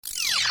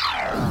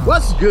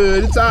What's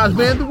good? It's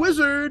Ozman the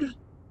Wizard.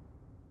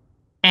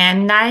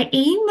 And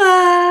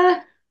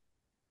Naima.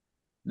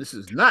 This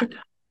is not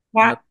Not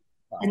another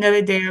podcast.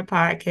 another day of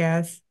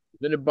podcast.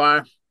 Presented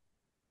by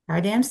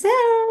Our damn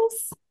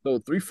selves. so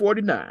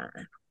 349.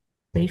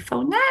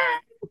 349.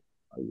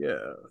 Yeah.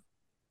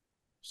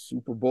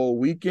 Super Bowl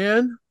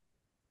weekend.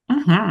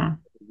 Mm-hmm.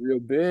 Real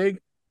big.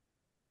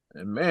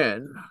 And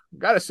man,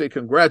 gotta say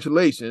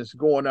congratulations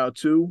going out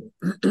to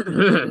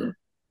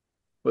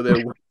for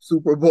their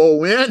Super Bowl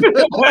win.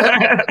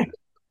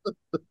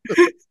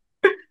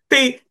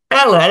 The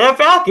Atlanta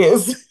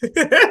Falcons.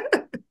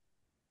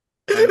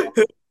 And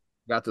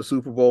got the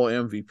Super Bowl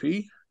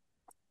MVP.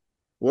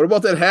 What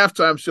about that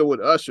halftime show with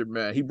Usher,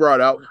 man? He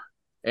brought out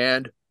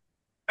and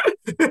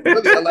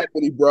really I like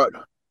what he brought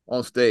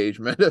on stage,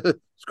 man.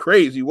 It's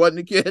crazy, wasn't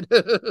it, kid?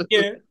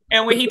 Yeah.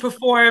 And when he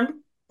performed,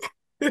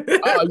 Oh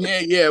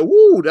that yeah.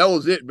 Woo, that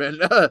was it, man.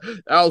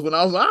 That was when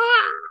I was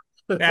ah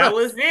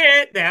was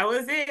it. That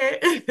was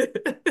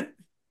it.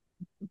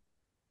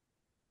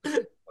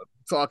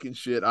 talking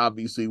shit.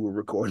 Obviously, we're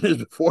recording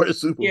this before the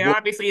Super Yeah, Bowl,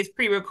 obviously it's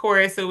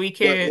pre-recorded, so we but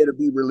can. it'll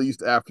be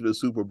released after the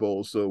Super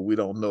Bowl, so we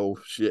don't know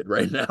shit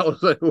right now.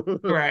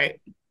 Right.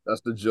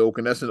 That's the joke,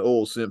 and that's an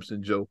old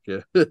Simpson joke.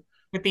 Yeah,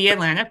 With the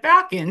Atlanta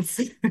Falcons.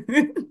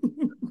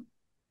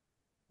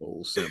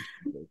 old Simpson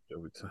joke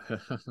every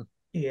time.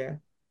 Yeah.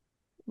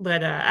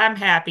 But I'm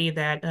happy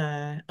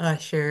that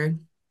Usher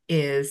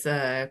is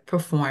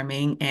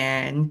performing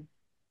and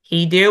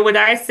he did what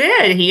I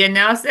said. He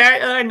announced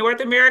that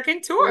North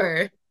American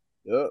tour.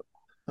 Yep.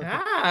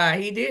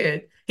 He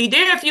did. He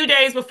did a few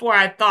days before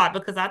I thought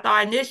because I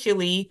thought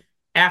initially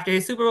after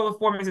his Super Bowl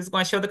performance is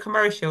going to show the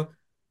commercial.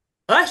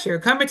 Usher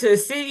coming to a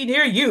city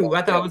near you.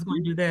 I thought I Yeah, was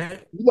going to do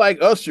that. you like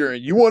Usher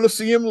and you want to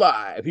see him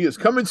live. He is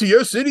coming to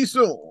your city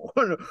soon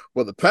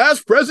for the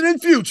past, present,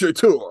 and future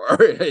tour.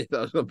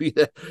 That's gonna be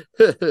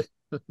that.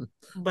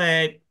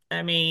 But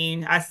I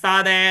mean, I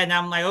saw that and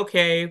I'm like,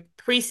 okay,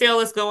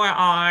 pre-sale is going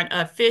on.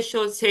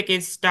 Official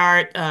tickets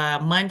start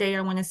Monday,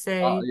 I want to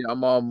say. Yeah,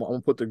 I'm gonna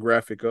put the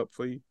graphic up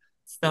for you.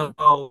 Yeah,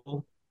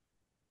 So,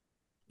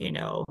 you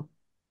know,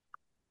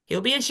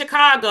 he'll be in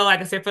Chicago.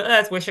 Like I said, for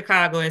us, we're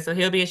Chicago, and so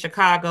he'll be in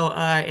Chicago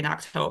in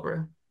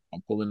October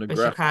I'm pulling the for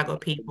graphic Chicago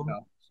up right people.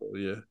 now. So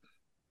yeah.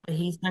 But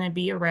he's gonna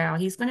be around.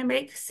 He's gonna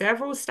make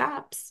several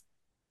stops.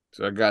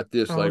 So I got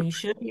this So like you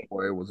should be.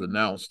 before it was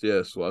announced.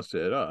 Yeah. So I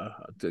said,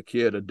 the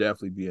kid would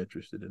definitely be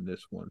interested in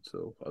this one.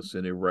 So I'll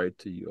send it right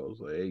to you. I was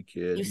like, hey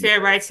kid, You you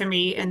said right to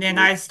me, and then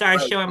know, I started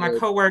right, showing my kid.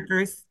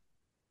 coworkers.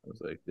 I was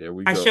like, there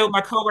we I go. showed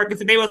my coworkers,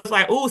 and they was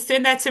like, "Ooh,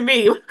 send that to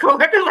me." My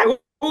coworkers like,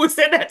 "Ooh,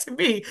 send that to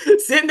me.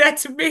 Send that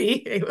to me."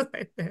 It was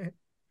like that.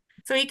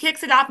 So he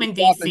kicks it off Kicks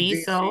in off in DC.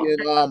 DC So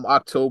in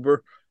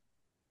October.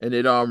 And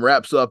it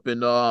wraps up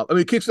in I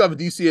mean kicks off in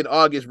DC in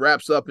August,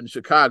 wraps up in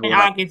Chicago in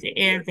like August it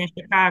ends in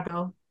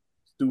Chicago.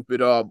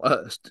 stupid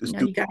You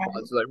stupid got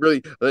months. Like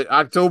really like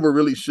October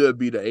really should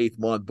be the eighth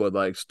month, but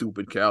like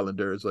stupid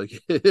calendars like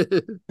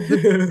it.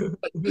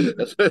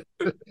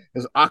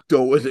 it's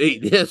Octo is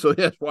eight. Yeah, so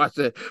that's why I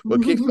said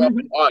but kicks off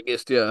in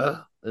August,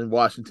 yeah, in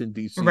Washington,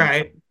 DC.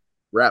 Right.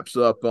 Wraps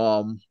up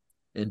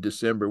in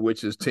December,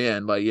 which is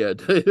 10. Like, yeah,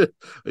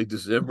 like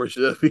December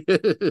should be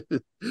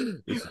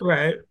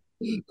Right.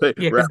 like,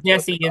 Yeah, because wraps up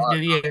Jesse is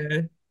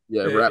the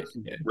yeah. yeah,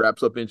 Yeah.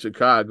 wraps up in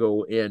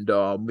Chicago and yeah,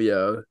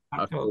 October,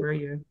 October.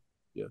 yeah.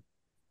 Yeah.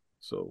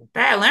 So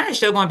That Atlanta's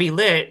still gonna be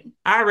lit.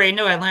 I already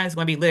know Atlanta's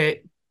gonna be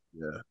lit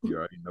yeah, you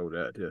already know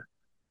that. Yeah.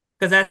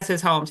 because that's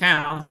his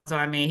hometown. So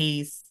I mean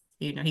he's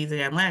an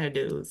Atlanta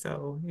dude.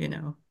 So, You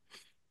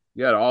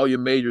got all your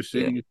major yeah.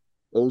 cities.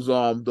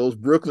 Those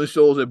Brooklyn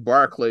shows at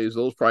Barclays,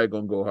 those probably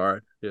gonna go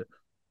hard. Yeah.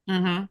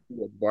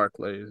 Mm-hmm.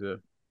 Barclays, yeah.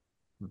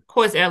 Of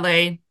course,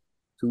 LA,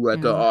 Two you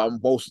at the know.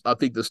 both I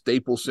think the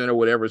Staples Center,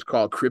 whatever it's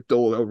called,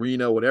 Crypto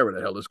Arena, whatever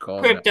the hell it's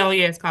called now. Crypto,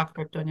 yeah, it's called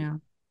crypto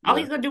now. Oh, Yeah.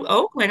 he's gonna do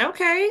Oakland.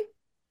 Okay.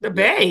 The Yeah.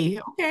 Bay.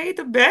 Okay,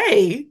 the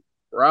Bay.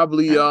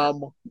 Probably That's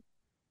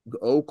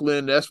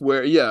Oakland, that's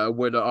where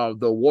where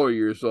the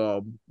Warriors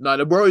now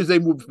the Warriors they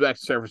moved back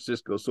to San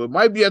Francisco. So it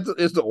might be at the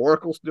is the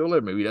Oracle still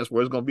there? Maybe that's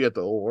where it's gonna be at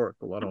the old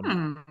Oracle. I don't know.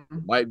 It hmm.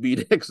 might be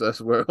next,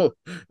 that's where it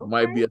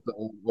might be Okay. at the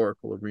old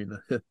Oracle Arena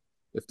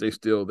if they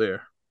still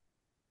there.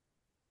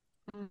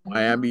 Hmm.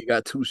 Miami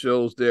got two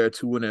shows there,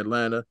 two in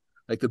Atlanta.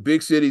 Like the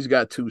big cities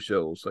got two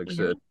shows, like I Yeah.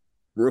 said.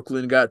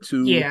 Brooklyn got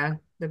two, Yeah,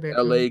 the big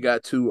LA one.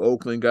 got two,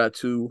 Oakland got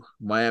two,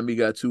 Miami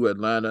got two,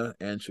 Atlanta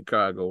and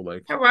Chicago.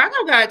 Like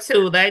Toronto got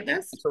two. Like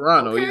that's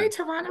Toronto, yeah. okay.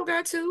 Toronto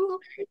got two.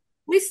 Okay.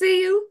 We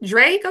see you.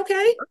 Drake,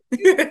 okay. We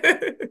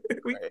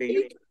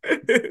see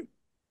Right. you.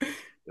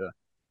 Yeah.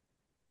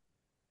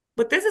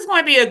 But this is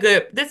going to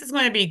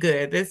be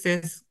good. This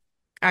is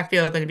I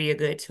feel going to be a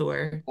good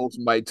tour. Folks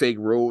might take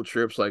road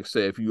trips. Like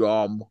say, if you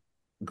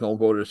gonna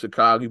go to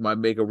Chicago, you might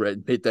make a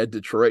red hit that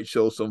Detroit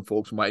show. Some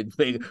folks might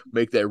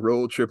make that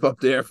road trip up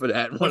there for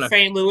that Or one.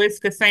 St. Louis,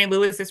 because St.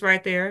 Louis is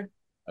right there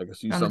I can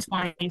see on the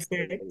some people take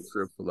a road 26th.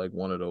 trip for like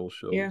one of those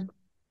shows. Yeah.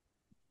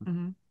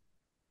 Hmm.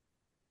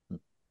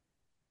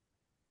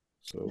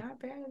 So Not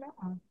bad at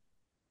all.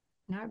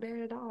 not bad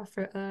at all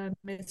for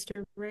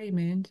Mr.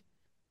 Raymond.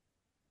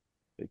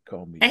 They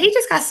call me And E. he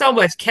just got so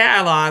much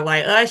catalog,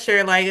 like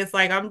Usher. Like it's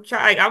like I'm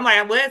trying. I'm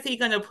like, what is he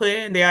gonna put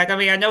in there? Like, I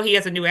mean, I know he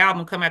has a new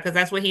album coming out because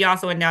that's what he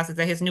also announced is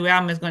that his new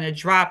album is going to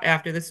drop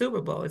after the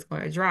Super Bowl. It's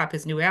going to drop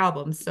his new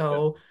album. Yeah.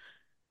 So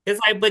it's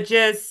like, but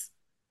just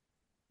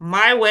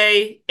My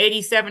Way,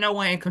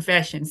 8701, and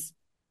Confessions.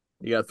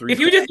 You got three If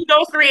you just do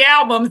those three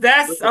albums,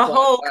 that's a certified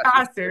whole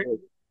classics in a concert. row.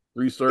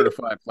 Three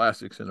certified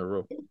classics in a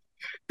row.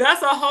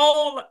 That's a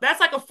whole.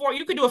 That's like a four.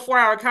 You could do a 4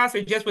 hour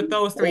concert just with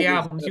those three Focus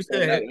albums. You just on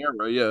that could.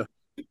 era, yeah.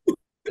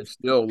 And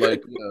still,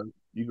 like, yeah,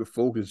 you could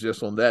focus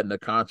just on that, and the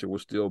concert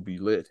would still be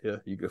lit. Yeah,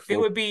 you could It focus.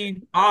 would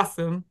be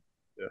awesome.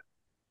 Yeah,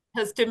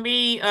 Because to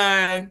me,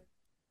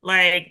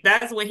 like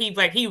that's when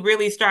he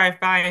really started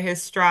finding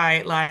his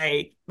stride.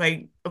 Like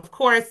of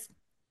course,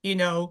 you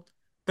know,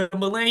 the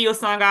millennial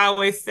song I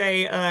always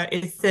say,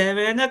 it's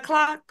 7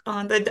 o'clock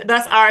on the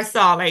that's our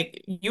song.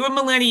 Like you're a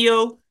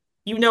millennial,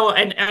 you know,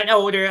 and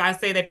older. I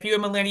say that if you're a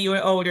millennial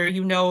and older,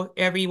 you know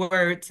every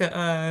word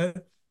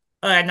to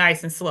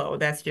nice and slow.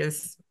 That's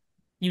just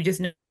you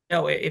just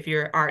know it if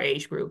you're our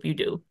age group, you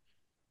do.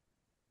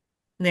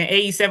 And then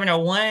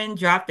 8701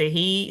 dropped the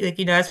heat. Like,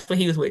 that's when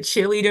he was with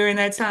Chili during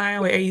that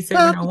time with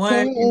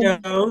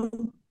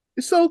 8701,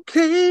 it's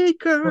okay,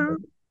 girl.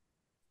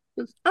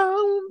 'Cause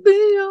I'll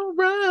be all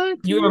right.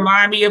 You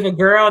remind me of a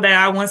girl that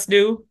I once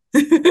knew.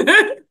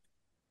 You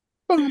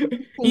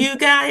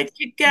got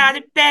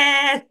it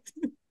bad.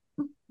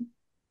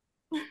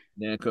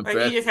 Man, Like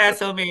he just had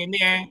so many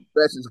there.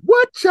 confessions.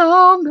 What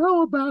y'all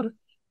know about it?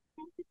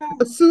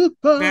 A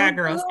super. Bad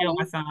Girl, still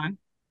my song.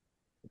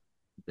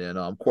 Then,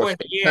 of Of course,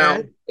 course,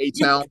 yeah. A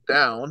Town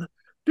Down.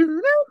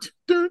 To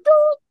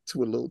a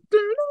little.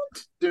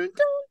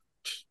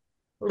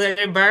 Let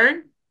It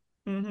Burn.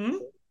 Mm-hmm.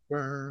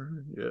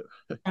 Burn.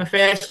 Yeah.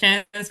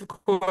 Confessions, of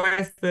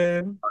course,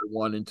 the Part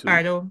one and two.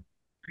 title.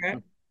 Okay.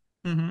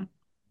 Mm-hmm.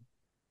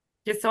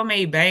 Just so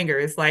many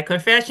bangers. Like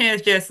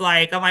Confessions, just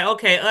like I'm like,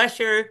 okay,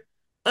 Usher,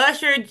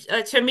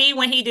 to me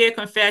when he did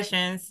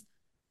Confessions,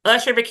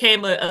 Usher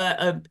became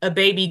a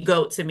baby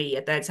goat to me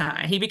at that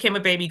time. He became a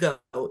baby goat.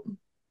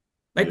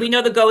 Like Yeah. we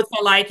know the goats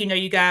are like,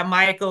 you got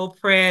Michael,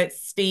 Prince,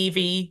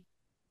 Stevie,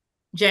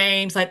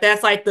 James, like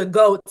that's like the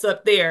goats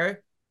up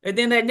there. And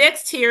then the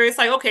next tier, it's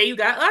like, okay, you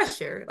got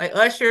Usher. Like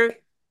Usher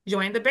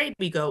joined the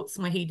baby goats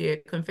when he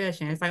did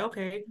Confession. It's like,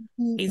 okay,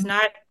 he's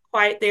not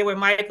quite there with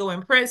Michael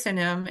and Prince and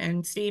them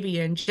and Stevie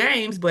and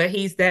James, but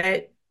he's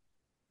that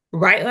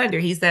right under.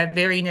 He's that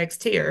very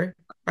next tier,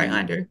 right He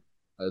under.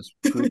 has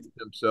proved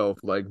himself,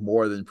 like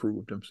more than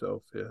proved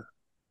himself. Yeah.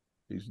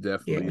 He's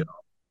definitely Yeah.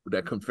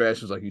 that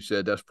confessions, like you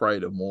said, that's probably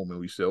the moment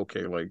we say,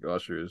 okay, like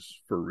Usher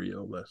is for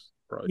real. That's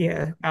probably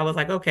Yeah. I was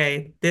like,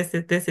 okay, this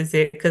is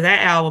it. Cause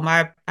that album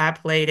I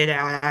played it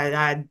out.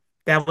 I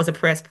that was a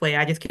press play.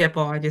 I just kept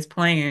on just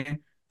playing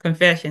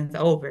Confessions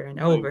over and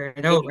like over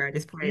and over. I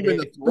just played even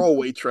the it.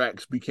 throwaway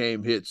tracks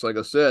became hits. Like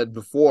I said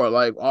before,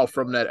 like all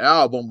from that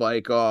album,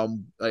 like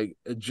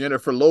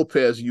Jennifer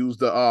Lopez used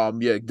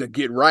the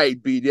Get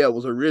Right beat. Yeah, it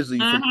was originally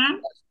from Mm-hmm.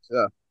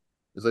 yeah.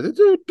 It's like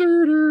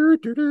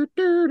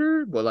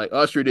but like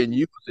Usher didn't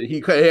use it.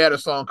 He had a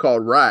song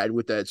called Ride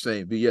with that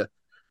same beat. Yeah.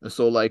 And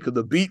so like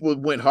the beat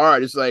went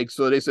hard. It's like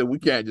so they said we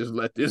can't just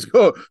let this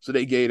go. So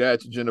they gave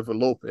that to Jennifer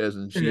Lopez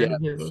and she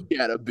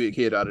had a big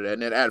hit out of that.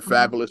 And then add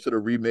Fabulous to the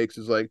remix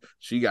is like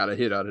she got a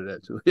hit out of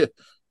that too. Yeah.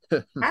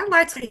 I'd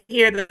like to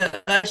hear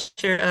the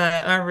Usher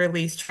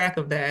unreleased track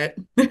of that.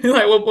 Like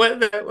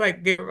what the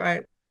like get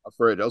right. I've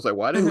heard. I was like,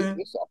 why did they leave Uh-huh.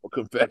 this off of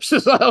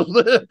Confessions? I was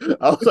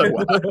like,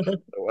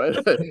 why?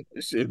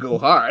 This shit go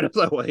hard. I was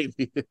like, wait.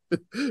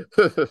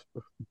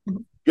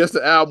 Guess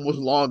the album was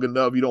long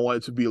enough. You don't want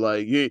it to be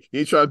like you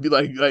ain't trying to be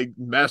like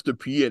Master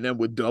P and then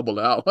would double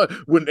out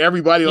when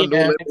everybody on No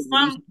Yeah, Label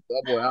released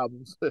double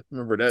albums.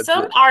 Remember that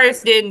some shit?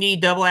 artists didn't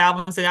need double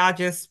albums, and I'll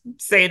just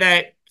say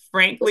that That's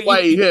why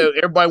frankly. yeah,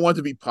 everybody wanted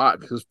to be Pac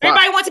because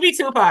Everybody wants to be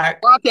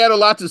Tupac. Pac had a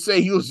lot to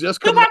say. He was just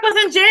coming. Tupac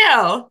was in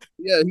jail.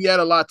 Yeah, he had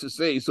a lot to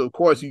say. So of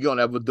course you're gonna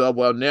have a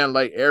double. And then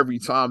like every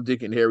Tom,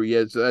 Dick, and Harry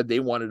had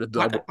they wanted a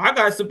double. I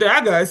got something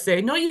I gotta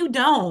say. No, you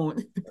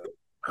don't.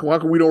 Why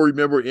can we don't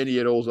remember any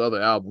of those other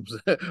albums?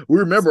 We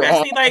remember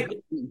all. Especially like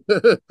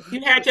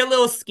you had your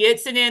little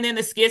skits, and then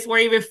the skits were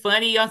even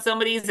funny on some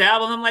of these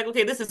albums. I'm like,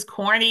 okay, this is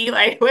corny.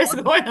 Like, what's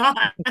going on?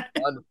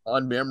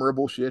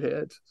 Unmemorable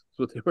shitheads. That's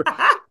what they were.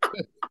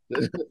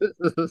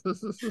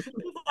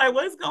 Like,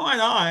 what's going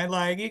on?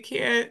 Like, you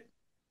can't.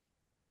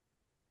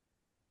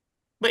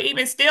 But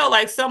even still,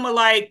 like some of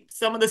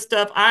the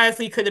stuff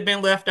honestly could have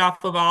been left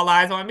off of All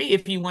Eyes on Me.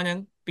 If you want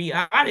to be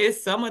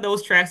honest, some of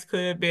those tracks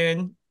could have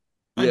been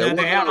Yeah, it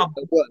another wasn't.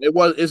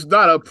 album. It's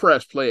not a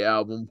press play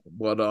album,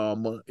 but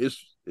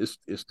it's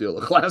still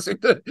a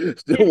classic.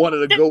 Still one of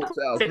the goats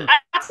albums.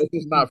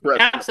 It's not press.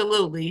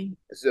 Absolutely.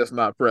 It's just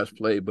not press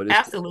play, but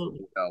it's still Absolutely.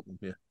 a album.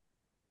 Yeah.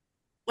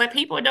 Like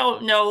people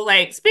don't know,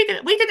 like speaking,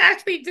 we can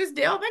actually just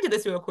delve into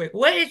this real quick.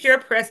 What is your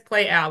press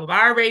play album?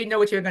 I already know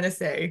what you're gonna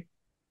say.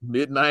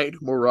 Midnight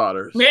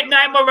Marauders.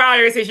 Midnight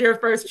Marauders is your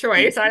first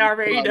choice. I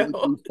already Which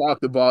know. we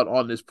talked about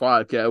on this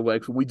podcast.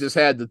 Like we just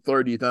had the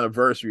 30th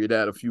anniversary of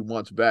that a few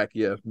months back.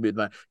 Yeah,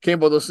 Midnight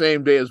came out the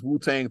same day as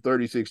Wu-Tang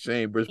 36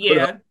 Chambers. Put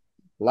up. Yeah.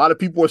 A lot of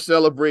people are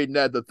celebrating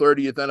that the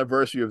 30th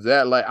anniversary of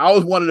that. Like I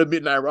was one of the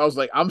Midnight. I was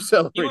like, I'm You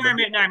celebrating are the a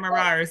Midnight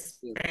Marauders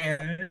Midnight.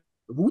 fan.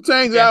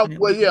 Wu-Tang's out,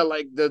 well, Definitely. yeah,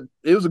 like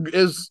it was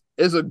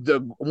is a the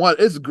one.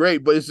 It's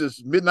great, but it's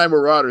just Midnight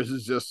Marauders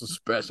is just a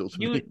special to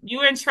me.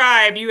 You and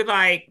Tribe, you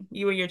like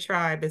you and your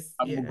tribe is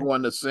I'm yeah.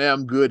 going to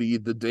Sam Goody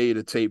the day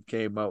the tape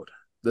came out.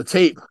 The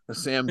tape, the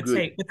Sam The Goody.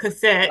 tape, the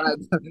cassette.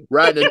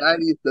 Right, the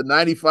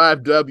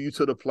 95 W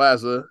to the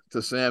plaza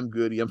to Sam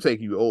Goody. I'm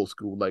taking you old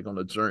school, like on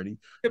a journey.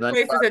 The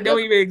 95 places that don't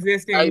W, even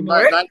exist 95,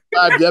 anymore.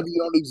 95 W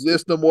don't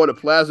exist no more. The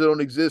plaza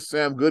don't exist.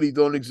 Sam Goody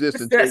don't exist.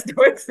 And That's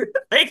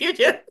like you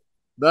just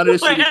none of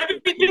this shit like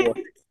exists anymore.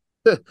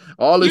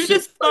 All this you shit,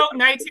 just spoke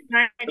everything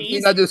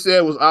 1990s. I just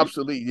said was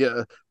obsolete.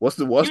 Yeah. What's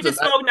You the just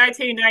spoke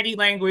 1990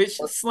 language,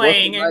 what's the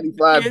slang, and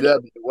 95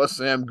 W? What's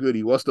Sam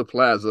Goody? What's the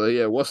plaza?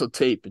 Yeah. What's a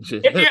tape and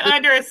shit? if you're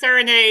under a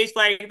certain age,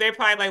 like they're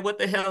probably like, "What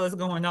the hell is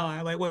going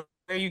on? Like, what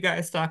are you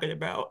guys talking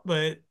about?"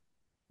 But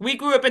we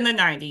grew up in the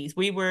 90s.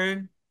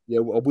 Yeah,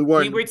 well, We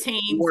were we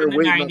teens in weren't the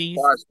waiting on 90s.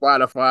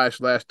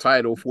 Spotify /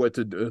 title for it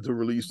to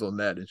release on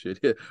that and shit.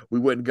 We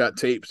went and got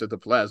tapes at the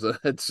plaza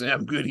at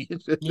Sam Goody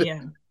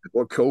Yeah,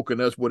 or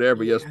Coconuts,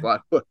 whatever your yeah.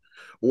 spot.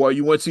 Or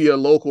you went to your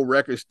local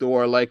record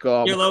store like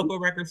Your local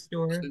record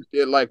store.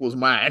 it like was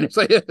mine. It's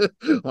like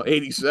on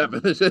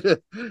 87.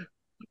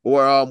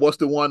 Or what's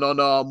the one on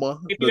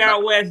If the you're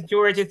out west,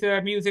 Georgia's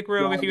Music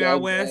Room. If John you're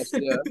out West,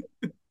 west,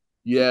 yeah.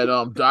 You had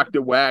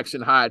Dr. Wax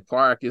in Hyde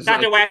Park. It's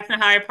Dr. like Wax in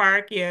Hyde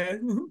Park. Yeah.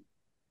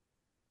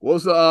 what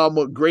was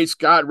the Great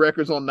Scott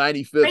Records on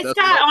 95th? Hey That's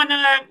Scott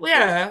another. on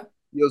yeah,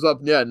 He was up,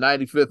 yeah,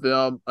 95th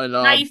and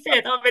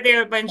 95th over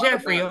there by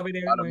Jeffrey Manor. over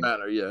there. By the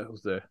Manor, yeah, it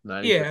was there.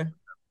 95th. Yeah.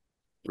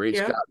 Great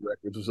Yeah. Scott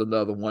Records was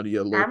another one of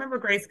your I local. remember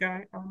Gray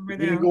Sky. I remember If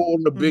you didn't go them.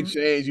 on the big Mm-hmm.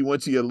 chains, you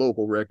went to your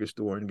local record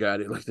store and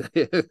got it like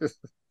that.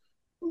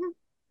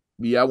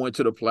 Yeah, I went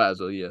to the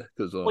plaza, yeah,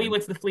 because Well, you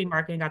went to the flea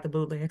market and got the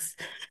bootlegs.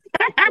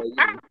 or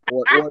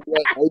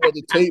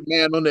the tape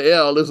man on the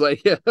L is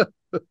like, yeah,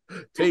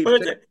 tape,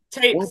 What is tape, it?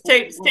 Tapes,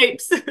 tapes, one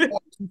tapes. See, 2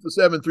 for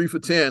 7, 3 for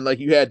 10, like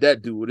you had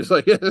that dude. It's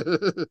like we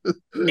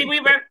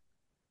were,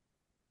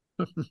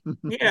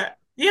 yeah.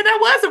 Yeah, that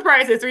was a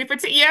price at 3 for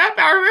 10. Yeah,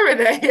 I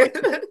remember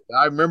that.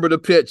 I remember the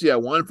pitch, yeah,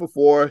 1 for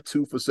 4,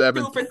 2 for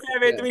 7, 2 for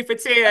 7, 3 for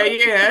 10.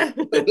 Yeah.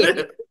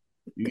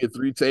 you get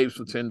 3 tapes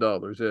for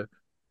 $10, yeah.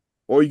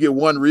 Or you get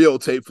one real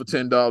tape for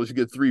 $10. You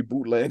get 3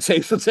 bootleg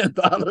tapes for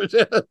 $10.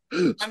 Yeah. I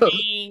So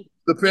mean, you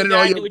depending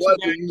on gotta your do what you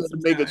budget, gotta you do have to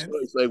make a sometimes.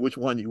 choice like which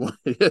one you want.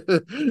 You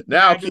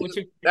gotta do what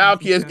you gotta do Now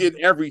kids get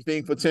sometimes.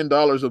 everything for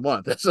 $10 a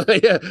month. That's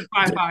like, yeah,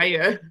 Wi-Fi,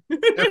 yeah.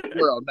 different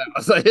world now.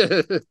 It's like,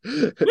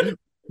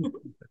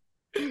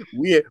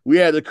 we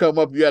had to come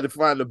up. You had to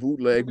find a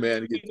bootleg man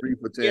to get 3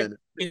 for 10.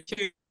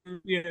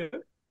 Yeah.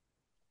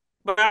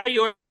 But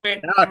you were Now they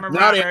have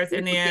Marauders, three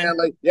and for ten. then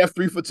Like they have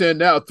 3 for 10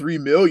 now. 3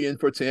 million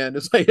for 10.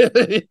 It's like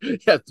you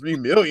have 3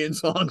 million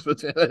songs for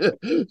 10. I'm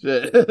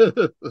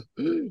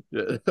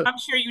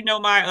sure you know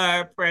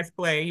my press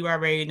play. You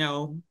already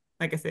know,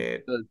 like I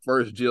said,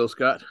 First Jill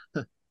Scott.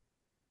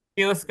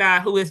 Jill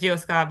Scott, who is Jill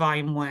Scott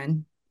Volume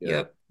One. Yeah,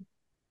 Yep.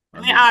 I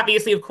And then mean,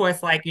 obviously, of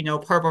course, like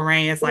Purple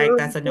Rain is like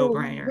that's a Purple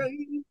no-brainer.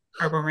 Rain,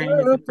 Purple Rain is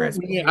the Purple press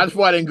Rain. play. That's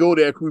why I didn't go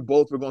there. We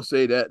both were gonna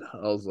say that. I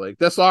was like,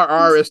 that's our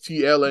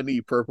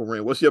RSTLNE Purple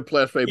Rain. What's your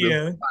plus favorite?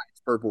 Yeah.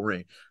 Purple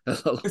Rain.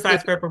 That's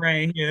Besides Purple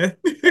Rain, yeah.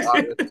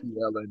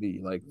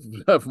 RSTLNE, like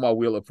for my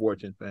Wheel of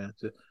Fortune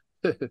fans.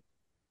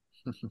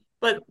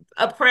 But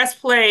a press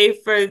play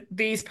for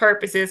these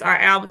purposes are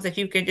albums that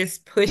you can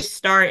just push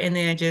start and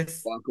then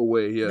just Walk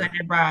away, yeah. let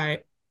it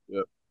ride.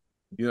 Yep.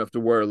 You don't have to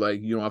worry, like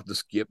you don't have to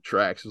skip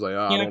tracks. It's like, oh, You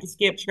I don't have don't. to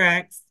skip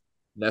tracks.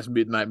 That's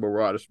Midnight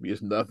Marauders for me.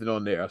 There's nothing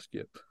on there. I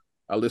skip.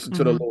 I listen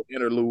to the Mm-hmm. little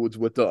interludes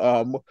with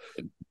the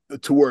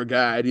tour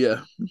guide.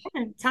 Yeah,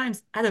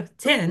 Times out of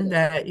 10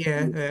 that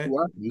to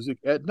our music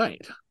at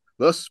night.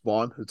 Thus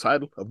spawned the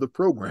title of the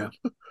program.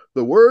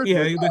 The word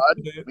yeah, you listen maraud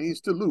to that.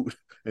 means to loot.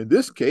 In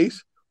this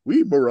case,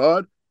 we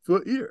maraud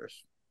for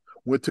ears.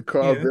 Went to Yeah.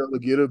 Carvel to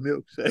get a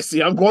milk.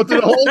 See, I'm going through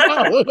the whole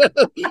song.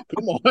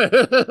 Come on.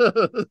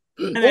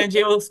 And then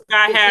Jill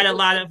Scott had a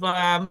lot of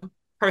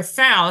her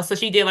sound. So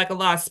she did like a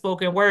lot of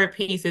spoken word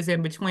pieces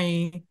in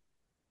between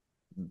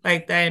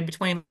like that in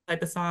between like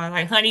the song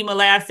like Honey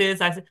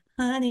Molasses. I said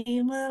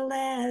Honey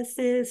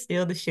Molasses,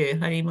 still the shit.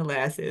 Honey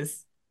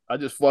Molasses. I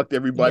just fucked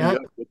everybody Yep.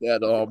 up with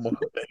that.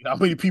 How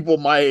many people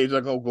my age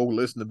are gonna go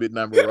listen to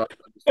Midnight Marauders?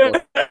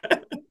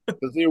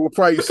 Because they were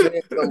probably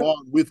saying it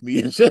along with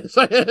me and shit.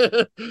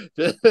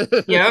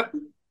 Yep.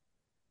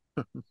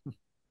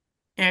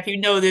 And if you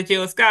know that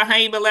Jill Scott,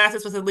 Honey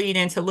Molasses was a lead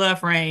into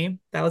Love Rain.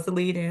 That was the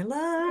lead in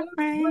Love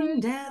Rain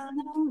down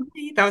on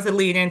me. That was a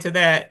lead into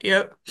that.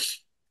 Yep.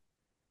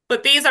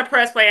 But these are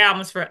press play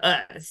albums for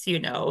us.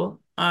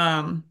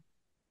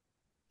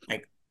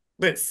 Like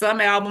but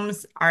some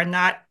albums are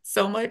not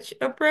so much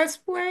a press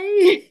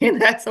play,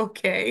 and that's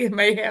okay. It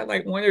may have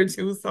like one or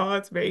two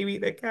songs maybe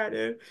that kind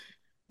of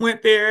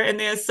went there, and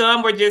then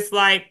some were just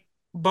like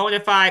bona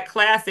fide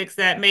classics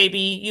that maybe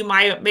you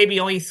might maybe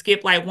only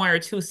skip like one or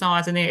two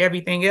songs, and then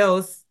everything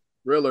else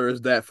Thriller is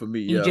that for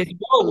me, you yeah. just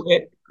go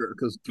with.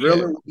 Because Yeah.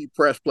 Thriller would be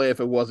press play if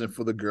it wasn't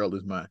for The Girl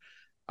Is Mine.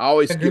 I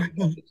always skip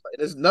that.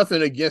 There's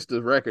nothing against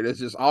the record. It's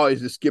just always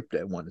just skip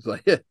that one. It's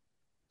like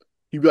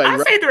you'd be like, I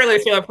right, say Thriller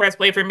is still a press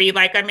play for me.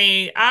 Like, I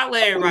mean, I'll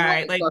let it when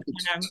ride. it Like starts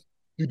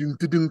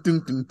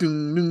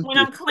when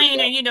I'm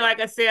cleaning, like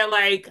I said,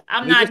 like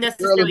I'm and it not gets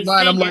The Girl Is necessarily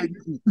Mine, I'm like,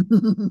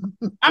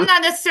 singing. I'm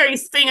not necessarily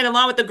singing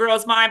along with the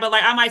girl's mind, but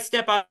like I might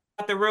step out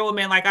the room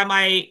and like I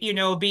might,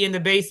 be in the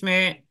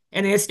basement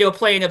and then still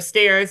playing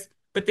upstairs.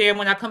 But then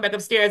when I come back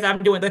upstairs,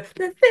 I'm doing the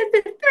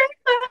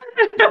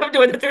I'm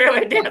doing the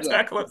Thriller dance yeah, when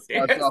I come starts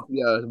upstairs. off,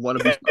 yeah, want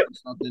to be starting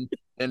something,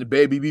 and the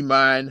baby be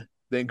mine,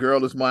 then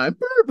Girl Is Mine.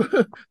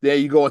 There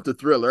you go into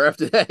Thriller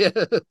after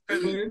that.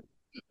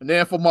 And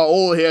then for my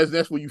old heads,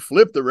 that's when you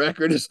flip the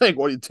record. It's like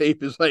on your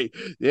tape, it's like,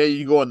 there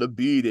you go on the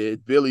Beat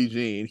It, Billie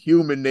Jean,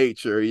 Human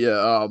Nature,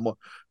 yeah,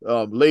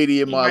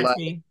 Lady in My Life.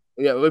 PYT.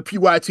 Yeah, with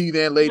PYT,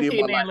 then Lady in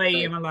My Man,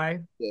 lady in Life. my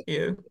life. Yeah,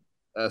 Yeah.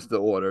 that's the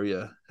order,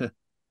 yeah.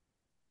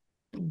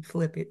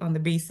 Flip it on the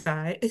B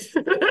side.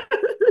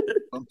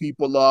 Some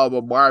people love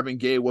Marvin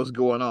Gaye, What's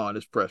Going On?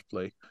 It's press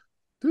play.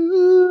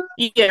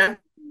 Yeah.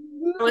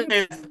 I would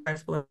say that's the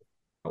first flip.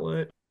 I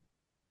would.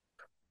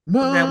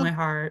 Because that My, went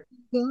hard.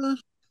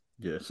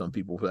 yeah, some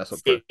people, that's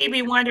a press.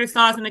 Stevie Wonder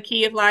songs in the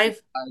key of life.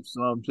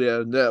 Some,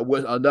 yeah, that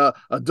was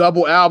a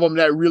double album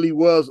that really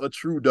was a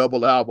true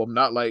double album,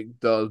 not like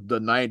the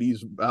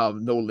 '90s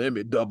No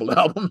Limit double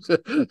albums.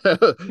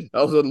 That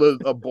was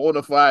a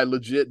bona fide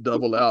legit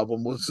double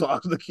album with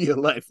songs in the key of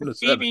life from the '70s.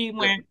 Stevie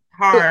went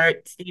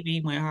hard.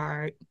 Stevie went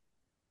hard.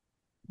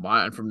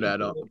 Mine from He that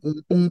did.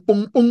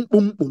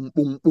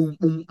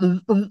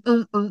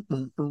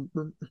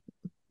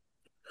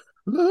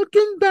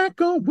 looking back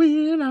on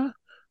when I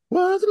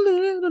was a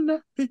little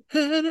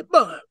nappy-headed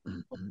boy.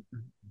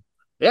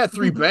 They had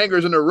three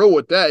bangers in a row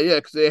with that, yeah,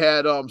 because they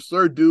had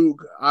Sir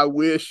Duke, I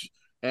Wish,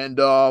 and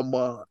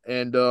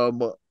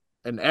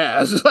and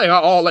Ass. It's like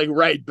all like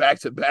right back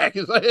to back.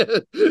 It's like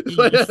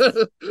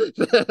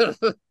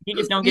You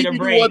just don't get a Stevie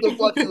knew what break. the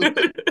fuck he was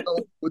doing. So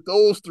with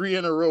those three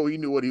in a row, he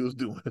knew what he was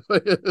doing.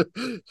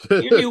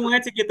 If you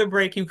wanted to get the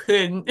break, you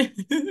couldn't.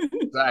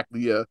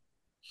 Exactly, yeah.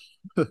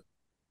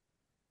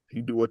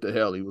 He knew what the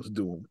hell he was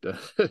doing.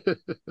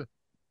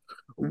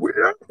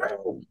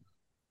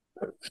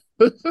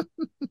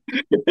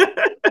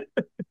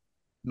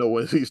 No,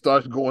 when he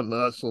starts going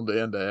nuts on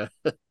the end of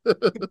that.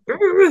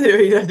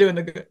 That's doing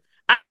the good.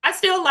 I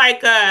still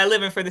like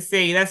Living for the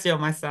City. That's still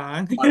my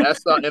song. Oh,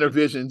 that's not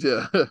Intervision,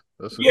 yeah.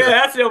 That's, Yeah,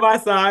 that's still my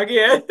song.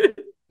 Yeah.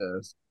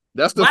 yes.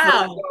 That's the first.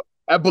 Wow.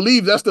 I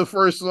believe that's the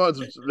first song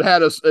that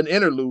had an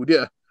interlude.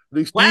 Yeah,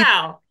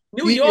 Wow.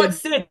 New Stevie, York and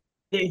City.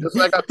 just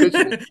like I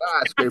pictured the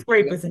skyscraper.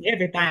 Skyscrapers and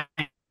everything.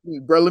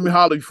 Bro, let me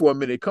holler you for a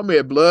minute. Come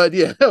here, blood.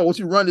 Yeah, once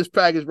you run this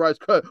package, right?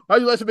 Why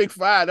you let you make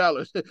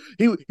 $5?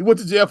 He went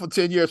to jail for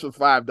 10 years for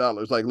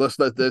 $5. Like, let's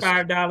let this.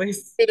 $5.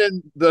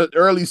 In the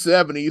early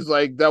 '70s,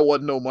 like that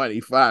wasn't no money.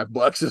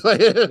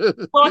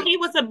 $5. Well, he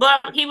was a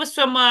buck. He was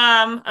from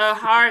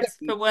Hearts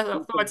from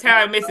a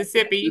town in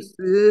Mississippi.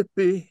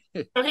 Mississippi.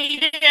 So he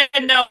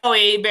didn't know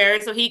A Bear,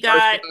 so he First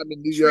got time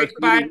in New York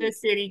tricked by City. the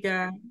city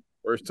guy.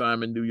 First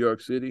time in New York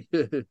City.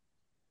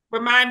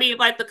 Remind me of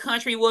like the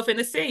country wolf and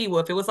the city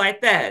wolf. It was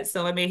like that.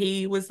 So I mean,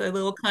 he was a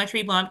little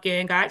country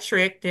bumpkin, got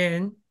tricked,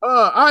 and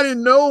I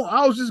didn't know.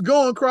 I was just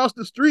going across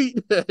the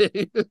street.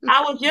 I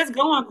was just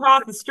going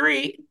across the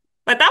street.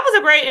 But that was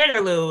a great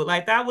interlude.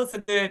 Like that was a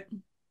good.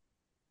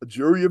 A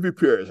jury of your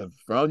peers have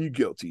found you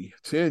guilty.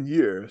 10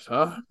 years,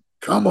 huh?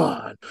 Come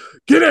on.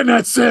 Get in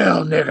that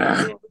cell,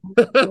 nigga.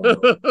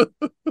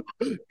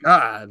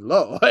 God,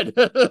 Lord.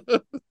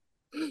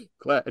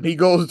 And he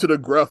goes into the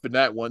gruff in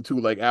that one too,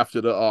 like after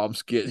the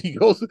skit.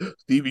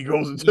 Stevie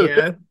goes into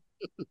Yeah.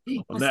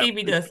 on Well, that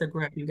Stevie does the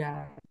gruff, you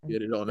guys.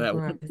 get it on The that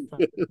gruff one. is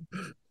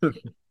fun.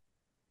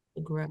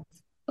 The gruff.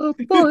 A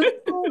boy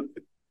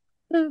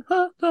in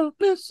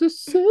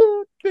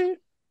Mississippi.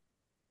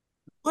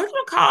 What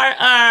you call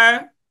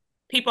it?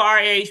 People our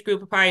age group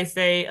would probably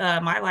say,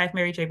 "My Life,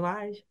 Mary J.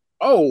 Blige."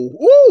 Oh,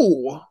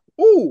 ooh,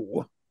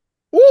 ooh,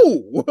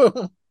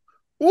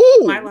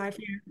 My ooh. life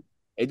here.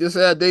 It just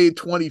had day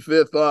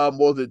 25th.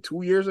 Was it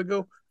 2 years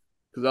ago?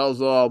 Because I was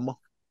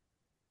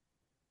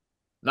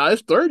now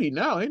it's 30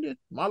 now, ain't it?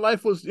 My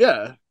life was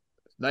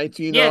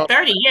 19. Yeah,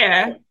 30.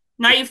 Yeah, That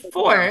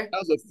 94.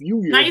 was a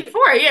few years.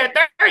 94. Yeah,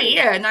 30.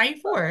 Yeah,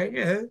 94.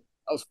 Yeah, That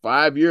was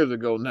 5 years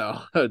ago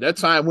now. That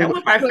time when that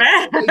went by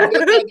fast. they just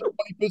had the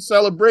 25th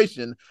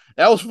celebration.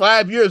 That was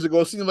 5 years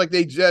ago. It seems like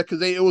they just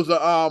because it was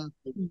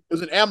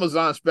an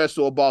Amazon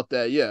special about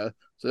that. Yeah.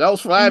 So that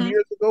was 5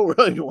 years ago.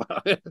 Really? Wow.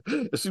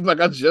 It seems like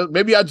I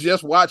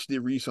just watched it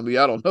recently.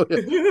 I don't know.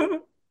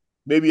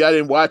 Maybe I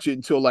didn't watch it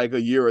until like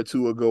a year or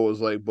two ago. It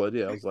was like, but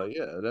yeah, I was like,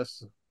 yeah,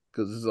 that's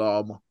because it's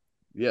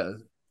yeah.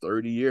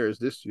 30 years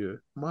this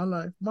year. My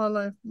life, my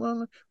life, my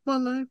life, my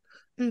life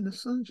in the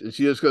sunshine.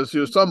 She was because she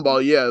was talking about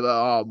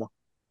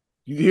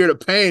you hear the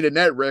pain in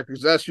that record.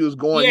 That's she was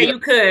going Yeah, you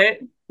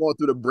could. going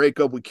through the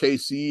breakup with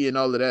KC and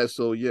all of that.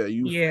 So yeah,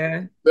 you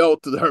Yeah.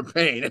 felt her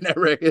pain in that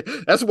record.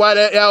 That's why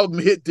that album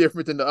hit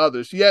different than the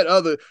others. She had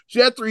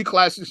three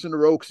classics in a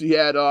row. She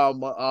had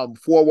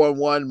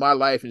 411, My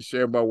Life, and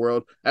Share My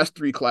World. That's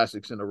three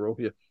classics in a row.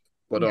 Yeah.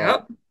 But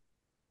Yep.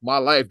 My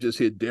Life just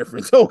hit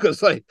different. So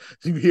because like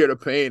you hear the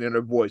pain in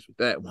her voice with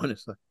that one.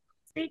 It's like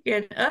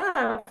Speaking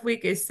of, we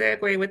could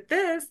segue with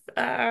this.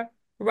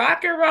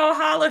 Rock and Roll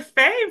Hall of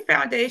Fame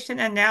Foundation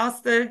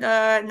announced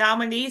the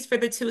nominees for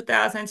the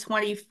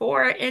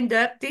 2024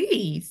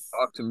 inductees.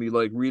 talk to me,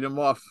 like read them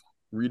off.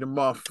 Read them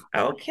off.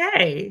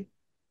 Okay.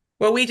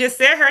 Well, we just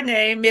said her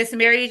name, Miss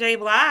Mary J.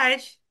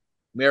 Blige.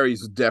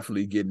 Mary's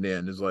definitely getting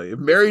in. It's like if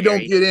Miss Mary don't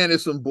Mary. get in,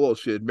 it's some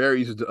bullshit.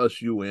 Mary's the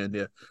us you in,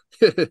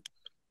 yeah.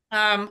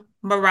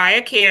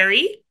 Mariah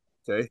Carey.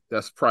 Okay,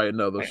 that's probably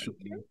another shoe.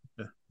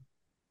 Yeah.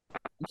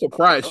 I'm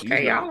surprised she's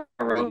Okay, not.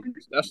 y'all. Like,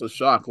 that's a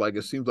shock. Like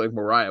it seems like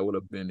Mariah would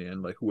have been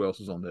in. Like who else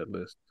is on that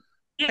list?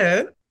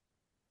 Yeah.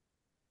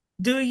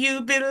 Do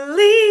you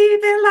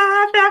believe in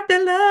life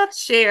after love?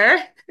 Cher.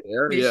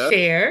 There, Miss yeah.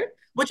 Cher.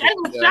 Which I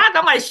was Yeah. shocked.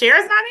 I'm like,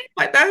 Cher's not in?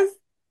 Like that's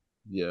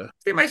Yeah.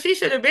 seems like she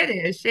should have been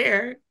in.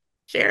 Cher.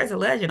 Cher is a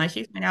legend. Like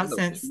she's been out No,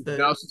 since now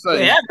the she's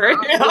saying,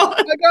 forever. You know?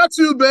 I got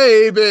you,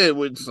 baby,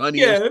 with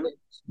Sonny and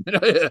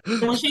Yeah.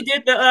 When she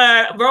did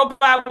the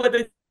robot with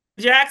the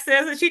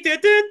Jacksons and she did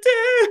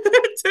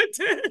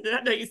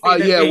I know you Oh seen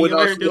that yeah, when video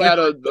of her she doing had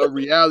a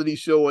reality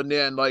show and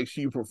then like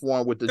she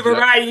performed with the the Jack.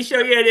 variety show.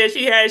 Yeah,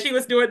 that she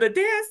was doing the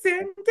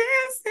dancing,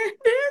 dancing,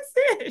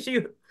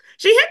 dancing.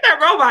 She hit that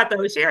robot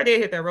though. She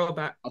did hit that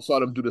robot. I saw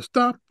them do the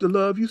 "Stop the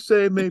Love You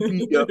Say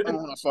Maybe." Yeah,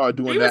 I saw her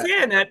doing She was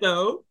that. in that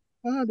though.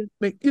 How to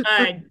make it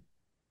Uh,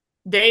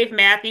 Dave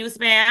Matthews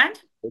Band.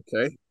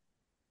 okay.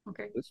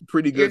 Okay. It's a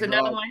pretty Here's good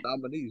another one.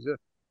 nominees. Yeah.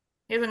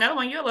 Here's another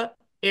one. You'll look.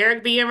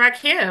 Eric B. and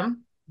Rakim.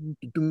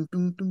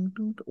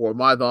 Or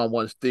my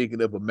one's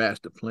thinking of a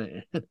master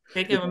plan.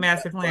 They give a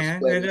master plan.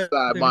 Split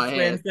inside my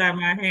Split hand. inside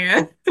my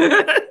hand.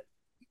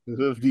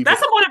 Deep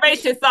That's a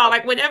motivation song.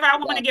 Like whenever I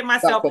want to get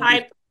myself hyped,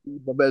 my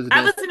I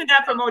residence listen to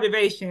that for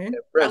motivation.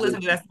 I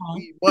listen president. to that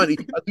song. Money.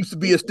 I used to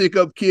be a stick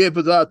up kid,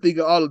 but I think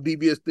of all the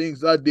devious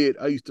things I did.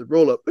 I used to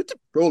roll up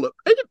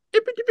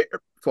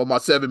for my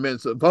 7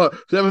 minutes of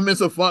 7 minutes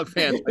of funk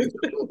fans. I used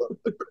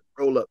to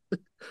roll up.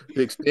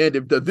 The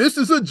extended. This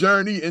is a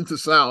journey into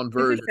sound It's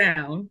version. a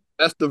sound.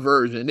 That's the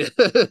version.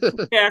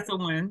 That's the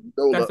one.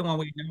 Roll That's up. the one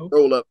we know.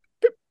 Roll up.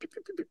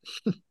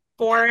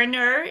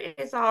 Foreigner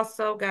is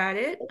also got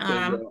it. Okay,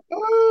 yeah. I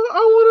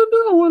want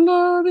to know what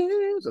love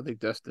is. I think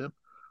that's them.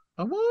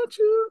 I want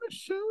you to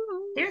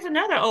show. Here's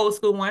another old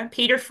school one.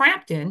 Peter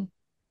Frampton.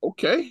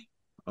 Okay.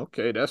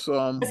 Okay, that's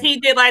He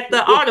did like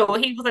the auto.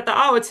 He was like the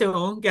auto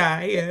tune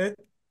guy. Yeah.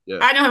 Yeah.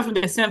 I know him from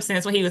The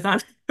Simpsons when he was on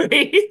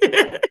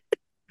Yeah.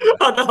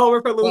 on the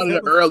Homer for One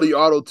of the early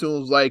auto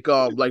tunes like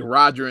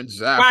Roger and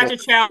Zapp. Roger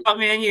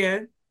Troutman, yeah.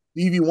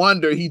 Stevie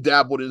Wonder, he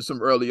dabbled in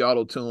some early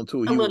auto tune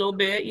too. A little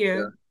bit,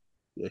 yeah.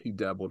 Yeah, he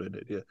dabbled in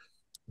it.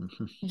 Yeah.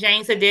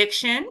 Jane's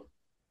Addiction.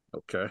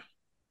 Okay.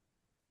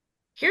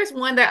 Here's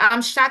one that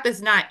I'm shocked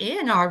is not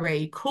in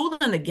already. Kool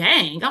and the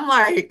Gang. I'm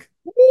like,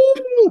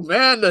 ooh,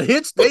 man, the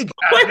hits they got.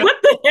 like, what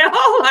the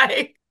hell?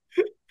 Like,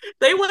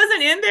 they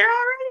wasn't in there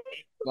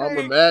already?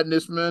 Summer Like,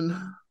 Madness,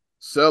 man.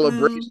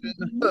 Celebration.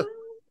 mm-hmm.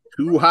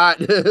 Too hot.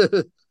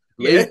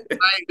 Yeah. Late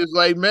night is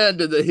like, man,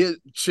 did the hit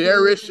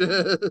Cherish?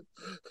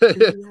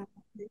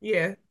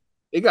 Yeah.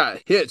 They got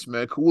hits,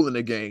 man. Kool and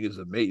the Gang is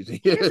amazing.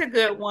 Here's a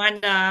good one.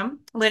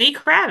 Lenny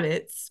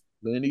Kravitz.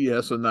 Lenny,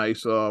 that's a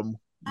nice I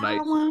nice.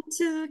 want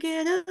to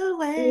get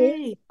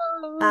away.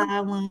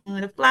 I want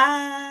to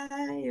fly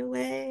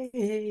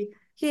away.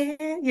 Yeah,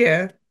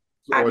 yeah.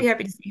 I'd Or, be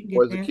happy to see him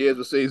or get as the there. kids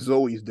would say,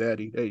 Zoe's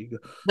daddy. There you go.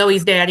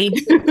 Zoe's daddy.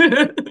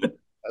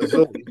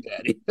 Zoe's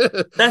daddy.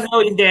 That's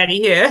Zoe's daddy,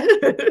 yeah.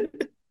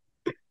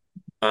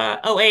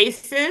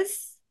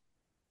 Oasis.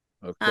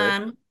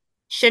 Okay.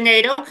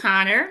 Sinead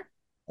O'Connor.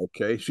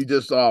 Okay. She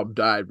just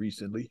died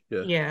recently.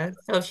 Yeah. Yeah.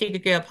 So if she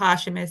could get a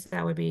posthumous,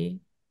 that would be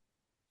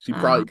She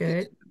probably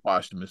good.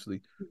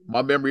 posthumously.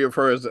 My memory of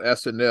her is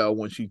SNL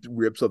when she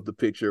rips up the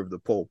picture of the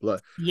Pope.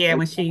 Like, Yeah,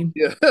 when she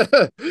yeah.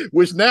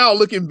 Which now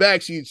looking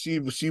back, she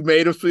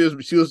made us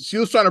she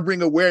was trying to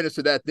bring awareness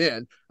to that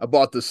then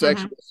about the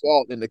sexual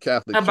assault in the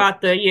Catholic Church.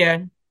 about the Yeah.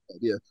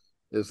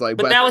 It's like,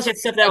 but that was just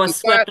stuff that was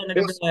swept under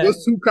the rug. It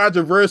was too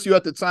controversial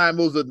at the time.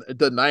 It was the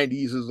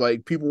 90s. It's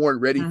like people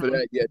weren't ready for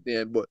that yet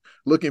then. But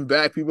looking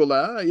back, people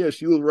are like, yeah,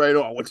 she was right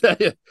on with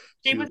that. Yeah.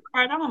 She was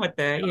right on with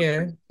that,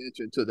 yeah.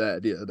 Attention to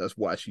that. Yeah, that's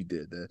why she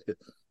did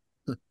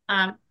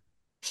that.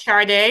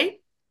 Sade.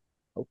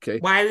 Okay.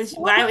 Why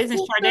isn't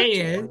Sade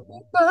in?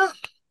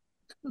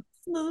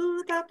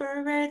 Smooth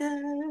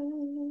operator.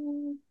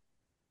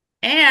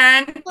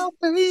 And who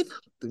you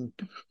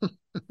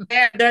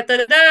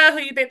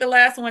think the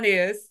last one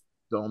is?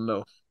 Don't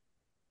know.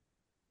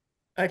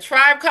 A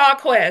Tribe Called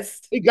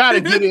Quest. They got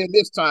to get in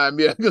this time,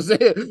 yeah, because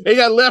they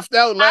got left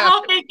out I last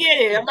hope time. they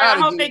get it. They I'm like, got I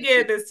to hope get they in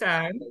get this it this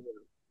time. time.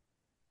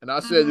 And I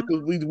said,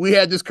 Mm-hmm. because we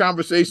had this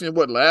conversation,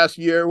 what, last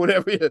year or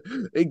whatever,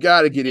 they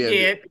got to get They in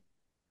there. did.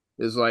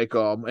 It's like,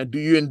 and do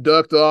you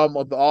induct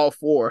of the all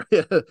four?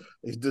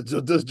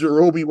 Does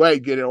Jerobe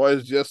White get it, or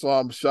is it just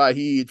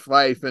Shaheed,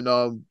 Fife,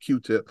 and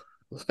Q-Tip?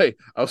 Like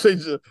I was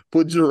saying,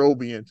 put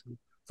Jerobe in.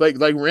 It's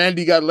like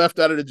Randy got left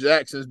out of the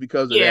Jacksons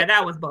because of Yeah, that.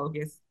 that was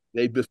bogus.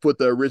 They just put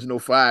the original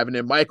five, and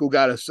then Michael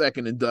got a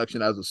second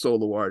induction as a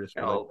solo artist,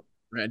 but like So,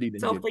 Randy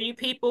didn't so get it. for you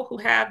people who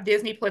have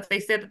Disney Plus, they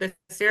said that the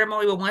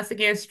ceremony will once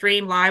again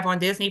stream live on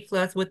Disney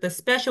Plus with the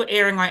special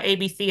airing on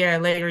ABC at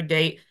a later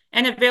date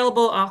and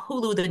available on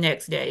Hulu the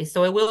next day.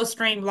 So it will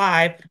stream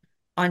live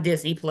on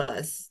Disney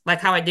Plus,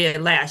 like how it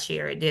did last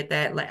year. It did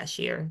that last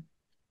year.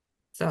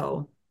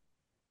 So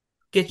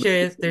get your,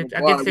 I guess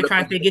they're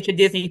trying to say get your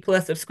Disney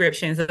Plus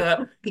subscriptions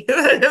up.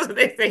 That's what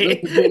they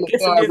say.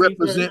 Get some Disney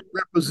Plus.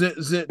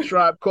 Represent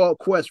Tribe Called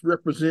Quest,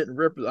 represent.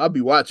 I'll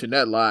be watching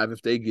that live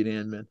if they get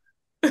in, man.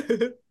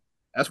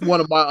 That's one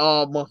of my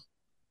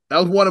that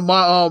was one of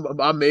my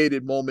I made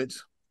it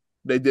moments.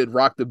 They did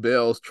Rock the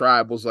Bells.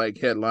 Tribe was like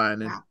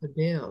headlining. Rock the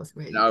Bells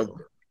Now, Radio.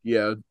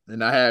 yeah,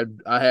 and I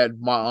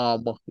had my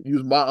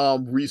use my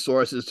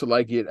resources to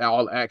like get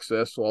all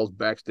access. So I was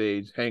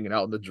backstage hanging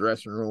out in the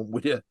dressing room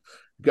with it.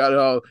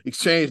 Got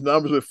exchange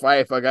numbers with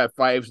Fife. I got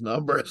Fife's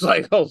number. It's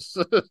like it's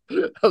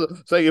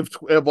like if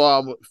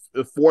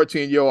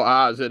 14-year-old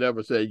Oz had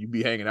ever said you'd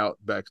be hanging out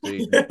backstage.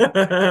 You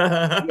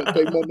gotta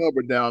take my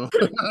number down.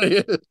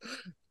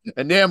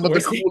 And then, but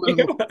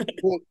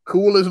the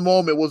coolest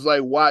moment was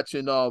like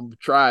watching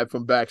Tribe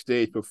from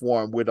backstage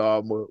perform with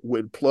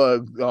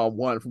Plug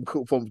one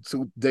from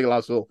De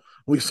La Soul.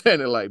 We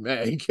saying it like,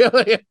 man, he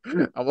killing it.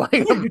 I'm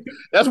like,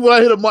 that's what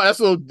I hit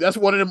him. That's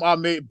one of them I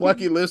made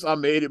bucket list. I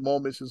made it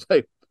moments. It's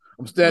like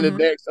I'm standing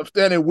Mm-hmm. next. I'm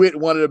standing with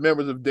one of the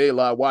members of De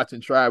La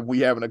watching Tribe.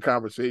 We having a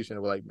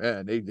conversation. We're like,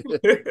 man, they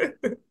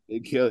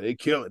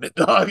killing it,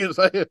 dog. It's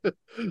like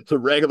it's a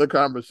regular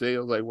conversation.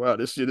 I was like, wow,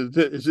 is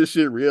this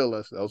shit real?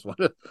 I was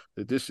like,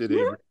 this shit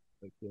ain't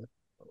real.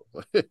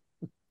 Like,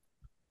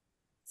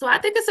 So I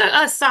think it's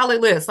a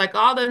solid list. Like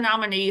all the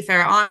nominees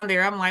that are on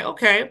there, I'm like,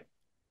 okay.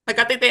 Like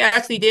I think they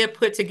actually did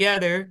put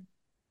together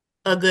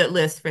a good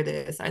list for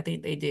this. I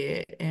think they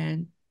did.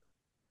 And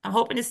I'm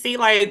hoping to see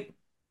like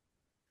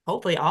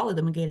hopefully all of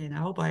them get in. I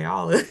hope like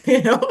all of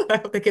I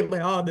hope they can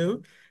let all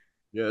do.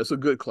 yeah, it's a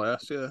good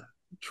class. Yeah,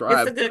 It's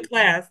Tribe. a good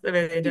class. I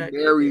mean, they're not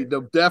good Mary,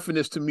 there. the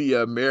definites to me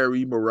are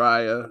Mary,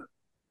 Mariah,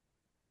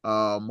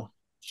 um,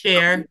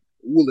 Share.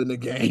 Cool in the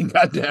gang.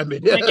 God damn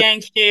it. Cool and Yeah.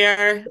 Gang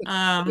share.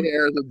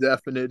 There's a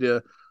definite. Yeah.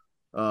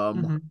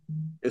 Um, Mhm.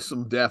 there's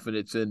some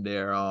definites in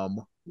there.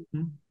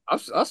 Mhm.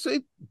 I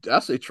say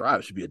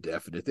Tribe should be a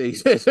definite. They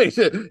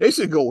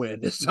should go in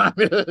this time.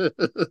 Was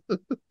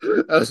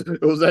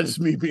that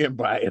just me being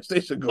biased? They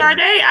should go in.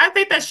 Sade, I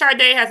think that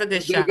Sade has a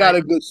good They got shot.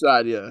 a good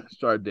shot, yeah.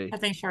 Sade. I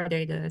think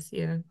Sade does,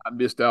 yeah. I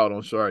missed out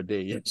on Sade.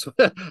 Yeah. So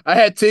I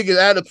had tickets.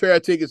 I had a pair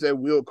of tickets at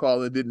Will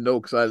Call and didn't know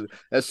because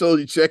that shows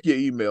you check your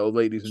email,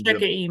 ladies and Check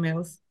gentlemen. your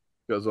emails.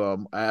 Because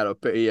I had a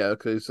pair, yeah,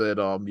 because they said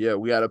yeah,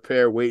 we had a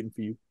pair waiting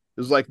for you. It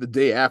was like the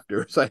day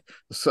after. It's like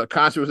the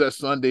concert was that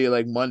Sunday,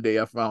 like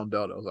Monday. I found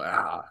out. I was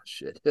like,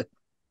 shit.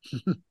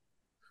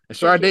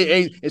 Check your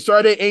emails. And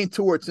Sade ain't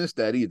toured since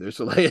that either.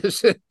 So like,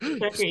 Check your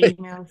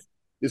emails.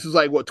 this is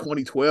like what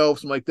 2012,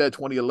 something like that.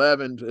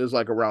 2011 is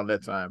like around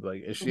that time.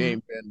 Like, and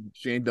Mhm.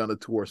 she ain't done a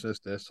tour since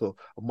then. So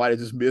I might have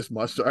just missed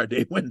my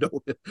Sade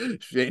window.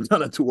 She ain't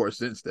done a tour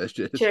since that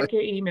shit. It's like Check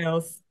your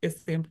emails.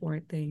 It's the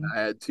important thing. I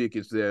had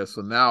tickets there,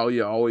 so now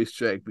yeah, always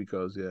check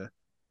because yeah,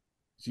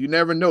 so you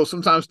never know.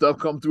 Sometimes stuff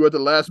come through at the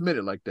last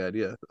minute like that.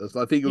 Yeah,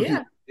 so I think it was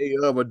Yeah, either day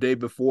of or day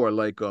before.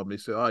 Like they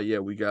said, oh yeah,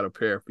 we got a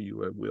pair for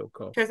you at Will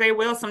Call. because they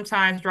will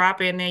sometimes drop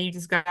in there. You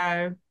just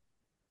gotta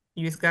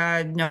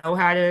know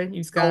how to.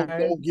 You just gotta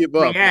Don't give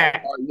up. Yeah,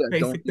 react, yeah,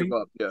 don't give basically.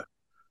 up. Yeah,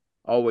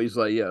 always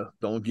like yeah,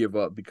 don't give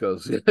up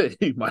because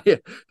you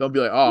might don't be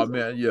like oh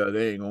man, yeah,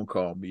 they ain't gonna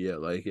call me. Yeah,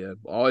 like yeah,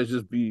 always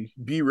just be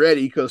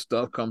ready because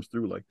stuff comes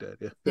through like that.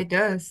 Yeah, It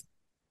does.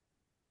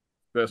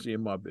 especially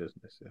in my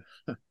business.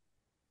 Yeah.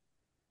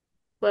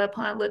 But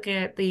upon looking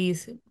at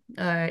these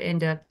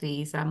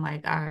inductees, I'm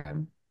like,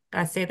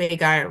 I say they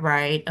got it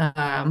right.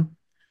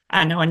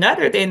 I know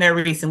another thing that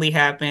recently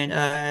happened,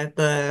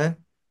 the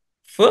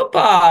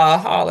Football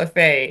Hall of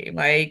Fame.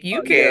 Like you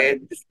Oh yeah,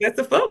 can discuss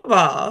the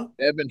football.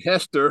 Evan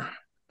Hester.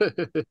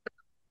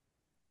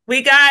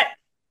 We got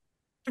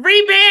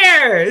three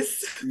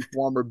Bears,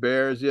 Former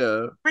Bears,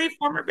 yeah. three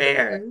former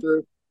Bears.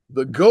 Hester,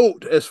 the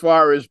GOAT as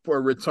far as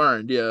for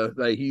return, yeah.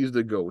 Like he's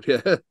the GOAT.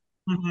 Yeah.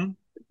 Mm-hmm.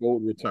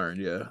 GOAT return,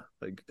 yeah.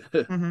 Like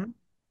Mm-hmm.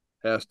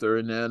 Hester.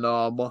 And then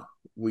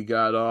we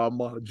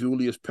got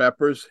Julius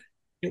Peppers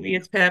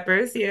Julius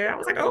Peppers. Yeah, I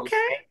was like,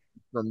 okay.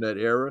 from that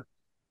era.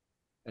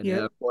 And then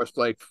Yep. of course,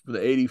 like for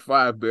the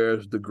 85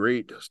 Bears, the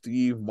great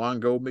Steve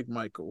Mongo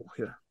McMichael.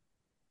 Yeah.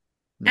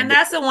 And Number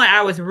that's the one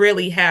I was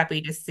really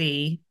happy to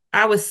see.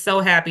 I was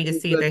so happy to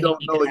Those see that that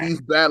don't he know, got.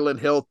 he's battling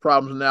health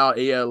problems now,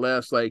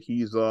 ALS. Like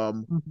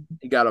Mhm.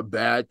 he got a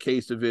bad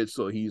case of it,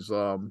 so he's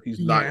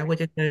not. Yeah,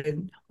 which is a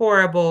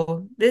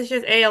horrible. This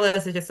just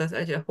ALS is just such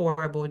a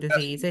horrible That's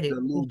disease. It is.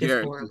 the Lou It's just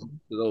Gehrig's horrible. disease.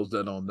 For those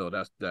that don't know,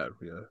 that's that.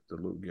 Yeah, the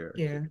Lou Gehrig.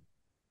 Yeah.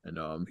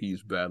 And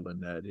he's battling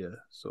that. Yeah,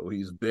 so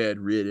he's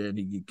bedridden.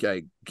 He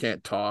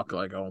can't talk.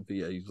 Like I don't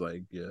think. Yeah, he's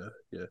like yeah.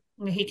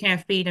 He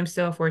can't feed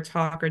himself or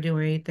talk or do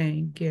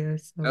anything. Yeah.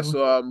 That's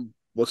So.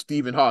 what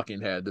Stephen Hawking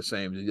had the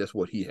same. That's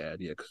what he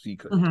had. Yeah, because he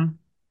couldn't talk. Mhm.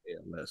 Yeah,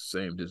 that's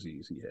same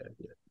disease he had.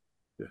 Yeah,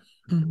 yeah.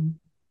 Mhm.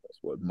 That's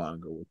what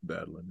Mongo was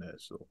battling that.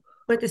 So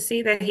But to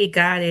see that he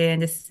got in,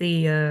 to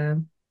see,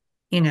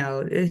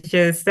 it's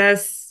just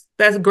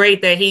that's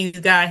great that he's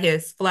got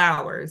his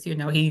flowers.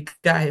 He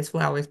got his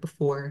flowers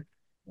before.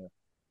 yeah.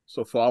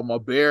 So for all my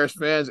Bears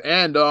fans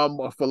and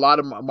for a lot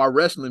of my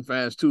wrestling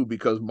fans too,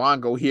 because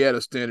Mongo he had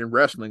a stint in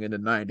wrestling in the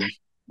 '90s.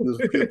 He was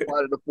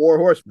part of the Four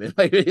Horsemen.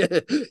 Like yeah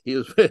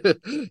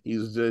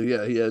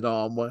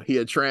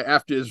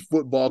after his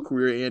football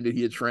career ended,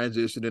 he had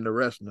transitioned into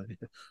wrestling.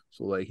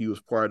 So like he was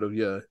part of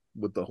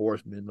with the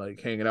Horsemen, like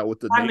hanging out with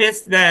the I Nate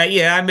missed that.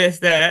 Yeah, I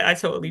missed that. I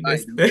totally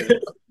missed '90s, yeah,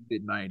 that.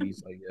 mid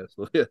 '90s, I guess.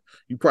 So yeah,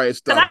 you probably Because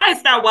stopped. I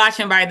stopped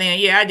watching by then.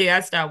 Yeah, I did.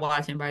 I stopped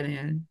watching by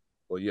then.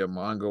 Well, yeah,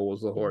 Mongo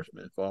was a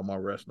Horseman for all my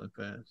wrestling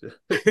fans.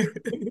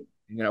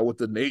 Hanging out with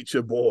the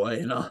Nature Boy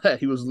and all that.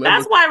 He was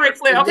That's limousine. why Ric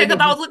Flair. Okay, because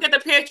I limousine was looking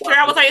at the picture.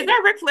 I was like, is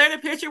that Ric Flair in the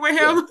picture with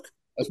yeah. him?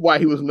 That's why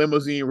he was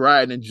limousine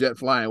riding and jet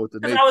flying with the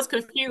Because Nature. I was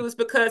confused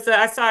because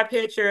I saw a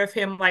picture of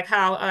him like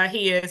how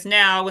he is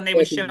now when they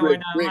were Yeah, because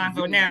showing Mongo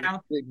Rick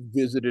now.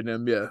 visited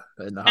him, yeah,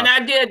 in the And hospital. I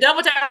did a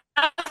double tap.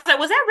 I was like,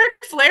 was that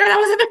Ric Flair that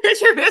was in the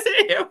picture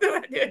visiting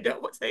him? I did a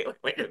double take. Like,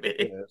 wait a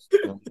minute. Yes,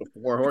 the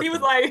Four He was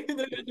Horsemen.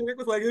 like, Rick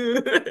was like,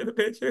 in the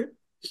picture.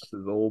 That's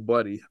his old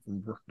buddy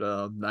from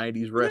the '90s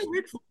Is that wrestling.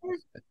 Ric Flair?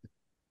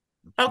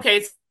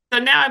 Okay, so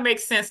now it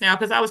makes sense now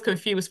because I was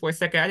confused for a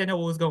second. I didn't know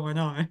what was going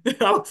on.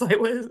 I was like,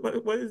 what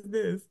is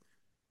this?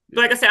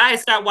 But like Yeah, I said, I had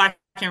stopped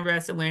watching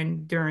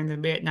wrestling during the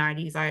mid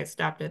 90s. I had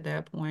stopped at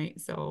that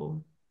point.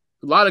 So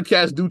a lot of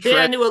cats do then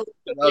I transition knew a little to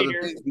bit other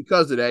later. things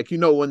because of that. You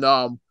know, when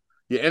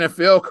your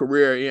NFL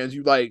career ends,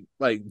 you like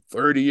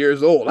 30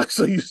 years old. Like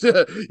so you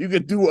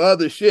can do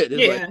other shit.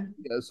 It's like Yeah.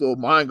 yeah, so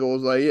mine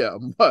goes like, yeah,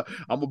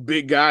 I'm a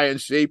big guy in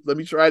shape. Let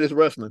me try this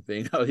wrestling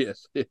thing. Oh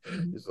yes.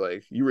 It's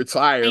like you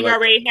retire, And you like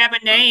already have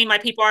a name,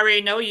 like people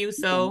already know you. people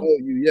So know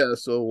you, yeah.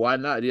 So why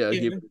not? Yeah,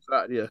 give yeah. it a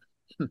shot. Yeah.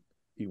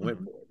 He went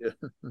Mhm. for it.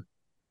 Yeah.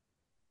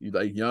 You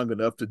like young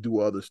enough to do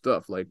other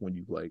stuff, like when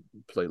you like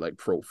play like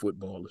pro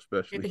football,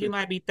 especially. Because you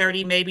might be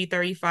 30, maybe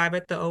 35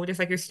 at the oldest.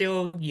 Like you're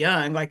still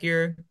young. Like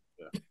you're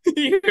Yeah.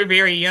 you're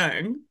very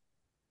young.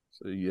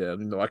 So yeah,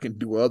 I can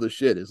do other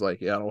shit. It's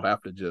like yeah, I don't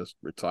have to just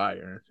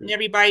retire. And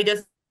everybody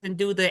doesn't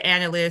do the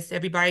analyst.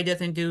 Everybody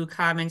doesn't do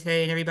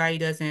commentary. And everybody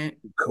doesn't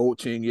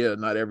Coaching, yeah,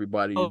 not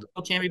everybody. coach.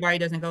 Everybody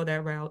doesn't go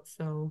that route.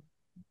 So,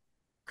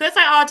 because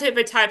like all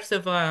different types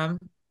of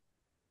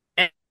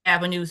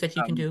avenues that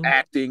you can do.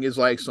 Acting is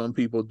like some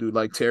people do,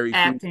 like Terry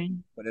Crews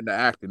Acting. went into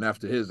acting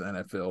after his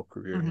NFL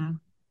career. Hmm.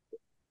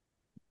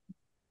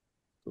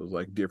 So it's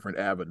like different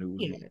avenues.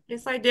 Yeah,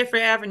 it's like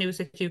different avenues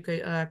that you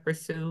could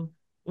pursue.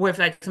 With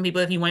like some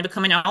people, if you want to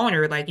become an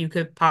owner, like you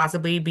could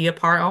possibly be a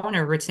part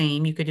owner of a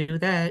team. You could do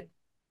that.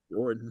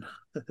 Jordan,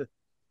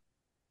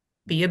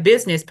 Be a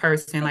business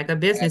person, like a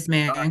Magic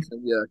businessman.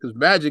 Johnson, yeah,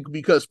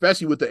 because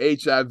especially with the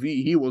HIV,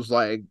 he was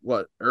like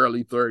what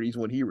early 30s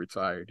when he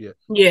retired. Yeah,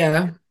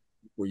 Yeah,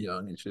 we're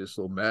young and shit.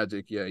 So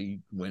Magic, yeah, he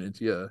went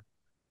into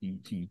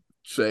he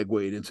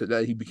segued into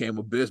that. He became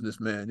a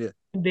businessman. Yeah,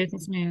 a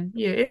businessman.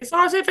 Yeah, it's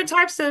all different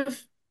types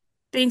of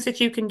things that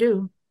you can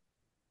do.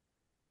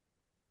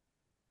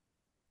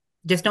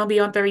 Just don't be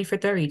on 30 for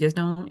 30. Just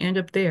don't end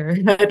up there.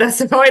 That's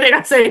the only thing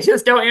I say.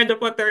 Just don't end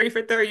up on 30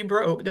 for 30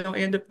 broke. Don't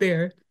end up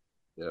there.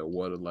 yeah.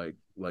 What a like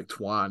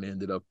Twan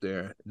ended up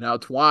there. Now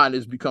Twan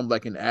has become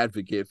like an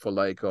advocate for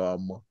like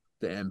the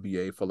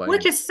NBA for like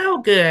Which is so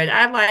good.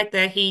 I like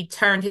that he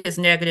turned his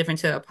negative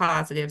into a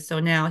positive. So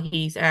now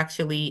he's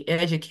actually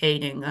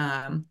educating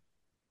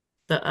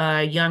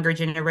the younger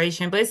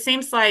generation. But it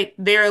seems like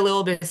they're a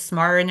little bit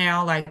smarter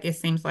now. Like it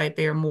seems like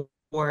they're more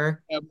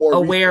have more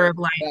aware resources of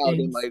like now than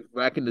things. like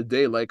back in the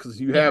day. Like, because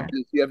Yeah.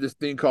 you have this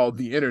thing called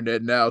the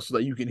internet now, so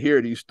that you can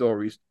hear these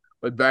stories.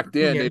 But back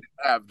then they Yeah. didn't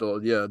have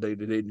those. Yeah, they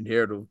didn't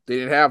hear them. They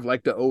didn't have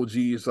like the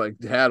OGs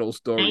like had those And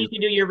stories. you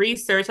can do your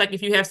research. Like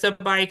if you have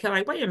somebody kind of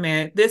like, wait a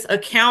minute, this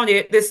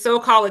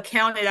so-called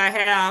accountant I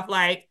have,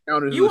 like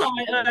Counters you the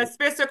on show.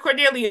 Spencer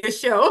Cornelius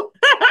show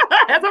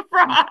as a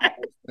fraud.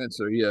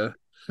 Spencer, yeah.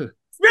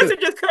 Spencer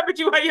just covered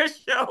you on your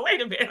show. Wait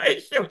a minute, on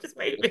your show. Just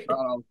wait a minute.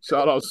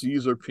 Shout out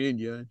Caesar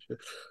Pena.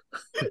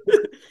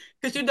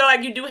 Because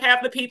like you do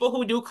have the people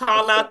who do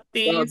call out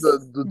Shout out these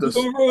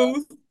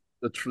gurus.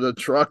 the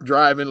truck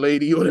driving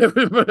lady,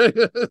 whatever.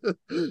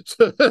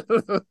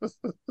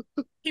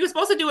 He was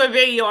supposed to do a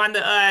video on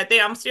the thing.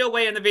 I'm still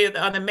waiting on the video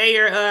on the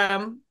mayor,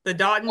 the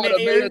Dalton Oh, the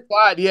Mayor mayor.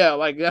 Clyde, yeah,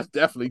 like that's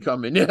definitely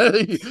coming. Yeah, you know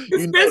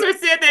that. Spencer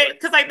said that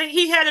because like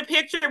he had a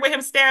picture with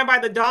him standing by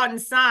the Dalton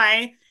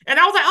sign, And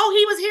I was like, oh,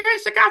 he was here in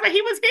Chicago.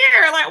 He was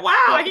here. Like,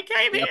 Yeah, wow, he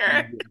came definitely.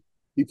 here. Yeah.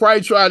 He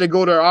probably tried to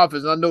go to her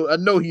office. I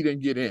know he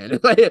didn't get in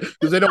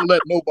because they don't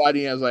let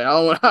nobody in. It's like I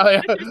don't.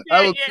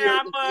 I was Yeah,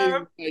 clear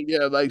like,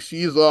 yeah, like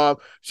she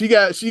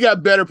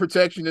got better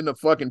protection than the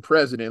fucking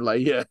president.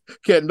 Like yeah,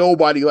 can't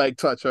nobody like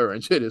touch her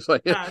and shit. It's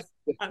like yeah,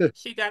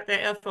 she got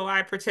that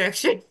FOI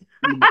protection.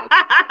 pretty much.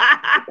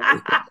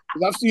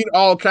 I've seen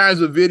all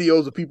kinds of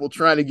videos of people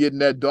trying to get in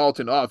that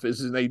Dalton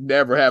office and they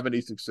never have any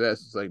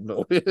success. It's like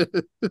no.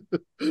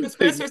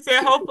 Spencer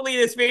said, hopefully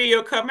this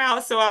video come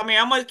out. So I mean,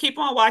 I'm gonna keep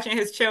on watching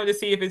his channel to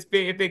see if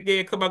if it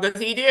did come out because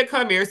he did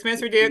come here.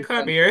 Spencer did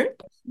come here.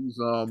 She's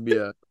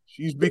yeah.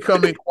 She's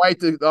becoming quite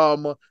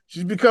the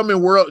she's becoming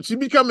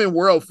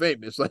world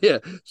famous. Like yeah,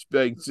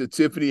 like,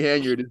 Tiffany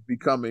Henyard is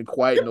becoming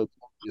quite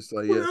notorious.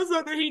 Like yeah. Well, that's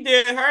something he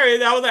did her.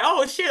 And I was like,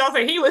 oh shit. I was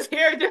like, he was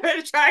here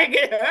to try and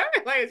get her.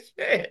 Like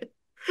shit.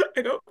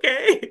 Like,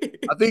 okay.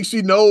 I think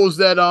she knows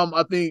that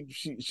I think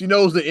she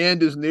knows the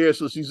end is near,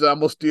 so she's I'm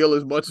gonna steal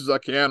as much as I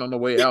can on the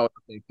way out.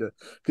 I think that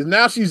because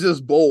now she's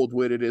just bold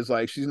with it. It's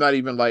like she's not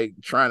even like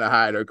trying to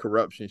hide her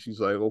corruption.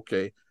 She's like,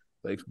 okay,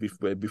 like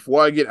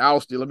before I get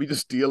ousted, let me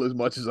just steal as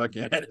much as I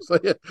can. It's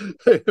like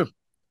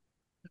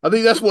I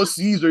think that's what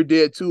Caesar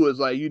did too. Is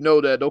like you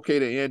know that okay,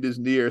 the end is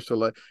near. So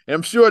like, and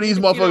I'm sure these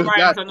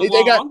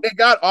motherfuckers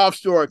got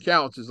offshore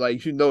accounts. It's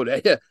like you know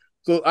that yeah.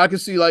 So I can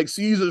see like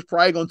Caesar's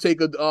probably gonna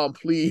take a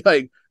plea,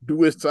 like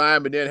do his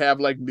time, and then have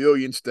like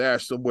millions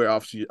stashed somewhere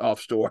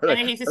offshore. And Like,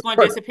 then he's just going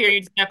to disappear. You're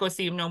just not going to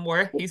see him no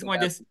more. He's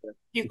going to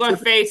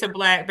fade to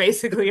black,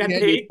 basically. I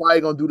Tiffany think. probably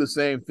gonna do the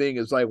same thing.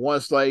 It's like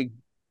once they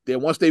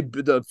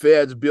the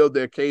feds build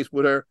their case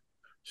with her,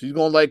 she's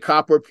gonna like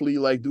cop her plea,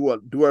 like do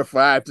her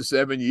 5 to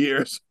 7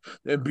 years,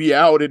 and be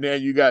out, and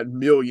then you got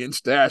millions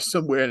stashed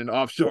somewhere in an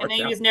offshore And then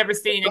you account. just never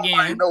seen Nobody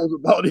again. knows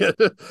about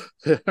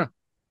it.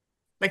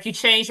 Like you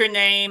change your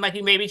name, like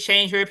you maybe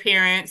change your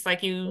appearance,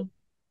 like you.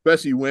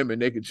 Especially women,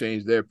 they could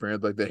change their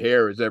appearance. Like the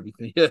hair is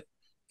everything.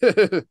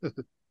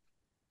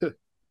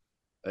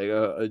 Like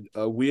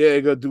a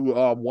wig will do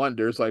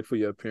wonders like for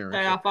your appearance.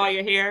 Cut off all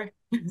your hair.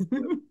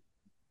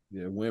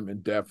 Yeah,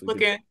 women definitely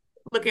looking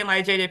looking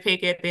like Jada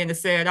Pinkett at the end of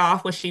Set It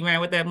Off when she ran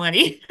with that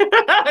money.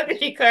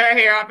 She cut her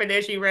hair off and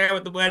then she ran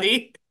with the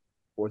money.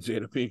 or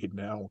Jada Pinkett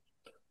now.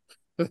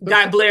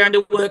 Got Blair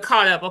Underwood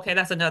caught up. Okay,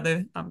 that's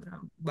another. I'm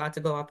about to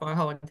go off on a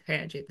whole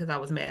tangent because I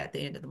was mad at the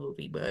end of the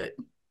movie, but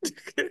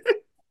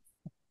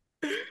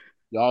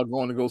Y'all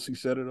going to go see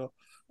Set It Off?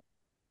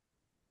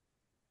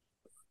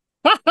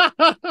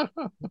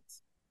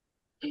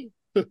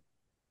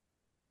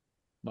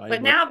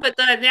 but now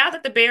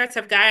that the Bears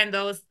have gotten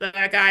those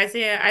guys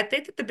in, I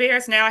think that the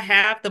Bears now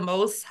have the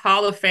most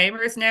Hall of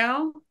Famers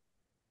now.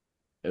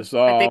 It's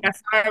I think I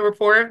saw a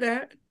report of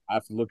that. I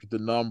have to look at the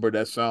number. I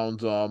that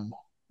sounds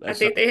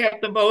think they have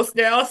the most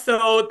now,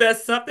 so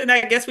that's something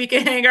I guess we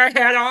can hang our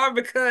hat on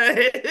because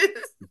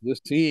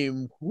this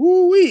team.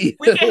 Woo wee.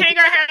 we can hang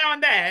our hat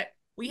on that.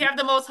 We have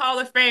the most Hall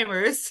of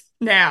Famers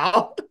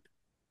now.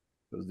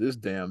 This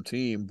damn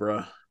team,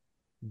 bruh.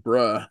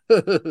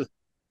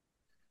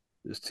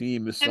 This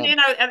team is And something.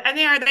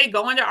 then are they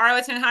going to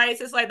Arlington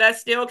Heights? It's like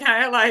that's still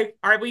kind of like,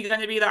 are we going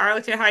to be the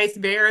Arlington Heights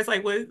Bears?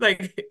 Like, what?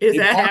 Like, is They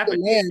that bought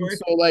the happening? land,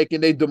 so like,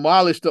 and they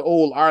demolished the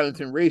old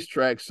Arlington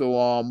racetrack.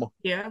 So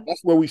Yeah. that's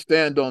where we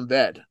stand on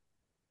that.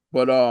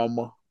 But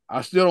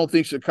I still don't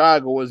think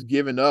Chicago has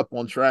given up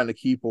on trying to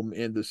keep them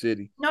in the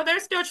city. No,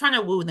 they're still trying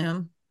to woo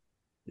them.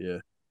 Yeah,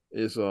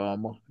 it's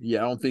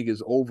yeah, I don't think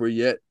it's over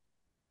yet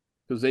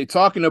because they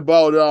talking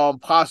about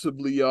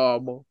possibly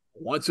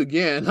once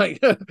again like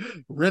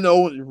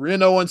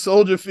Reno and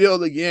Soldier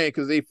Field again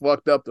because they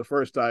fucked up the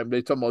first time.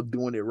 They talking about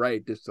doing it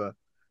right this time,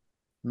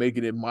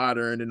 making it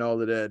modern and all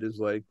of that. Is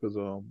like because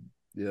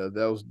yeah,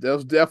 that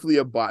was definitely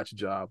a botch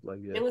job. Like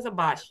yeah, It was a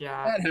botch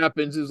job. that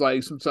happens. Is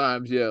like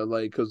sometimes yeah,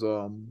 like because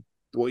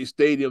the way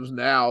stadiums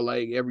now,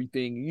 like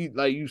everything,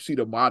 you see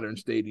the modern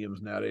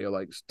stadiums now, they're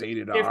like state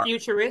of the They're art.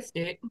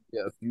 futuristic.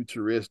 Yeah,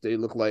 futurist. They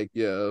look like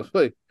yeah,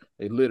 like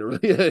they literally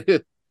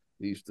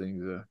these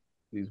things.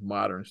 These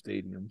modern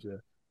stadiums. Yeah,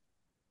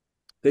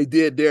 they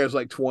did theirs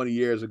like 20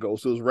 years ago,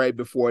 so it was right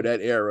before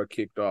that era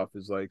kicked off.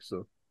 Is like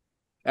so.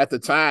 At the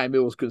time,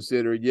 it was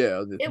considered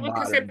yeah, this It was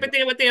modern. considered, but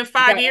then within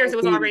 5 years, it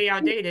was already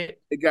outdated.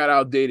 It got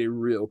outdated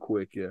real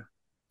quick. Yeah,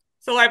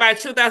 So like by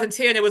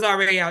 2010, it was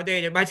already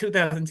outdated. By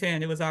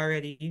 2010, it was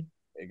already.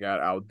 it got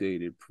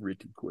outdated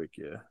pretty quick.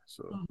 Yeah,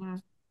 so. Mm-hmm.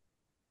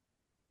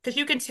 Because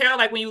you can tell,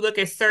 like, when you look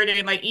at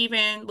certain, like,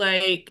 even,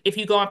 like, if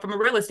you go on from a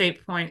real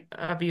estate point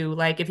of view,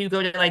 like, if you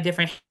go to, like,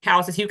 different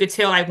houses, you could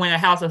tell, like, when a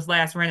house was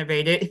last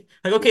renovated.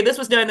 Like, okay, this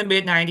was done in the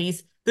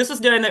mid-90s. This was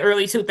done in the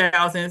early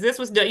 2000s. This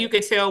was done, you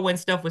could tell when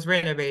stuff was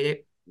renovated.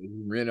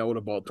 Renoed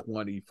about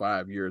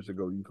 25 years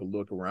ago. You could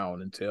look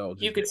around and tell.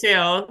 You could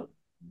tell.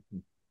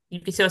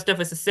 You could tell stuff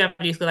was the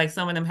 70s. So, like,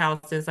 some of them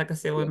houses, like I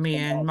said, when me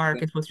and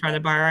Marcus was trying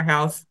to buy our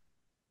house.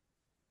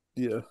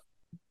 Yeah.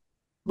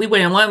 We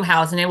went in one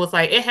house and it was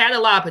like it had a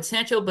lot of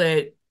potential,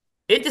 but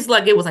it just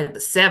like it was like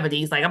the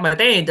 70s. Like I'm like,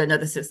 they ain't done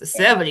nothing since the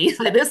 70s.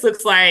 Like this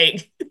looks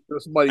like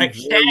Somebody like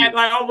shag,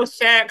 like almost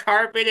shag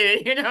carpet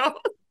and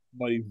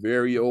Somebody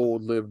very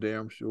old lived there,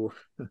 I'm sure.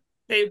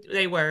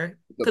 They were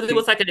The because it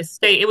was pink, like an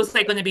estate. It was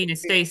like going to be an pink,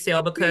 estate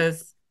sale pink,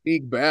 because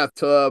pink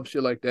bathtub,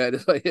 shit like that.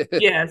 It's like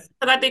yes,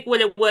 because I think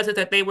what it was is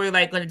that they were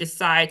like going to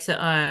decide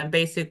to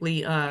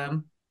basically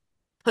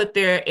put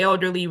their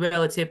elderly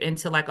relative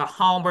into like a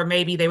home, or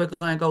maybe they were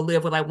going to go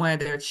live with like one of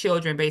their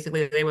children.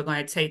 Basically, they were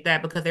going to take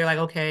that because they're like,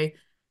 okay,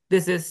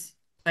 this is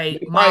like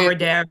they mom probably or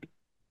dad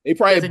they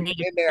probably doesn't been need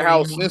to in be their here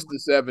house anymore. since the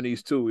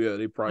 70s too. Yeah,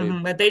 they probably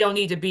But they don't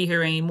need to be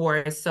here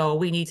anymore. So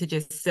we need to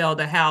just sell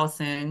the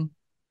house and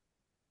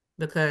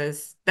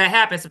because that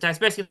happens sometimes,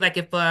 especially like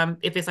if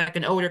it's like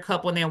an older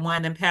couple and then one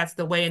of them passed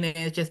away and then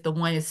it's just the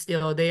one is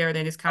still there,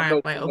 then it's I kind know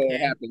of like, somebody that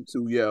okay, happened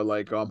to, yeah,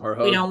 like her we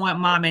husband. don't want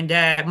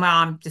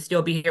mom to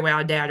still be here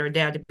without dad or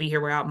dad to be here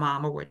without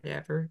mom or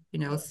whatever, you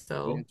know. Yeah.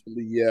 So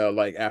Eventually, yeah,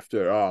 like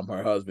after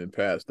her husband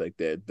passed, like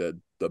that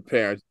the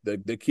parents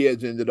the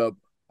kids ended up,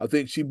 I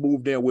think she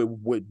moved in with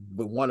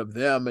one of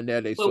them, and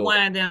then they but sold,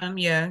 one of them,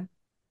 yeah.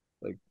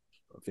 like,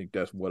 I think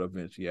that's what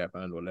eventually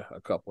happened. I know that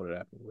a couple that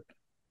happened with.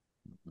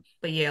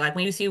 But yeah, like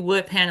when you see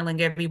wood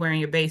paneling everywhere in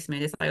your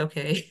basement, it's like,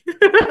 okay.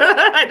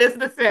 This is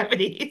the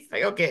 70s.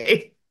 Like,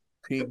 okay.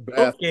 Pink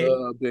Okay.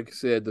 bathtub, like I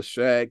said, the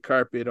shag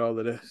carpet, all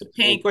of this. The Oh,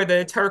 pink or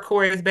the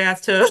turquoise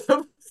bathtub.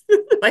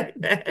 Like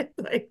that.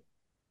 Like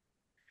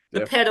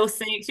the definitely. pedal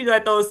sinks. You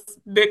got those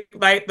big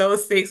like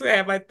those sinks that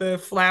have like the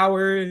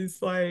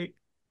flowers, like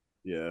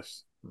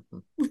Yes.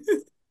 Mhm.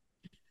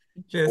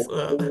 just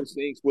Old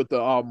sinks with the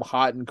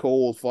hot and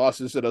cold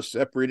faucets that are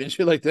separate and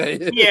shit like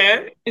that.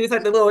 yeah. It's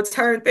like the little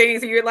turn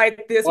things, and you're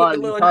like this with the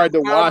It's little hard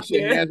to knobs. wash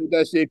your Yeah. hands with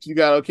that shit. 'Cause you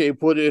got, okay,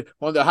 put it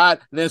on the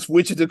hot and then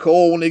switch it to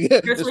cold when they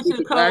get You're and switch switching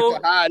to it back to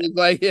cold hot. It's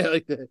like, yeah,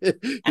 like that.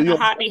 So and you the don't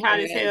hot burn be hot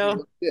your as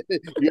hands. hell.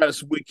 You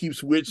gotta keep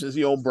switching so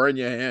you don't burn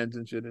your hands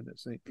and shit in the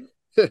sink.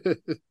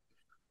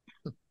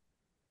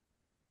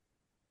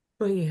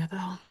 But yeah,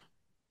 though.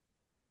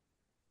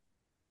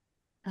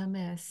 A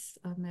mess.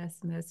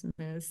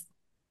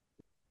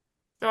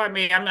 So I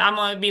mean, I'm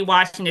gonna be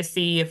watching to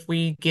see if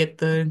we get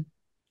the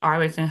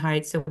Arlington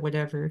Heights or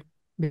whatever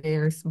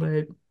Bears,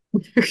 but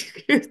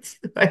it's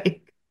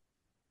like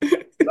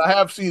I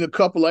have seen a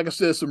couple, like I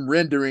said, some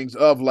renderings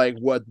of like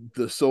what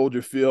the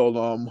Soldier Field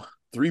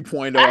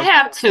 3.0, I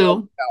have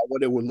to.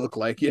 what it would look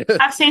like. Yeah.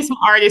 I've seen some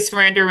artist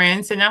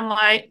renderings, and I'm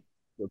like,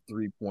 The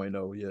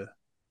 3.0, yeah.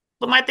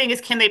 but my thing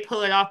is, can they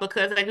pull it off?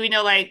 Because like we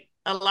know, like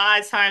a lot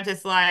of times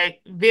it's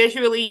like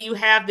visually you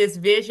have this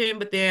vision,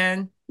 but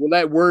then Will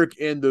that work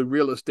in the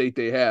real estate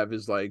they have?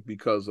 Is like,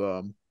 because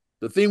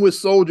the thing with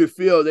Soldier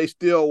Field, they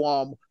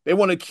still they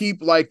want to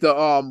keep like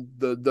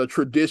the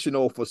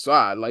traditional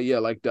facade, like, yeah,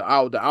 like the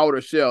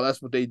outer shell.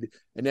 That's what they did.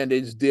 And then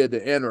they just did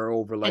the inner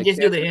over. and Like, just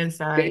do the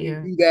inside, can you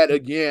yeah. do that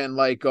again,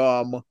 like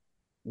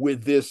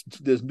with this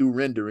new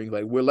rendering?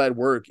 Like, will that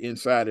work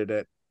inside of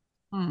that?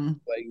 Hmm.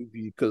 Like,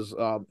 because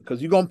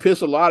you're gonna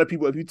piss a lot of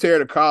people if you tear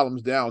the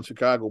columns down.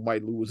 Chicago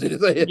might lose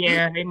it.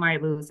 Yeah, they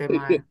might lose their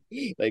mind.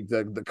 Like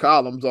the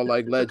columns are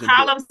like The legendary.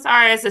 columns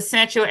are as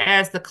essential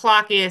as the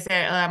clock is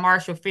at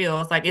Marshall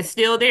Fields. Like it's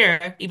still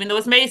there, even though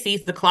it's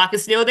Macy's. The clock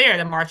is still there.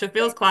 The Marshall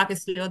Fields clock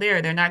is still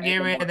there. They're not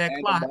getting rid of that And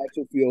the clock.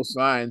 Marshall Field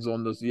signs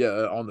on this,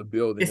 yeah, on the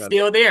building. It's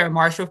still there,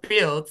 Marshall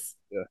Fields.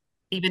 Yeah,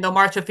 Even though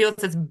Marshall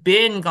Fields has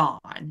been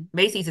gone,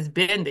 Macy's has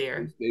been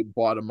there they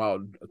bought them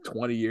out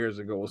 20 years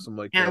ago or something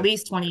like at that.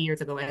 least 20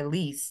 years ago, at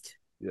least.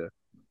 Yeah,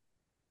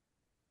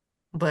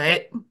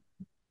 But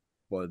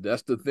but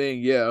that's the thing.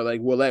 Yeah,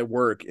 like, will that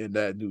work in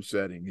that new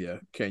setting? Yeah,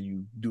 can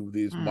you do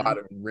this mm,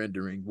 modern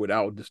rendering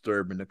without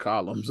disturbing the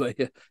columns? Like,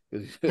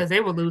 because they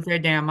would lose their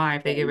damn mind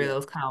if they get rid of you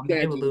those columns. They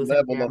can't would just lose their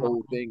level the damn mind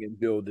whole thing and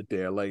build it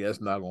there. Like, that's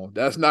not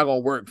gonna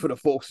work for the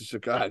folks in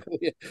Chicago.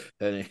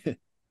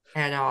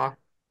 at all.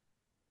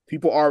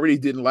 People already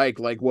didn't like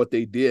what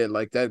they did.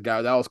 Like, that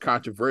guy, that was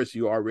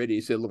controversial already.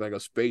 He said it looked like a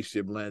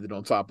spaceship landed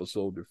on top of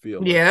Soldier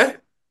Field. Like, Yeah.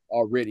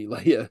 already,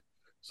 like, yeah.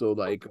 So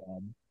like,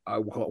 I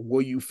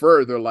will you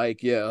further,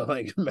 like, yeah,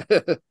 like,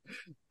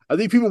 I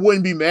think people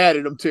wouldn't be mad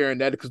at them tearing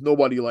that because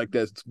nobody liked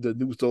that the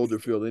new Soldier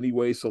Field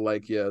anyway. So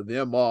like, yeah,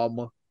 them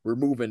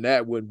removing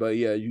that one, but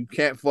yeah, you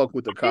can't fuck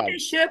with the I think they column.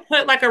 should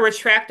put like a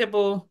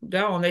retractable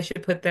dome. They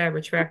should put that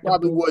They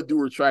probably retractable. would do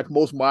retract.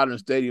 Most modern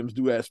stadiums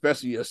do that,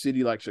 especially a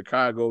city like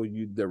Chicago.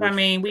 You the I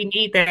mean, we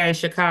need that in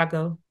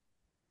Chicago.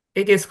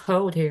 It gets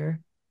cold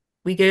here.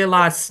 We get a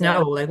lot of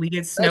snow. Like we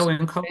get That's snow and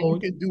and you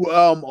cold. can do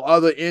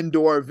other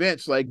indoor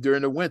events like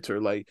during the winter.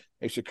 Like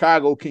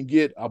Chicago can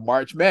get a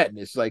March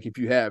Madness, like if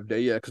you have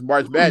that, yeah, because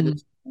March Hmm.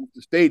 Madness moved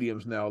to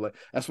stadiums now. Like,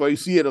 that's why you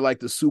see it at like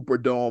the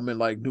Superdome in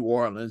like New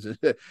Orleans. And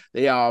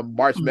they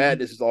March Hmm.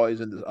 Madness is always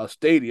in a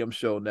stadium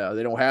show now.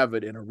 They don't have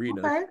it in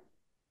arenas. Okay.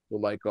 So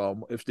like,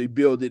 if they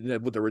build it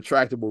with a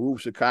retractable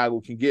roof,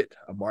 Chicago can get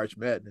a March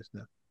Madness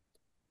now.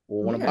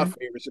 Well, one of my Yeah.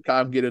 favorites to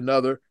come get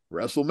another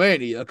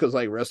WrestleMania, because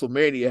like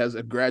WrestleMania has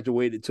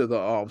graduated to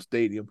the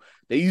stadium.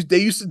 They used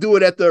to do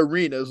it at the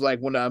arenas. Like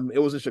when it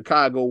was in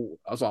Chicago,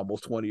 I was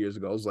almost 20 years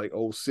ago. It was like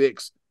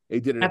 '06. They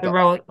did it At at the the,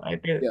 Rose,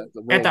 like yeah,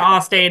 the at the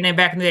Rose. Allstate, and then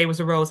back in the day it was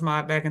the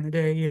Rosemont. Back in the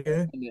day,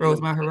 yeah, And then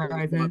Rosemont it was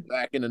one Horizon.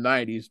 back in the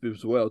 '90s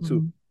as well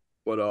too. Mhm.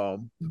 But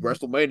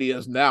WrestleMania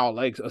is now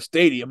like a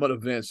stadium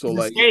event. So It's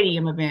a like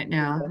stadium event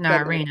now, not something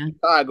like arena,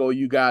 Chicago,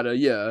 you gotta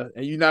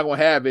and you're not gonna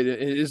have it.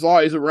 It's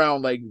always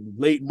around like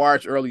late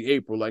March, early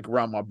April, like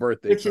around my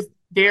birthday which time. is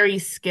very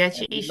And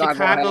sketchy.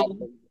 Chicago,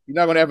 you're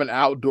not gonna have an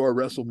outdoor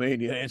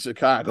WrestleMania in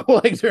Chicago.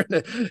 Like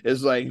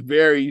it's like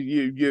very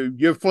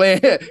you're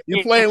playing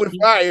with sketchy.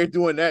 fire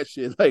doing that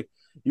shit. Like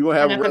you gonna I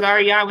have know because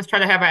Ariana was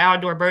trying to have an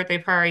outdoor birthday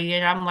party,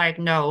 and I'm like,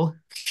 no.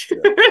 yeah.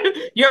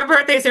 Your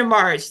birthday's in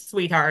March,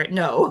 sweetheart.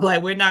 No,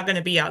 like we're not going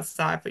to be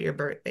outside for your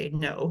birthday.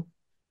 No.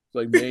 It's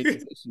like Mania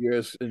this year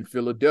is in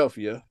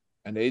Philadelphia,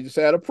 and they just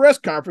had a press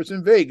conference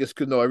in Vegas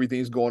because no,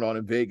 everything's going on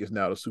in Vegas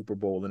now, the Super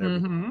Bowl and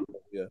everything. Hmm.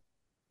 Yeah,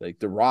 like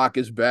The Rock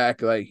is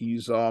back, like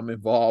he's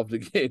involved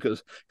again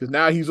because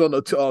now he's on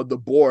the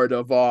board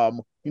of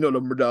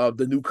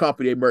the new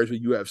company they merged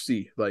with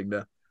UFC, like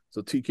the.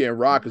 So TK and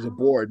Rock is a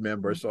board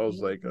member. So I was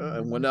like,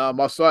 and when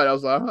I saw it, I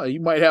was like, he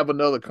might have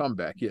another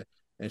comeback. Yeah.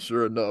 And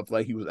sure enough,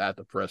 like he was at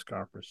the press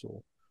conference.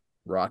 So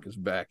Rock is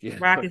back. Yeah.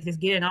 Rock is just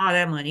getting all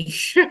that money.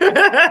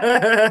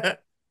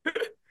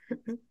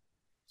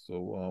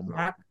 So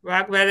Rock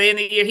by the end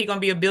of the year, he gonna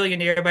be a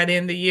billionaire by the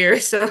end of the year.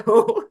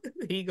 So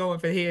he going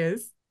for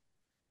his.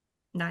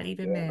 Not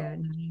even yeah,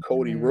 mad. Not even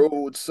Cody mad.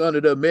 Rhodes, son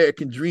of the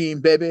American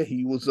Dream, baby.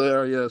 He was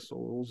there, yeah. So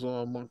it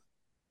was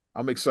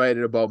I'm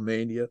excited about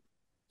Mania.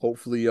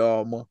 Hopefully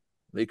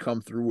they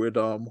come through with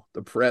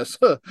the press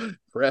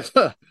press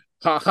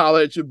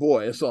holler at your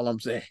boy. That's all I'm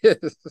saying.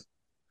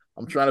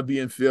 I'm trying to be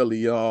in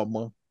Philly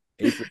April.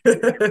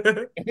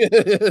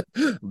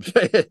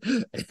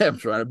 I'm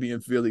trying to be in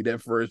Philly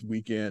that first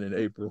weekend in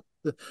April.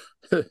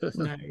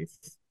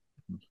 Nice.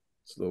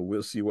 So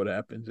we'll see what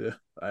happens.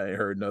 I ain't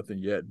heard nothing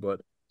yet,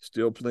 but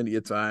still plenty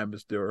of time.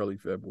 It's still early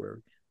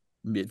February,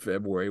 mid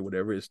February,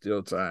 whatever. It's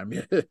still time.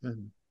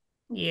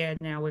 Yeah,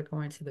 now we're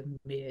going to the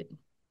mid.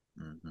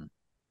 Mm-hmm.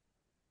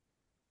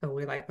 So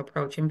we're like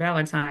approaching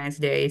Valentine's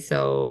Day.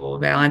 So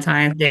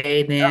Valentine's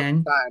Day,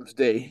 Valentine's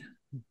Day.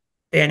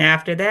 then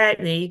after that,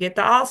 then you get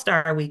the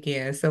All-Star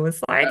weekend. So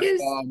it's like That's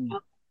it's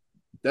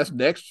that's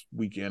next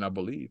weekend, I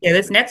believe. yeah,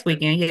 this next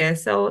weekend. Yeah.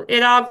 So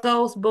it all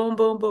goes boom,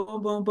 boom,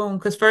 boom, boom, boom.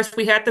 Because first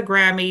we had the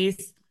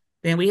Grammys,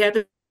 then we had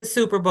the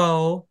Super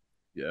Bowl,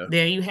 Yeah,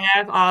 then you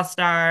have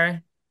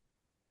All-Star,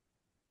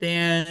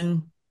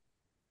 then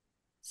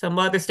some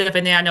other stuff.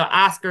 And then I know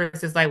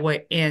Oscars is like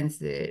what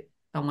ends it.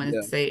 I want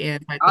yeah. to say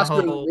ends like the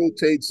Oscars whole.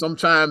 rotate.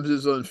 Sometimes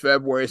it's in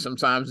February,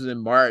 sometimes it's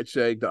in March.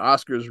 Like the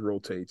Oscars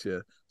rotate. Yeah,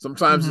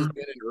 sometimes it's Mhm,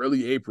 been in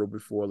early April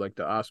before, like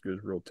the Oscars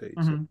rotate.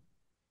 So mhm.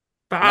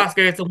 But not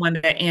Oscar is the one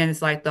that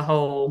ends like the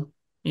whole,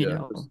 you yeah,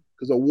 know.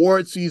 because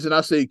award season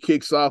I say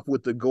kicks off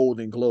with the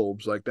Golden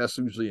Globes. Like that's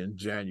usually in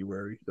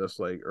January. That's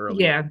like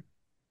early, Yeah.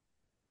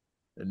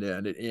 and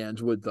then it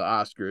ends with the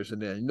Oscars,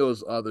 and then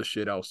there's other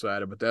shit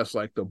outside of it. But that's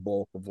like the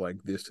bulk of like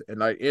this, and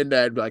like in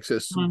that, like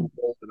says Super Mhm.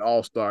 Bowl and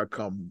All Star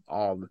come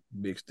all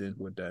mixed in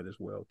with that as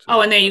well Oh,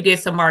 too. and then you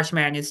get some March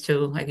Madness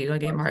too. Like you're gonna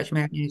get March March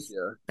Madness, Madness.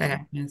 yeah, That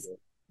happens. yeah.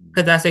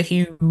 Because that's a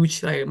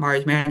huge, like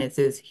March Madness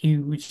is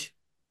huge.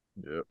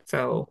 Yep.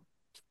 So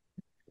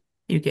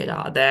you get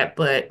all that.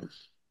 But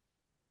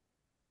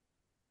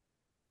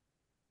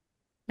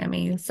I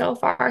mean, so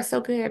far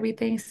so good.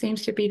 Everything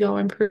seems to be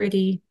going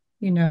pretty,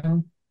 you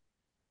know,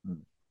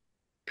 Mm,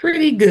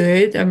 pretty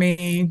good. I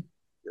mean,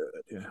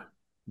 good, yeah.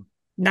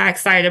 not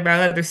excited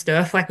about other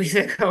stuff, like we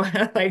said,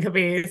 like I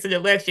mean, it's an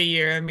election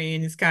year. I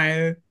mean, it's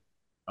kind of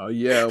Oh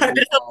yeah, like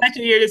we this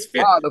election year just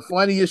feel the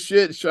funniest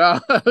shit. is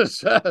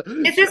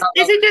it just Shout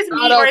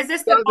me or out, is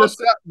this the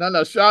most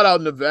no, shout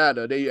out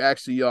Nevada. They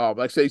actually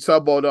like say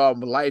something about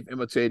life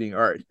imitating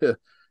art,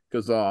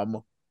 because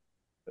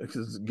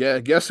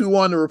guess who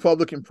won the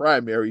Republican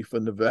primary for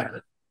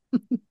Nevada?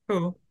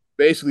 cool?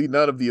 Basically,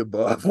 none of the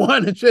above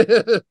won and shit.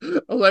 I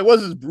was like,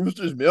 what's this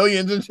Brewster's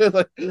Millions and shit?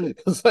 Like,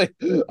 it's like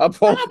I'm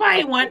Don't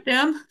nobody want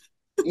them.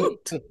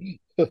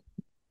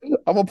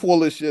 gonna pull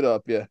this shit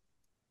up, yeah.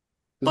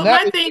 Because But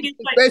now my thing is it's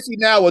like, basically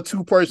now a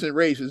two-person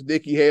race is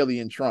Nikki Haley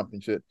and Trump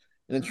and shit.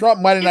 And then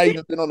Trump might have is not it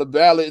even been on the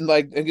ballot, and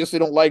like I guess they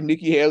don't like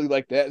Nikki Haley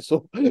like that,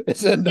 so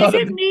it's is another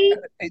it me?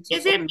 candidates or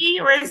Is it something. me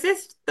or is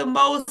this the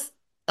most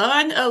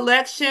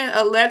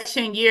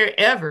election year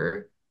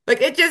ever?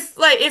 Like it just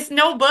like it's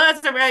no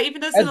buzz around.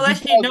 Even though it's an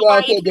That's election year, because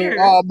I nobody said cares.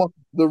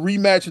 the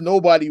rematch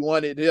nobody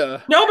wanted.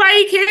 Yeah,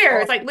 Nobody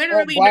cares. Like Trump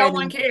literally, no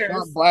one Biden,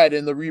 Trump cares.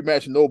 Biden, the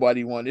rematch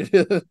nobody wanted.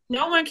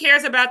 No one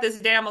cares about this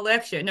damn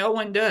election. No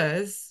one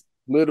does.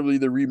 Literally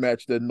the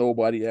rematch that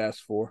nobody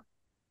asked for.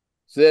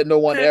 Said no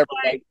one Cause ever.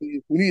 like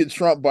Like we needed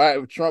Trump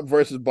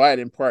versus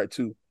Biden part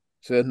two.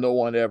 Said no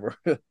one ever.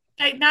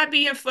 like not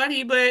being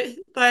funny, but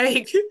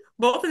like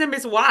both of them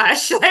is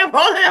washed. Like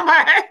both of them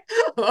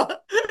are.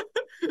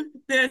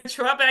 Then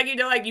Trump, like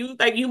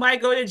like you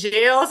might go to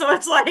jail. So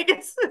it's like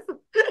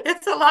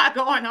it's a lot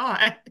going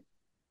on.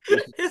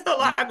 This It's a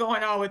lot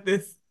going on with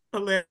this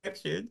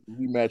election.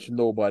 rematch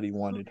nobody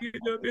wanted. You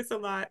know, it's a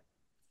lot.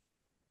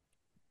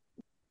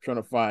 Trying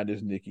to find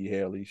this Nikki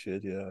Haley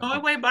shit. Yeah, Only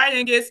way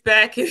Biden gets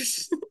back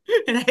is,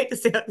 and I hate to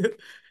say it,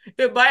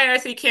 If Biden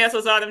actually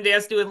cancels all them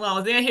damn student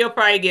loans, then he'll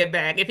probably get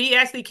back. If he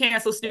actually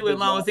cancels student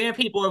loans, then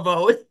people will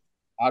vote.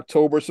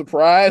 October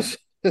surprise.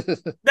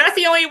 That's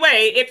the only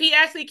way. If he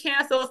actually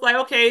cancels, like,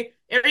 okay,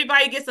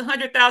 everybody gets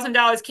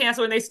 $100,000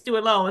 canceled in their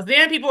student loans,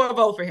 then people will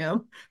vote for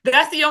him.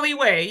 That's the only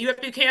way. You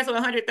have to cancel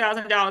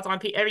 $100,000 on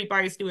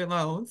everybody's student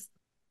loans.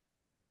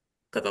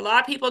 Because a lot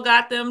of people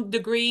got them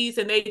degrees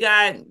and they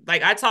got,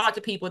 like, I talked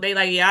to people, they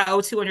like, yeah, I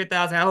owe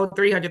 200,000, I owe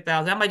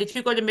 300,000. I'm like, did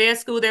you go to med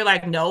school? They're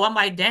like, no. I'm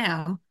like,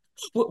 damn,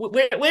 what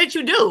did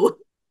you do?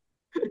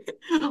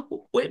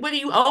 What do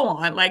you owe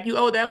on? Like, you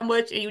owe that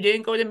much and you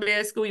didn't go to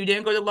med school, you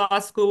didn't go to law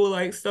school.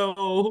 Like,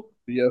 so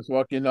Yeah,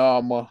 fucking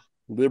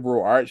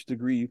liberal arts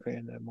degree. You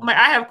paying that I'm money? like,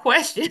 I have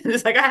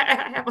questions. Like,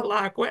 I have a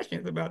lot of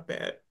questions about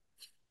that.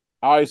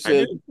 I always I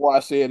said do. before, I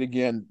say it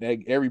again,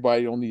 like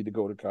everybody don't need to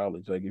go to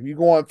college. Like if you're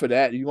going for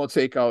that, you're gonna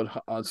take out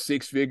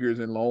six figures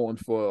in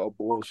loans for a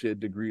bullshit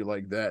degree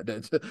like that.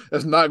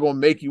 That's not gonna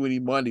make you any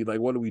money. Like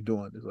what are we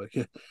doing? It's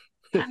like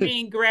I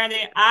mean,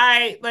 granted,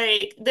 I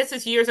like this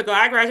is years ago.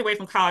 I graduated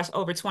from college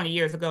over 20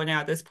 years ago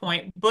now at this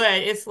point, but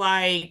it's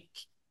like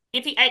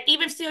if you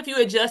even still if you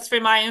adjust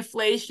for my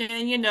inflation,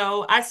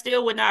 I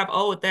still would not have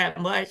owed that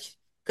much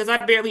because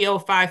I barely owe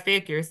five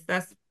figures.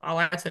 That's all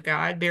I took out.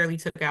 I barely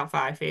took out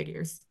five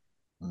figures.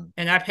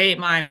 And I paid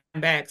mine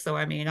back. So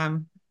I mean,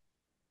 here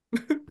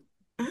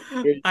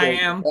you I go,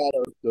 am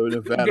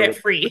Nevada. debt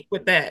free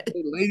with that.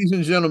 Ladies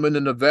and gentlemen,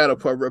 the Nevada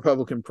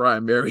Republican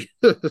primary.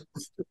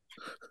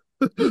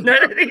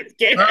 None of these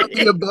None of the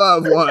candidates.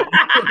 above one.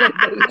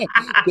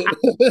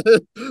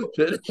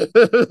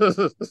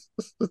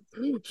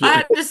 I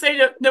have to say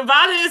that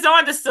Nevada is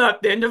on to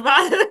something.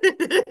 Nevada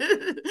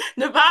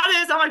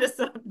is on to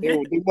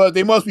something.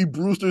 They must be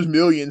Brewster's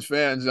Millions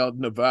fans out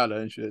in Nevada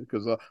and shit.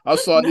 Because I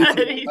saw this None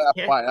of these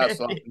last fight. I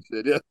saw candidates.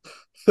 this shit. Yeah.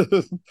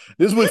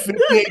 This was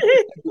 58%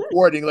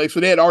 reporting. Like, so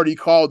they had already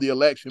called the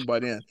election by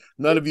then.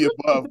 None of the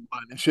above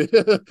one and shit.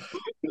 None of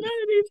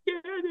these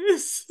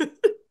candidates.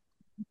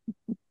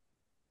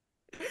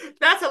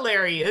 That's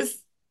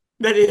hilarious.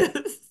 That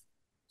is.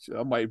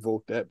 I might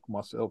vote that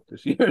myself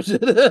this year.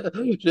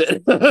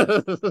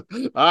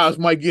 Oz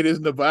might get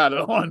his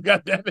Nevada on.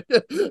 God damn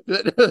it.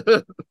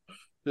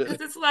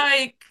 Because it's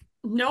like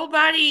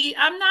nobody,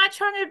 I'm not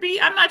trying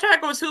to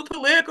go too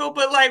political,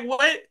 but like,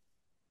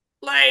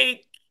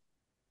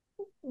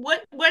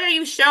 what are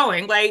you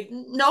showing? Like,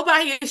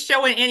 nobody is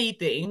showing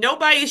anything.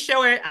 Nobody is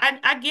showing.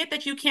 I get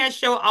that you can't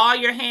show all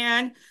your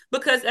hand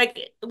because,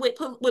 like, with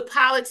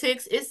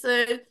politics,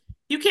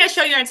 you can't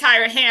show your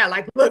entire hand.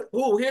 Like, look,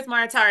 ooh, here's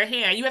my entire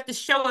hand. You have to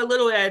show a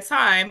little at a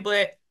time,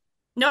 but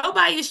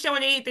nobody is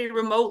showing anything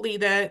remotely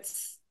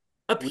that's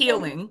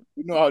appealing.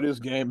 We know how this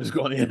game is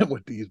going to end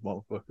with these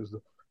motherfuckers.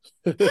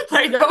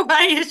 Like,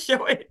 nobody is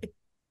showing.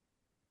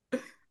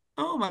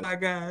 Oh my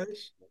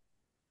gosh.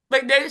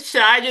 Like,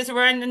 should I just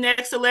run the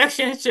next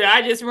election? Should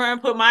I just run,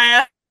 put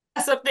my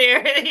ass up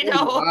there?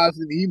 Oz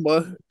and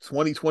Ema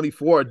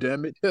 2024,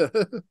 damn it.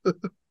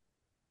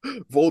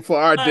 Vote for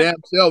our damn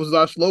selves is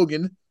our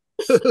slogan.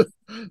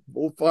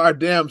 Vote for our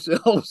damn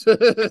selves.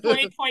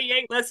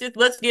 2028.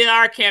 Let's get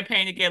our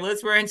campaign together.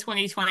 Let's run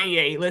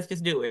 2028. Let's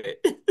just do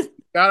it.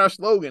 Got our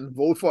slogan.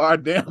 Vote for our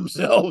damn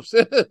selves.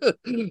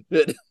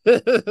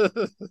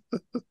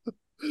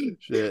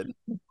 Shit.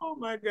 Oh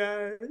my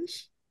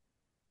gosh.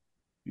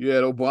 You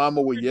had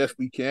Obama with yes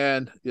we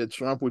can. You had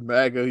Trump with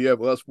MAGA. You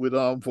have us with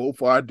vote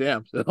for our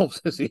damn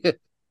selves.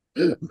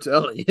 I'm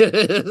telling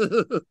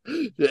you.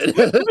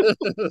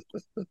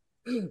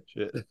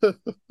 Shit.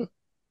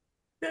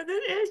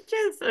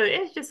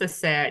 It's just a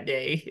sad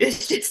day.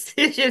 It's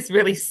just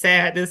really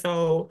sad. This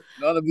whole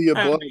None of the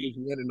above is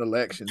winning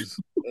elections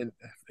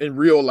in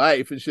real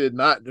life and shit,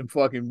 not in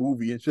fucking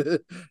movie and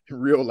shit. In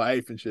real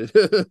life and shit.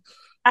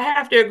 I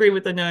have to agree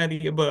with the none of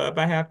the above.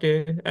 I have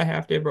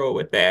to roll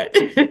with that.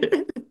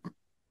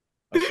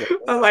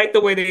 I like the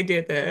way they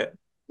did that.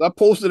 I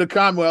posted a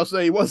comment. I'll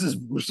say, "What's this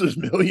Brewster's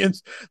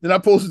Millions?" Then I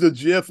posted a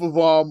GIF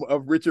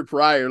of Richard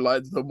Pryor,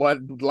 like the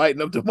one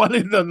lighting up the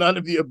money. None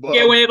of the above.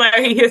 Yeah, when like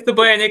he hits the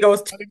button, it goes.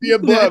 None of the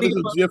above. There's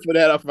a GIF of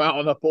that I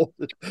found. I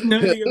posted.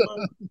 None of the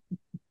above.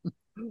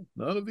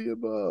 None of the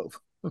above.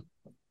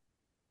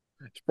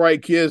 It's probably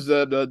kids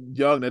that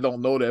young that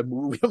don't know that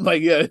movie. I'm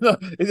like, yeah,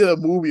 they did a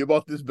movie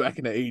about this back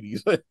in the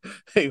 80s.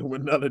 Hey,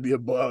 with none of the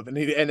above, and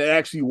it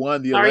actually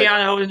won the election.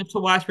 Ariana old enough to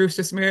watch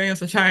Brewster's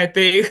Millions. I'm trying to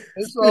think.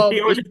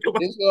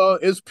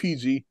 It's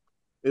PG.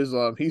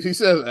 He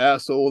says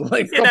asshole.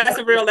 Like, Yeah, that's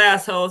a real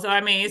asshole. So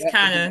I mean, it's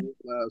kind of.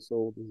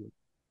 asshole.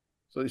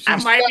 So I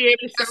might be able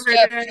to show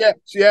her that.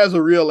 She has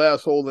a real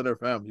asshole in her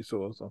family.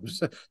 So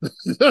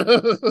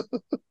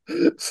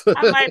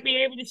I might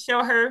be able to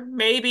show her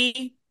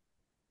maybe.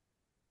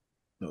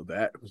 No,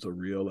 that was a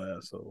real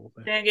asshole.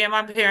 Then again,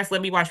 my parents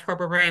let me watch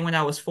Purple Rain when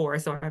I was 4,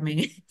 so I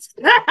mean,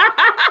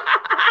 I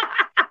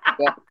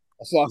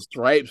saw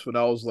Stripes when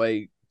I was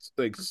like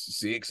 6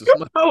 or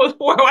something. I was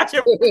 4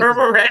 watching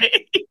Purple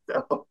Rain,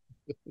 so.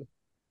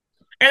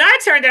 And I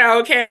turned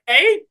out okay.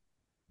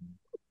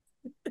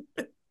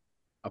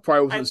 I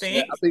probably was I I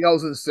think. think I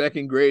was in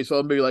second grade,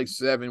 so maybe like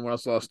 7 when I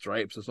saw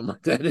Stripes or something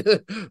like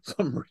that.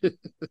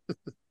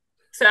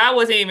 So I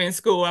wasn't even in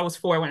school. I was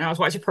 4 when I was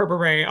watching Purple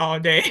Rain all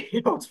day.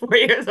 I was 4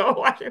 years old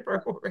watching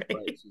Purple Rain.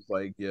 Stripes is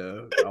like,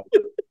 yeah, I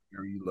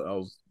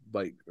was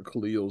like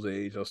Khalil's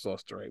age. I saw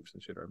Stripes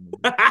and shit. I remember.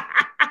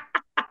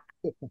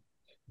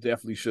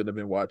 Definitely shouldn't have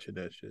been watching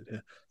that shit.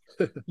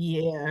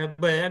 Yeah,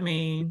 but I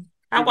mean,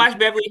 I watched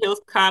Beverly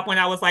Hills Cop when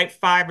I was like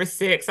 5 or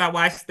 6. I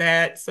watched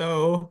that.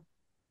 So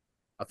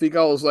I think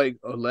I was like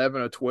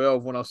 11 or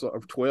 12 when I saw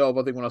 12.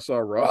 I think when I saw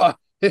Raw.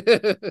 I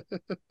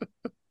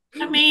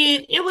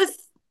mean, it was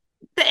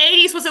the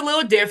 80s was a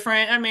little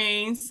different. I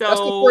mean, That's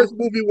the first so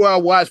movie where I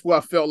watched where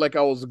I felt like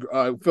I was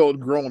felt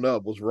grown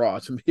up was Raw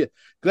to me.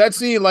 Cause I'd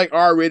seen like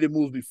R-rated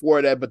movies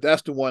before that, but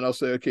that's the one I'll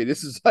say, okay,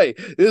 this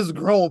is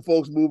grown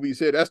folks movies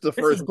here. That's the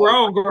this first is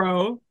one.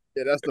 grown.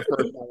 Yeah, that's the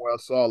first one where I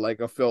saw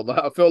like I felt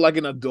like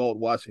an adult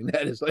watching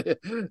that. It's like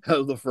that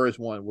was the first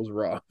one was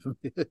Raw.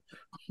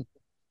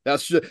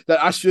 That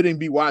I shouldn't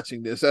be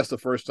watching this. That's the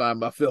first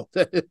time I felt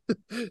that.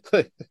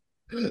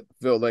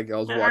 Felt like I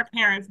was But our watching.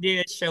 parents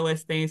did show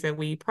us things that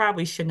we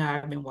probably should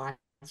not have been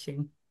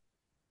watching.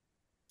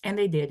 And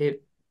they did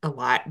it a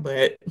lot,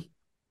 but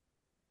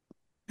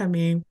I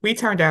mean, we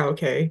turned out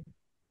okay.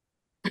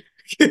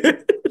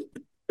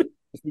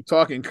 We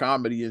talking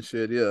comedy and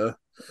shit, yeah.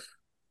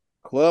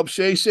 Club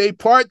Shay Shay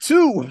Part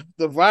 2,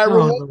 the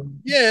viral Oh,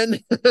 one no.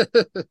 again.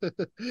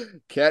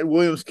 Cat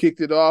Williams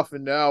kicked it off,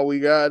 and now we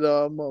got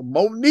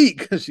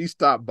Monique. She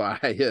stopped by.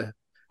 Yeah.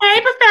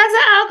 Hey,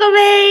 Professor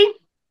Ogilvy.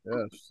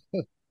 Yes.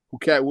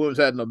 Cat Williams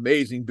had an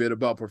amazing bit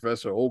about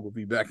Professor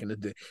Ogilvy back in the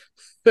day.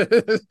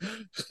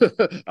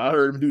 I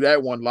heard him do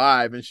that one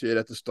live and shit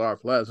at the Star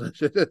Plaza.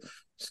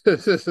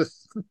 I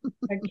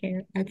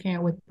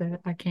can't with that.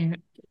 I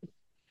can't.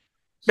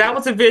 That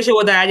was a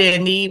visual that I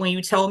didn't need when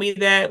you told me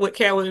that what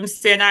Cat Williams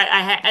said.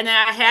 I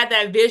had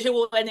that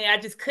visual and then I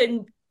just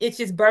couldn't. It's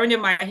just burned in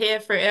my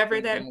head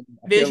forever. That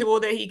visual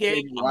that he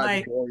gave. I'm Roger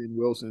like, Dorian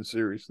Wilson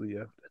seriously,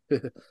 yeah.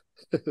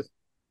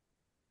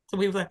 so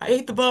we was like, I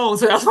ate the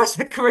bones. And I was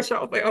watching the commercial.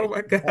 I was like, oh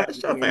my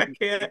gosh. I was like, I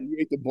can't. He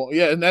ate the bone.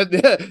 Yeah, and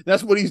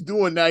that's what he's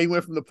doing now. He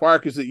went from the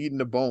Parkers to eating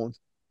the bones.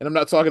 And I'm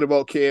not talking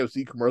about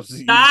KFC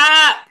commercials.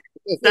 Stop.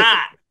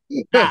 Stop.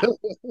 Stop.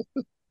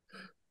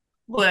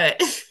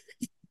 But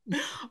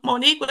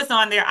Monique was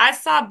on there. I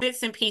saw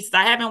bits and pieces.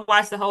 I haven't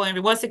watched the whole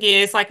interview. Once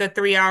again, it's like a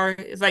 3 hour,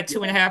 it's like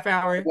 2.5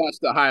 hours. Watch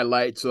the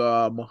highlights.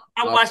 I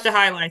watched the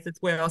highlights as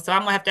well. So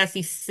I'm gonna have to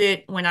actually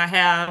sit when I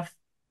have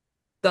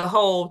the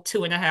whole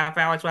 2.5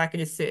 hours where I can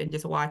just sit and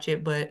just watch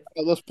it. But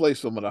let's play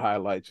some of the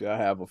highlights. Yeah, I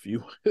have a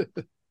few. I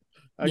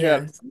got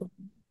yes.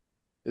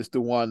 it's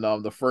the one,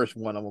 the first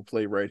one I'm gonna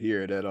play right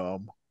here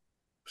that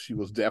she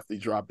was definitely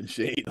dropping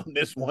shade on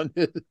this one.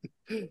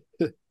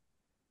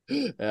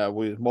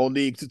 With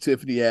Monique to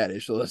Tiffany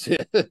Haddish. So let's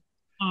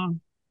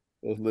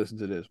listen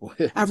to this one.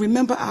 I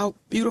remember our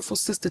beautiful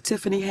sister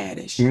Tiffany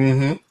Haddish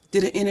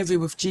did an interview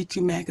with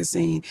GQ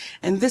magazine,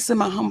 and this, in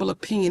my humble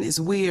opinion, is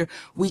where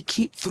we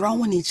keep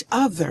throwing each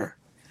other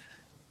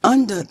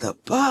under the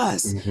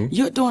bus.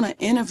 You're doing an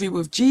interview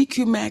with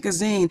GQ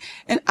magazine,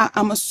 and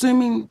I'm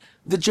assuming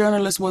the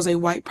journalist was a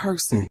white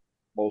person.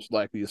 Most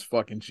likely it's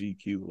fucking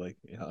GQ. Like,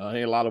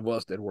 ain't a lot of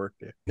us that work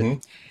there.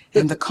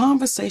 And the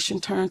conversation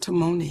turned to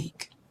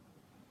Monique.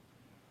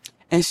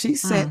 And she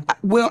said,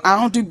 well, I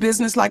don't do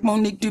business like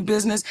Monique do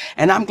business,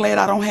 and I'm glad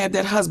I don't have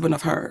that husband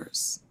of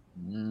hers.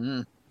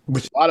 A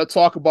lot of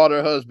talk about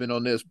her husband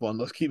on this one.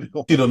 Let's keep it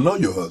going. You don't know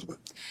your husband.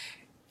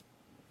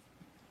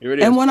 Here it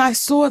is. And when I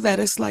saw that,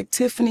 it's like,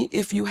 Tiffany,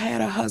 if you had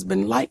a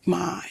husband like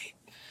mine,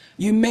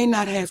 you may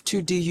not have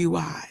 2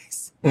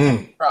 DUIs.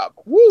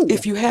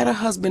 If you had a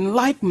husband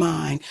like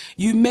mine,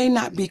 you may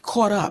not be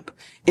caught up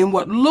in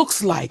what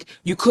looks like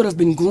you could have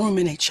been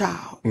grooming a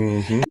child.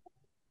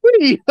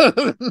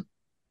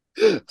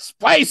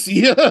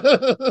 Spicy.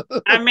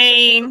 I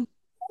mean,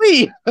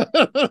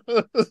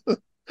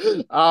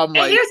 I'm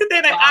and here's the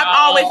thing that I've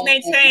always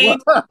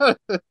maintained.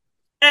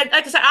 And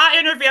like I said, I'll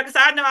interview because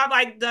I know I've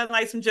like done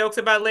like some jokes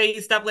about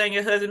ladies stop letting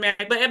your husband marry.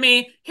 But I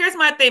mean, here's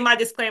my thing, my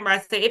disclaimer. I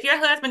say if your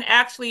husband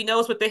actually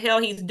knows what the hell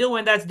he's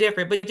doing, that's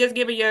different. But just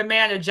giving your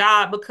man a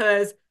job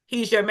because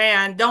he's your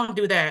man, don't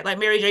do that. Like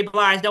Mary J.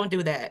 Blige, don't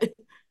do that.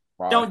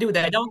 Wow. Don't do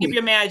that. Don't give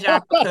your man a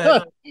job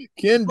because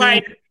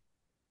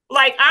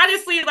like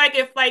honestly,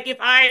 if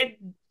I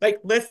like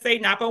let's say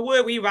knock on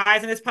wood, we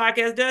rise and this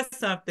podcast does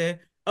something.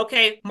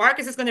 Okay,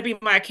 Marcus is gonna be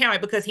my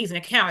accountant because he's an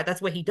accountant.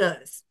 That's what he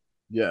does.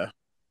 Yeah.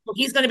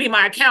 He's going to be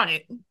my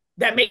accountant.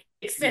 That makes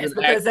sense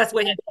because that's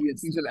what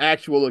he's an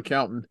actual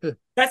accountant.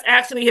 That's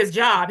actually his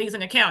job. He's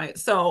an accountant.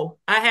 So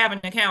I have an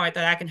accountant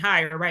that I can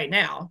hire right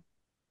now.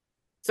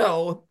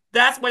 So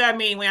that's what I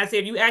mean when I say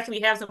if you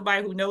actually have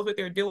somebody who knows what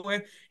they're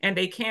doing and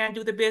they can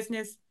do the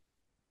business,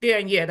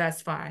 then yeah,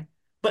 that's fine.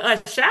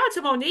 But shout out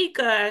to Monique.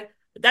 I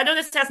know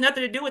this has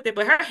nothing to do with it,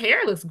 but her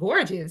hair looks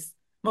gorgeous.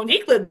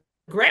 Monique looked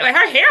great. Like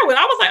her hair was,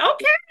 I was like,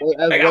 okay.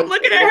 Like I'm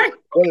looking at her.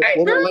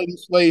 Okay, that lady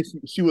slay,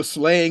 she was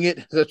slaying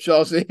it. That's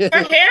y'all saying.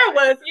 Her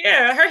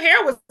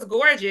hair was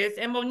gorgeous.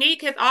 And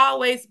Monique has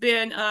always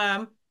been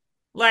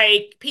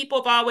like people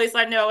have always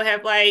like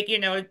have like,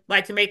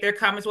 like to make their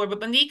comments word,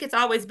 but Monique has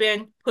always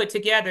been put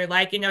together.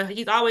 Like,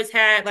 she's always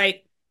had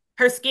like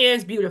her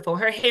skin's beautiful.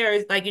 Her hair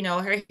is like,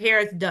 her hair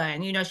is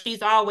done.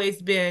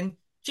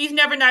 She's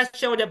never not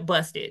showed up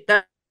busted.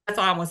 That's all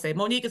I want to say.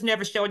 Monique has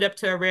never showed up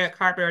to a red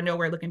carpet or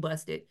nowhere looking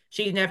busted.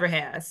 She never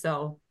has.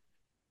 So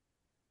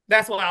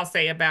that's what I'll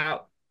say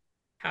about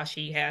how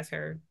she has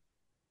her.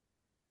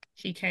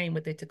 She came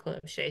with it to Club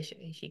Shay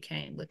Shay. She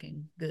came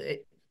looking good.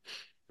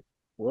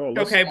 Well,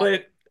 okay,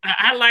 but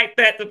I like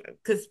that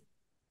because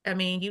I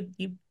mean,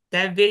 you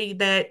that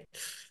video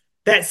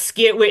that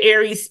skit with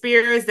Aries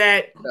Spears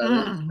Tiffany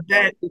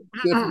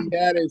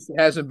Haddish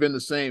hasn't been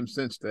the same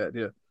since that.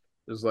 Yeah,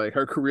 it's like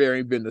her career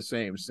ain't been the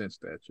same since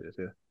that shit.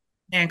 Yeah.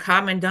 And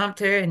Common dumped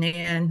her, and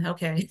then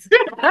okay.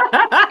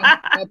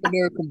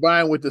 There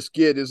combined with the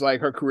skit is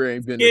like her career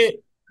ain't been the same.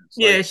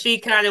 Yeah, like, she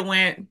kind of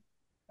went.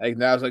 Like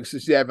now it's like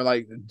she's having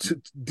like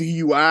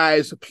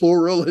DUIs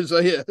plural is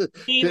like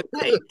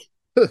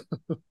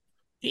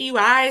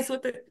DUIs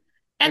with the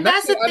and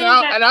that's the thing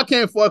and I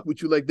can't fuck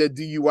with you like that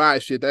DUI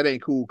shit. That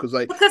ain't cool because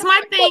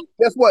my thing.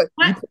 Guess what?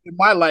 You put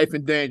my life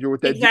in danger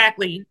with that.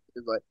 Exactly.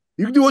 It's like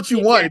you can do what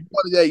you want. If you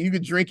want that, you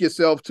can drink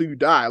yourself till you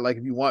die, like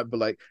if you want. But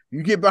like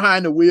you get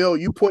behind the wheel,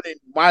 you put in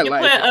my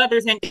life. Put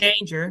others in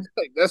danger.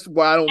 Like, that's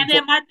why I don't. And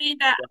then my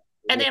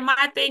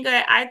thing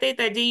that I think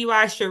that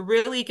DUI should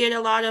really get a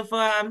lot of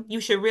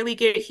you should really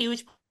get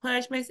huge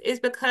punishments is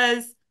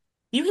because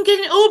you can get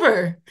an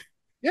Uber.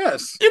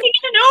 Yes. You can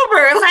get an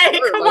Uber.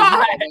 Like, come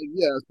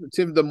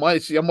on. The money,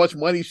 how much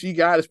money she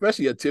got,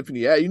 especially at Tiffany.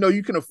 Yeah,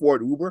 you can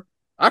afford Uber.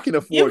 I can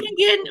afford. You can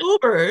get an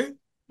Uber.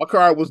 My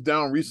car was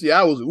down recently.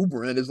 I was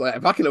Ubering. It's like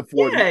if I can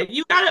afford. Yeah,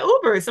 you got an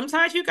Uber.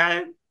 Sometimes you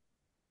gotta.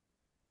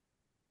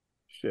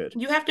 Shit.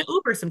 You have to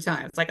Uber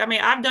sometimes. Like, I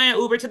mean, I've done an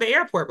Uber to the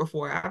airport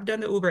before. I've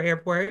done the Uber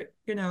airport.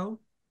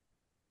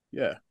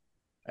 Yeah.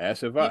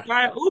 As if I. You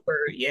got an Uber.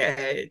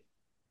 Yeah.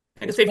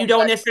 Like if you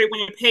don't necessarily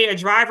want to pay a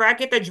driver, I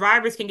get that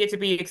drivers can get to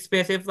be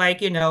expensive, like,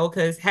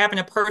 because having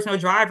a personal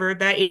driver,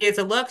 that is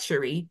a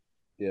luxury.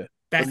 Yeah.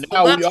 That's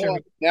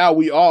now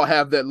we all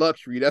have that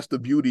luxury. That's the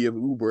beauty of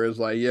Uber. Is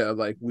like, yeah,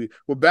 like we're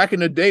back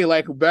in the day,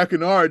 like back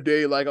in our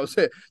day, like I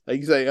said, like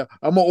you say,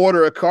 I'm gonna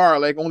order a car,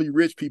 like only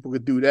rich people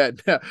could do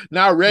that.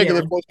 Now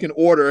regular folks can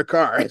order a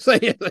car. It's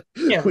like,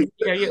 your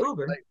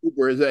Uber. Like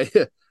Uber is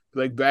that.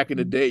 Like back in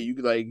the day, you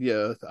could like,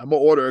 yeah, I'm gonna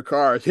order a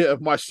car. Yeah,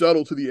 my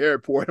shuttle to the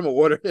airport. I'm gonna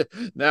order it.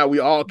 Now we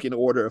all can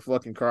order a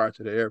fucking car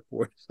to the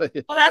airport. Well,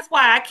 that's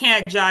why I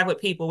can't jive with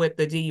people with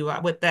the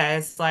DUI with that.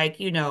 It's like,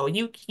 you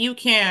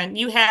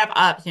have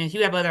options,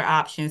 you have other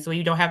options, so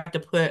you don't have to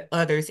put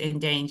others in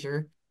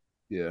danger.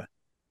 Yeah.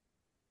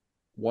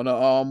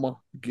 Wanna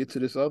get to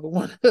this other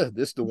one?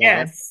 This the one.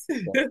 Yes.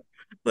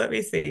 Let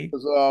me see.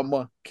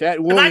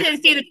 Katt Williams. I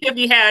didn't see the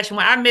Tiffany Haddish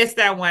one. I missed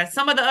that one.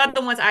 Some of the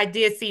other ones I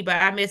did see, but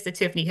I missed the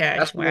Tiffany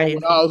Haddish one. I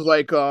was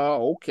like,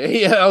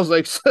 okay. Yeah, I was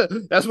like,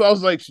 that's what I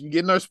was like. She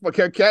getting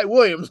her Katt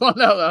Williams on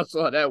that. I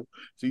saw that.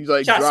 She's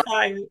like, shots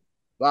fired.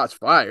 Shots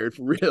fired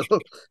for real.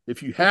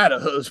 If you had a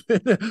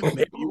husband,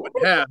 maybe you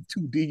wouldn't have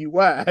 2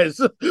 DUIs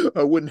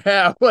or wouldn't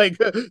have like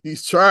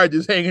these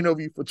charges hanging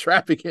over you for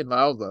trafficking.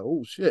 I was like,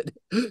 oh shit.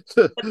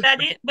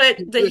 But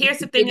here's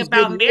the thing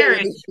about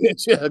marriage.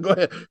 Yeah, go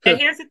ahead. And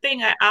here's the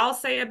thing I'll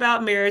say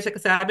about marriage. Like I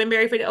said, I've been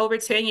married for over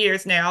 10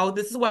 years now.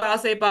 This is what I'll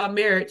say about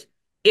marriage.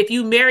 If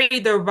you marry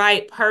the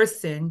right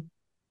person,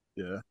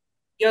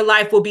 your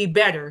life will be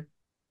better.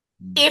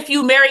 If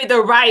you marry the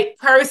right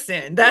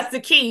person, that's the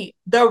key.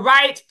 The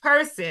right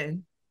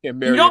person. You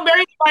don't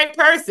marry the right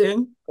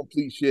person.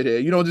 Complete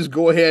shithead. You don't just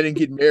go ahead and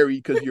get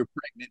married because you're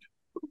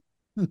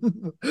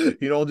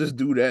pregnant. You don't just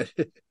do that.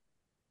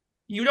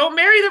 You don't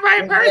marry the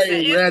right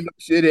person. Random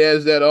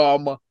shitheads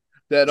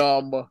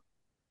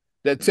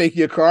that take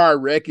your car,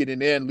 wreck it,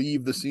 and then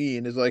leave the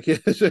scene. It's like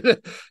these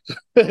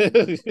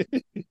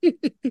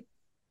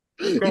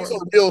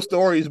are real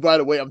stories, by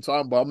the way. I'm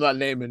talking about. I'm not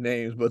naming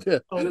names, but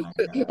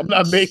I'm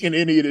not making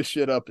any of this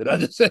shit up. That I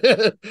just said.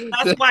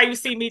 That's why you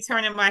see me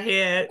turning my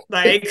head,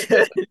 like.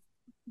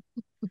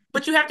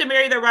 But you have to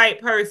marry the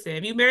right person.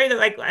 If you marry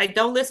like,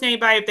 don't listen to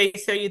anybody if they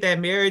tell you that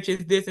marriage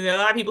is this, and a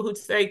lot of people who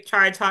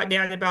try to talk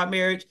down about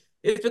marriage.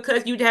 It's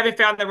because you haven't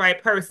found the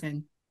right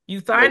person. You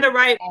find the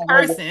right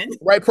person. The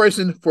right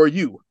person for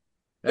you.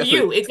 That's for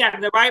you,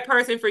 exactly. The right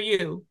person for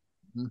you.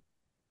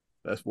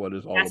 That's what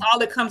it's all. That's all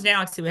it comes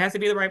down to. It has to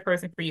be the right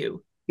person for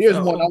you. Here's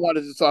one I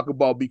wanted to talk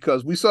about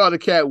because we saw the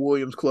Katt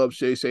Williams Club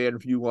Shay Shay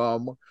interview.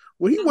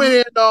 When he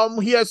went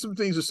in, he had some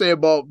things to say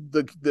about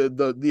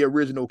the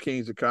original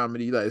Kings of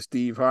Comedy, like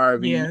Steve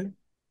Harvey,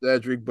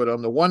 Cedric. But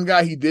the one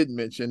guy he did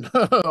mention,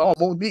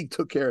 Monique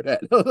took care of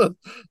that.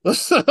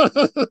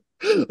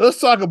 Let's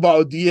talk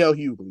about DL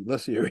Hughley.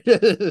 Let's hear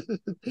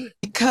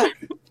it. Cut.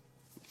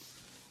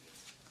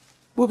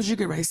 What was you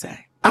get ready to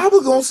say? I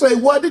was gonna say,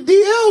 what did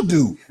DL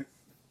do?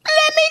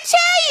 Let me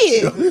tell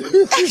you.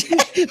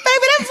 Baby,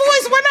 that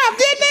voice went up,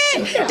 didn't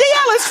it?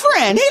 DL is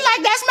friend. He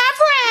like, that's my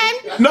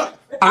friend. No,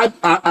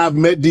 I've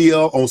met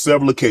DL on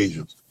several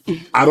occasions.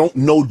 I don't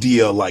know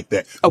DL like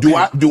that. Okay.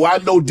 Do I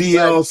know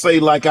DL say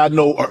like I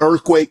know an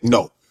earthquake?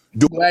 No.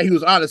 Glad he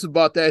was honest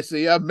about that.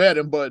 See, I met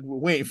him, but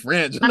we ain't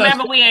friends. I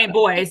remember we ain't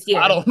boys.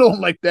 Yeah. I don't know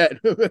him like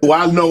that. Do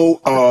I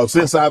know,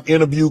 since I've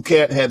interviewed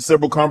Cat, had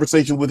several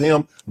conversations with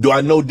him, do I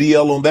know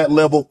DL on that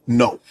level?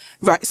 No.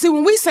 Right. See,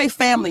 when we say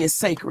family is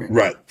sacred,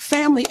 Right.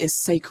 Family is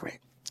sacred.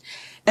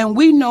 And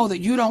we know that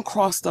you don't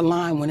cross the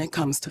line when it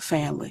comes to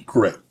family.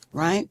 Correct.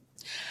 Right?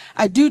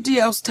 I do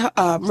DL's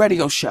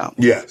radio show.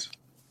 Yes.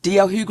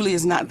 DL Hughley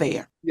is not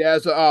there. Yeah,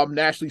 it's a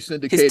nationally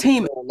syndicated His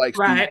team, show, like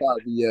right. Steve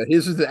Harvey. Yeah,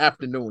 his is the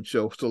afternoon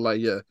show. So like,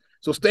 yeah.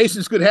 So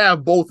stations could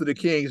have both of the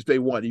kings if they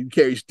want. You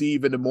carry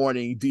Steve in the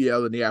morning,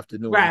 DL in the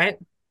afternoon. Right.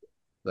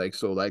 Like,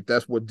 so like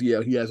that's what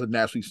DL, he has a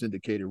nationally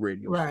syndicated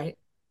radio show. Right.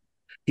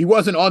 He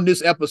wasn't on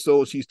this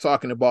episode. She's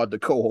talking about the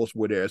co-hosts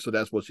were there, so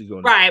that's what she's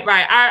going to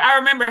Right. I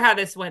remember how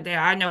this went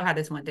down. I know how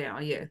this went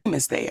down. Yeah.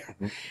 is there.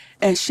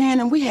 And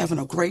Shannon, we having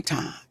a great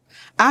time.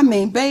 I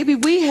mean, baby,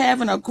 we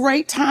having a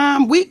great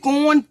time. We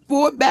going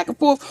forward, back and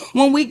forth.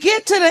 When we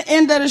get to the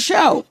end of the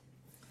show,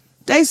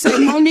 they say,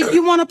 Monique,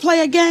 you want to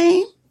play a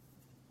game?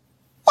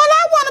 Well,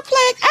 I want to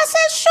play. I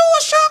said,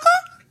 sure, sugar.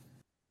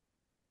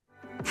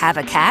 Have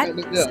a cat?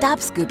 Yeah. Stop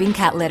scooping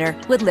cat litter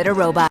with Litter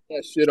Robot.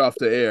 that shit off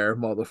the air,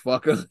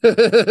 motherfucker.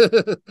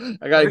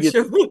 I gotta get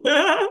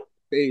the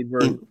paid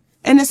version.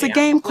 And it's a Yeah.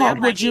 game called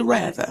Yeah, Would You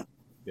like- Rather.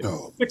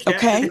 Oh.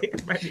 Okay.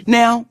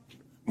 Now,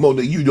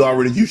 Monique,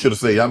 you should have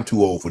said I'm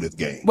too old for this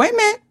game. wait a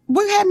minute.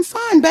 We're having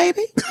fun,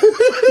 baby.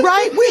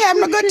 Right? We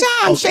having a good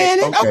time, Okay,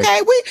 Shannon. okay.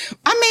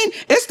 Okay.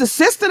 It's the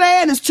sister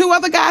there and there's two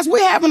other guys.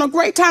 We're having a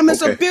great time.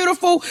 It's a Okay.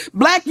 beautiful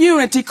Black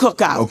unity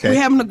cookout. Okay.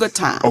 We're having a good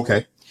time.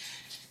 Okay.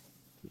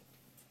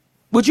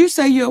 Would you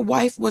say your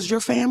wife was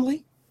your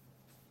family?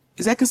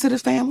 Is that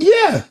considered family?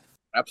 Yeah.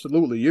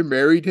 Absolutely. You're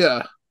married,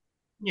 yeah.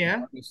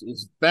 Yeah.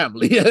 It's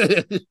family.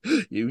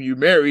 you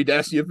married,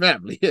 that's your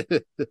family.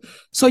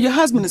 So your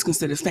husband is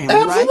considered family,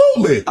 right?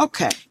 Absolutely.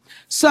 Okay.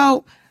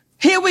 So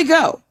here we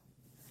go.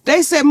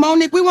 They said,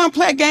 Monique, we want to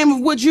play a game of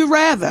Would You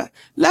Rather.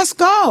 Let's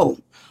go.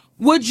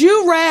 Would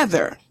you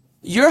rather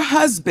your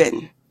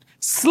husband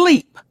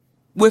sleep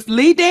with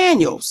Lee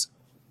Daniels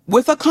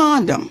with a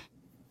condom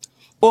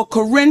or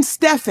Corinne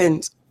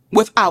Steffens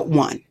without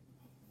one?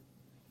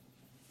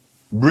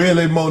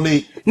 Really,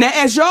 Monique? Now,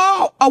 as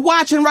y'all are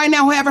watching right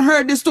now who haven't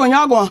heard this story,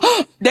 y'all going,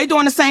 they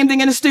doing the same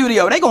thing in the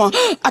studio. They going,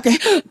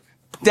 okay.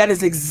 That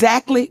is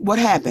exactly what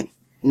happened.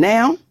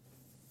 Now,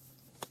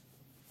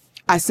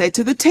 I said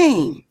to the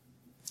team,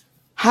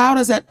 how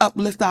does that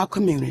uplift our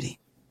community?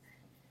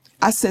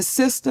 I said,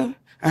 sister,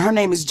 and her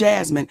name is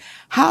Jasmine,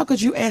 how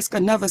could you ask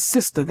another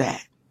sister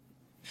that?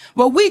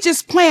 Well, we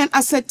just planned.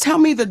 I said, tell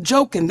me the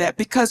joke in that,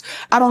 because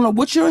I don't know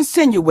what you're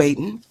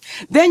insinuating.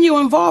 Then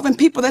you're involving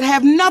people that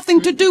have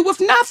nothing to do with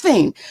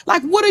nothing.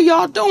 Like, what are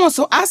y'all doing?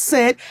 So I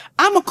said,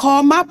 I'm going to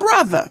call my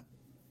brother.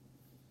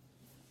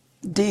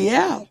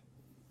 DL.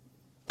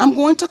 I'm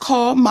going to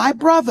call my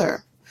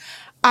brother.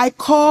 I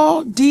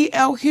call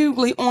DL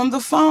Hughley on the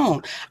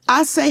phone.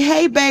 I say,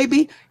 hey,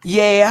 baby.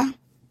 Yeah.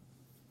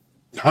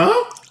 Huh?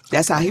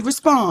 That's how he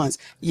responds.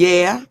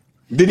 Yeah.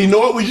 Did he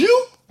know it was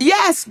you?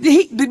 Yes,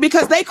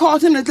 because they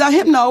called him to let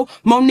him know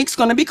Monique's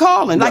going to be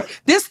calling. Right.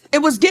 Like this, it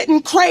was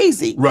getting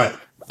crazy. Right.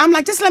 I'm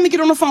like, just let me get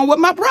on the phone with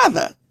my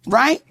brother,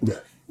 right? Yeah.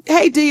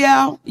 Hey,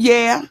 DL,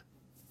 yeah.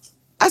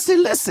 I said,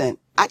 listen,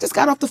 I just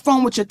got off the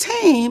phone with your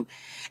team,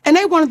 and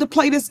they wanted to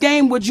play this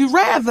game, Would You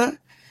Rather?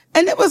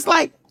 And it was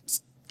like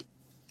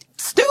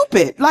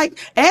stupid. Like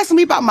asking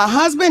me about my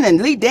husband and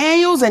Lee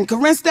Daniels and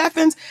Corinne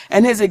Steffens,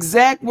 and his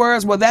exact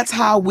words, well, that's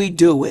how we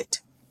do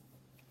it.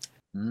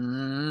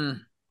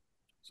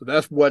 So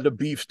that's why the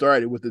beef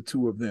started with the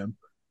two of them,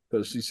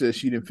 because she said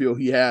she didn't feel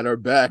he had her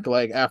back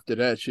like after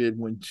that shit,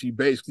 when she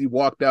basically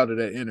walked out of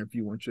that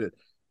interview and shit,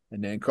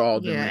 and then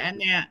called him. Yeah, and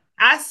then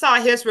I saw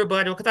his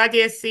rebuttal because I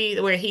did see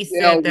where he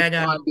said that.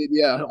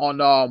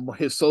 On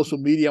his social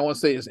media, I want to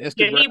say his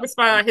Instagram. Yeah, he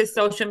responded on his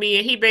social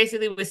media. He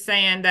basically was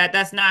saying that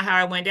that's not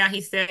how it went down.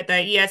 He said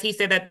that, yes, he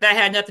said that that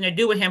had nothing to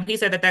do with him. He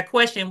said that that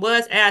question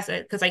was asked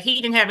because like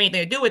he didn't have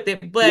anything to do with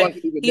it, but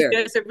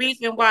there's a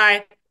reason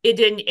why it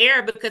didn't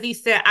air, because he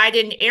said, I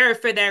didn't air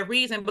it for that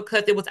reason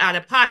because it was out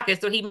of pocket.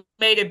 So he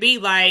made it be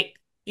like,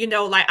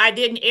 like I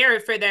didn't air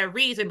it for that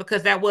reason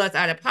because that was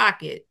out of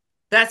pocket.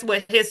 That's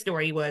what his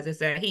story was, is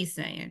that he's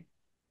saying.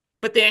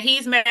 But then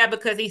he's mad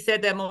because he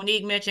said that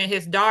Monique mentioned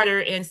his daughter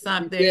in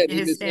something. Yeah,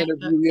 in this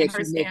interview,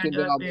 she mentioned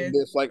in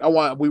this. Like,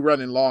 we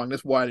running long.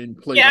 That's why I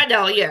didn't play. Yeah, I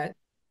know, yeah.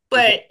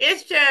 But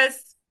it's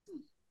just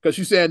because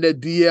she's saying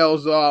that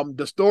DL's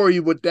the story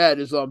with that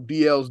is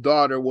DL's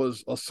daughter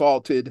was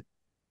assaulted,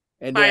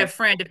 and by a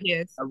friend of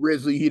his.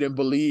 Originally, he didn't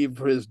believe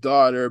his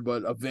daughter,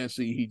 but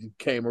eventually he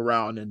came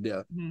around and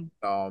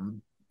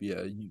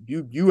yeah,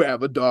 you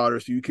have a daughter,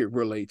 so you can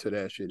relate to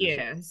that shit.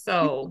 Yeah,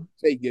 so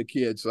take your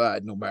kid's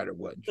side no matter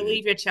what.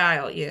 Believe your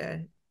child, yeah.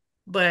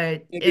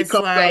 But If it it's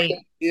comes out, like,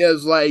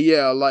 it's like,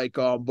 yeah, like,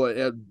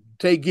 but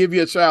give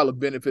your child a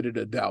benefit of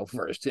the doubt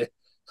first. Yeah.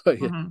 Yeah.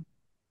 mhm.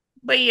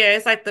 But yeah,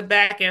 it's like the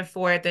back and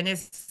forth, and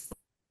it's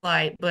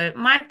like, but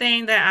my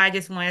thing that I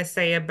just want to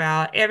say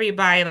about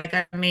everybody, like,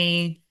 I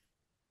mean,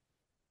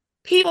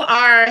 people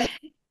are,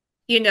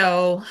 you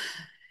know,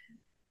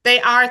 they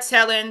are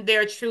telling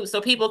their truth.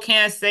 So people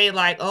can't say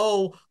like,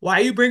 "Oh, why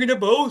are you bringing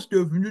up old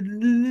stuff?"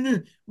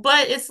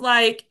 But it's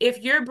like if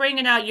you're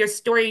bringing out your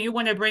story, you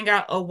want to bring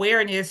out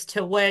awareness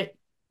to what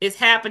is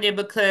happening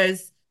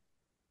because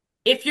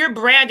if you're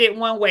branded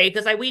one way,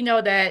 because like we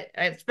know that,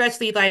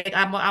 especially like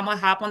I'm gonna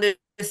hop on this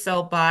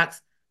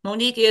soapbox.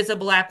 Mo'Nique is a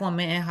black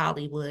woman in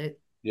Hollywood.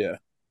 Yeah.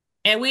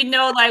 And we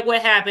know like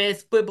what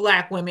happens with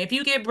black women. If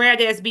you get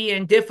branded as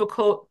being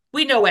difficult,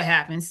 we know what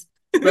happens.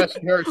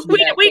 Especially her,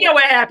 We know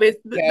what happens.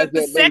 has The that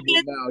label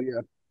second now.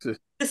 Yeah.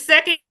 the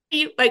second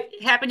you like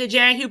happened to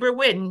Jan Hubert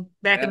Whitten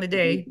back in the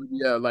day. Absolutely.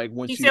 Yeah. Like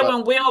when She she said like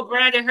when Will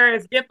branded her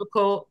as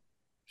difficult,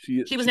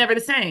 she she was she never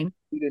the same.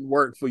 she didn't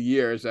work for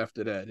years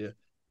after that. Yeah.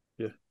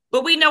 Yeah.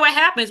 But we know what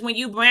happens when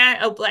you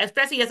brand a black,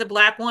 especially as a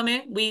black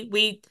woman.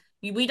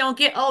 We don't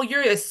get, oh,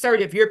 you're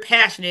assertive, you're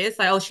passionate. It's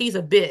like, oh, she's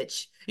a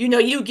bitch. You know,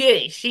 you get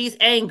it. She's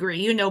angry.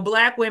 You know,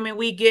 black women,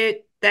 we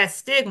get that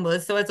stigma.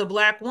 So as a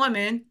black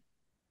woman,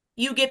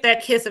 you get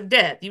that kiss of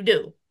death. You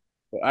do.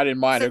 But I didn't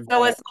mind So, her so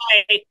going. it's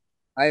like,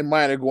 I ain't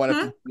mind her going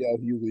after hmm? DL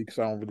Hughley because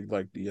I don't really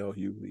like DL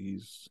Hughley.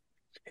 He's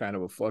kind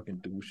of a fucking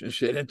douche and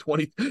shit. In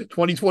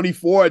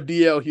 2024,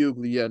 DL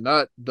Hughley, yeah,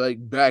 not like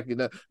back in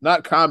the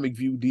not comic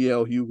view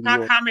DL Hughley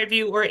Not or Comic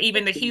View or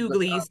even the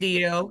Hughleys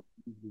deal.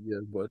 yeah,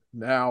 but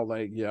now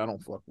like yeah, I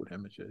don't fuck with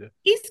him and shit. Yeah.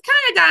 He's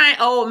kind of dying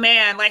old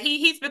man. Like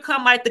he's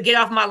become like the get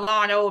off my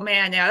lawn old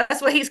man now.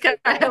 That's what he's kind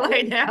of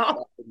like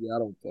now. Yeah, I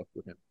don't fuck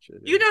with him and shit.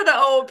 You Yeah. know the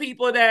old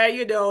people that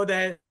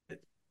that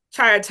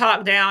try to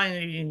talk down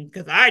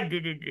because I do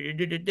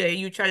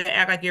you try to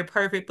act like you're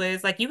perfect, but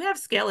it's like you have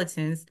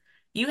skeletons.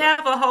 You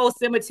have a whole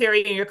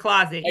cemetery in your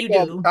closet. Like You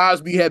do.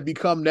 Cosby had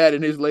become that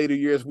in his later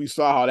years. We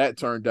saw how that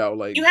turned out.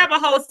 Like You have a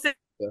whole yeah,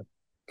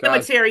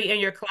 Cosby cemetery in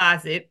your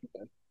closet.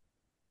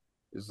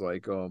 is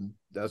like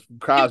that's You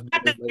Cosby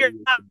have in his later your,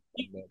 years.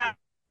 you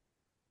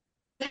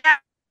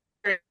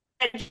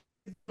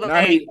And like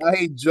I hate you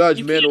can't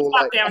judgmental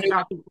talk down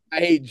about people. I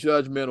hate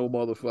judgmental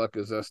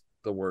motherfuckers. That's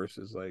the worst.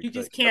 Is You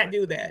just like can't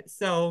do that.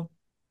 So,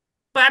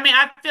 but I mean,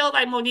 I feel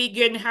like Mo'Nique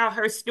getting how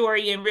her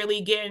story and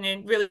really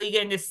getting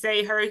to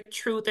say her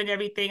truth and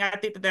everything. I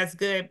think that that's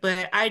good.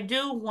 But I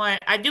do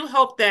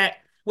hope that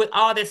with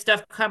all this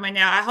stuff coming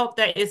out, I hope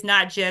that it's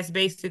not just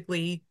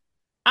basically.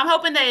 I'm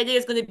hoping that it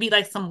is going to be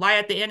like some light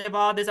at the end of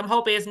all this. I'm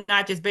hoping it's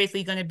not just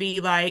basically going to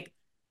be like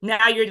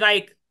now you're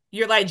like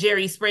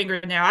Jerry Springer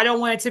now. I don't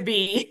want it to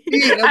be.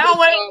 yeah, I don't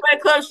want it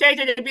like Club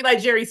Shaker to be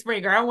like Jerry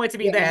Springer. I don't want it to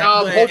be that.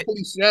 But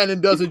hopefully Shannon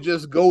doesn't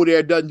just go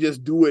there, doesn't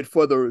just do it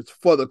for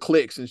the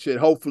clicks and shit.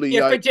 Hopefully,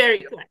 yeah, for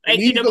Jerry, and like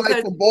even like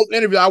because from both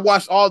interviews, I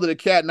watched all of the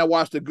cat and I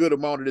watched a good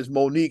amount of this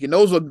Mo'Nique, and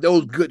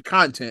those good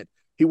content.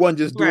 He wasn't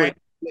just doing right,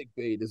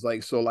 clickbait. It's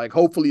like so like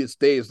hopefully it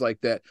stays like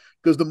that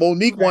because the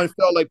Mo'Nique one right.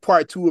 felt like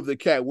part two of the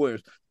Cat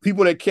Williams.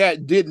 People that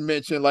Cat didn't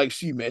mention, like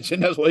she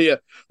mentioned. That's why, yeah.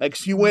 Like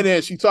she went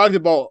in, she talked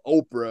about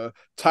Oprah,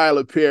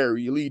 Tyler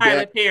Perry, Lee Tyler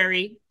Dan,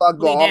 Perry, talked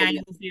about Lee all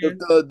Daniels, yeah.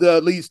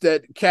 the elites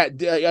that Cat.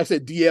 I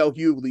said DL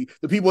Hughley,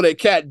 the people that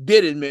Cat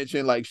didn't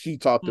mention, like she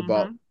talked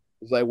about. Mm-hmm.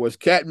 It's like was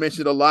Cat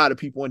mentioned a lot of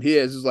people in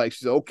his. It's like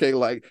she's okay.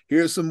 Like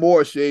here's some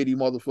more shady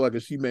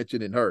motherfuckers she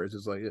mentioned in hers.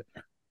 It's like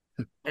yeah.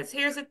 Because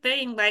here's the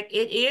thing, like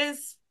it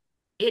is.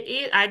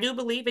 I do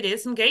believe it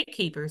is some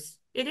gatekeepers.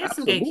 It is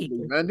some Absolutely,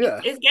 gatekeepers. man. Yeah.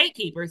 It's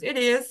gatekeepers. It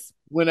is.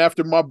 Went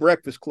after my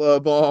Breakfast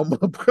Club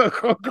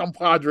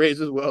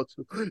compadres as well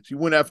too. She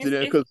went after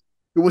them It's because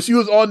when she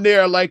was on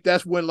there, like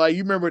that's when like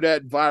you remember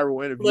that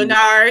viral interview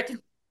Leonard,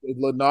 with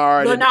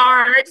Leonard and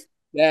Leonard,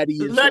 Daddy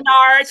and shit.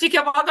 Leonard. She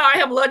kept on calling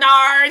him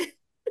Leonard.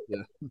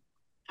 Yeah.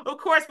 Of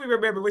course, we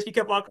remember when she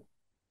kept on calling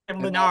him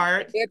And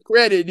Leonard. their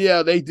credit,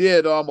 yeah, they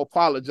did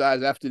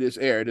apologize after this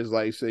aired. It's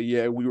like say,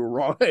 yeah, we were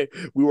wrong.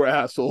 We were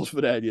assholes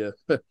for that, yeah.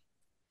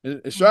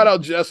 And shout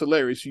out Jess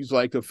Hilary. She's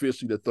like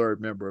officially the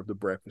third member of the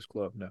Breakfast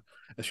Club now.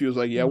 And she was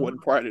like, yeah, I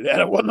wasn't part of that.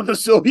 I wasn't on the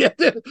show yet.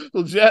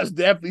 So Jess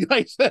definitely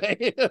like saying,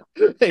 hey,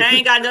 That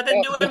ain't got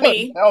nothing to do with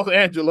me. that was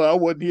Angela. I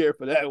wasn't here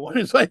for that one.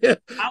 It's like,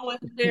 I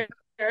wasn't there.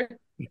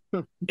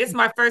 It's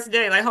my first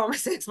day. Like Homer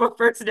said, it's my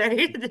first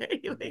day.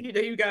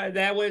 You guys,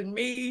 that wasn't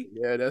me.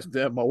 yeah, that's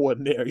them. I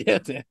wasn't there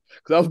yet. Because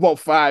that was about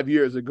 5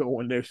 years ago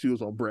when she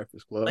was on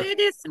Breakfast Club. But it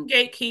is some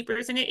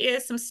gatekeepers and it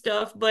is some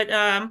stuff. But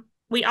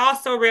we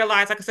also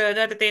realize, like I said,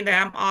 another thing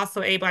that I'm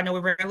also able, I know we're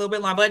running a little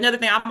bit long, but another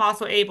thing I'm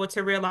also able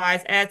to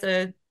realize as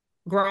a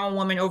grown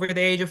woman over the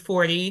age of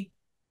 40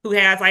 who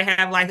has like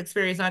have life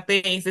experience on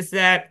things is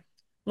that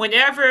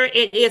whenever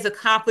it is a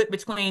conflict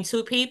between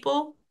two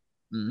people,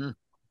 Mm-hmm.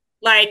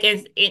 like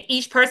and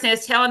each person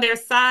is telling their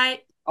side.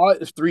 Oh,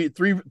 it's three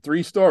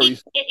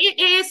stories. It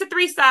is the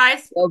three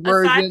sides.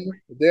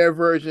 Their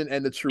version,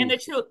 and the truth. And the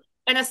truth.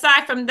 And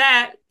aside from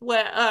that,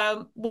 what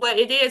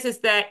it is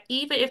that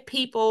even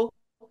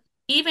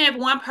if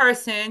one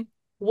person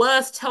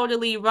was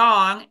totally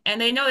wrong and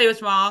they know they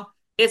was wrong,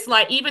 it's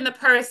like even the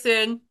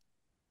person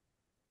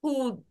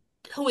who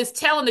is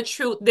telling the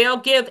truth, they'll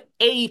give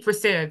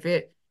 80% of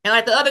it. And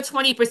like the other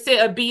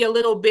 20% would be a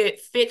little bit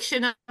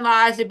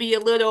fictionalized, to be a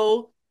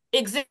little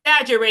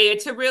exaggerated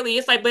to really,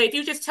 it's like, but if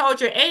you just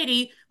told your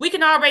 80, we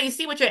can already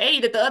see with your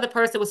 80 that the other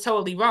person was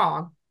totally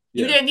wrong.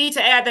 You didn't need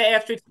to add the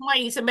extra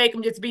 20 to make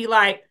them just be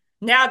like,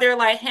 now they're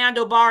like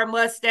handlebar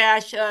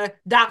mustache,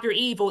 Dr.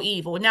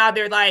 Evil. Now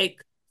they're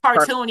like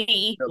cartoony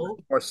evil.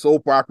 Or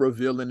soap opera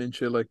villain and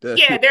shit like that.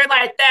 Yeah, they're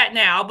like that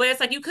now. But it's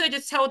like you could have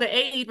just told the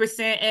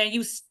 80% and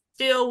you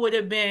still would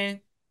have been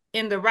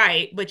in the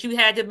right, but you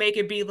had to make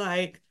it be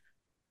like,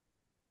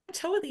 I'm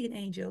totally an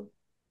angel.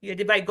 You had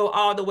to like go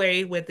all the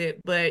way with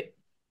it. But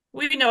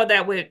we know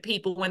that with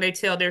people when they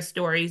tell their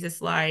stories,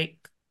 it's like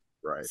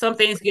some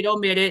things get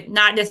omitted,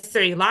 not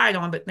necessarily lied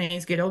on, but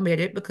things get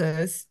omitted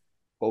because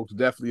folks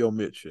definitely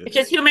omit shit. It's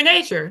just human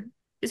nature.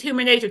 It's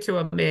human nature to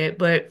omit,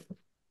 but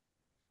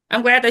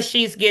I'm glad that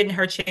she's getting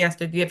her chance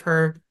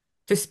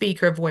to speak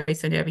her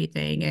voice and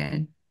everything.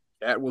 And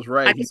that was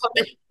right. He said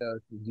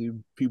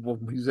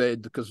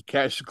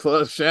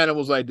because Shannon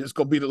was like, "This is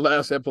gonna be the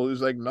last episode."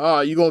 He's like, "Nah,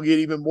 you're gonna get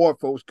even more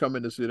folks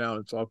coming to sit down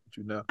and talk with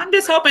you now." I'm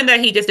just hoping that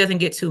he just doesn't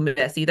get too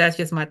messy. That's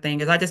just my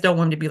thing. Is I just don't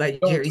want him to be like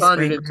Jerry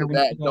Springer.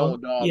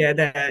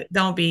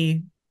 Don't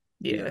be.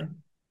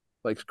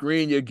 Like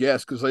screen your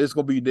guests because like, it's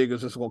gonna be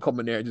niggas that's gonna come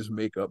in there and just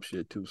make up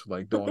shit too. So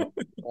like, don't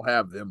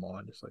have them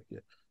on. It's like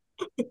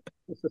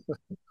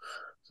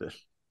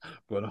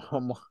But I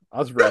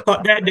was wrapping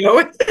up that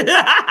note.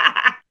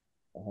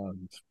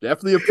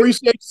 Definitely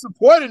appreciate you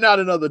supporting Not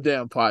Another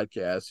Damn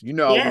Podcast. You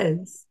know,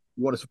 yes.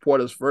 You want to support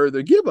us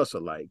further, give us a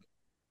like.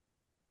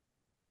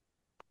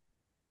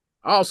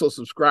 Also,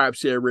 subscribe,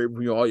 share, rate,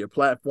 review all your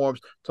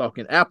platforms.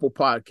 Talking Apple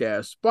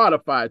Podcasts,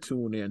 Spotify,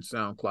 TuneIn,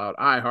 SoundCloud,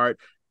 iHeart,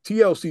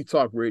 TLC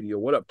Talk Radio.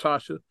 What up,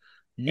 Tasha?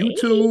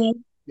 YouTube,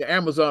 your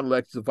Amazon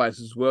Alexa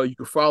devices as well. You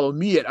can follow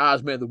me at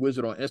Ozman the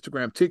Wizard on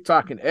Instagram,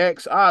 TikTok, and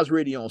X. Oz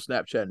Radio on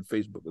Snapchat and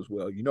Facebook as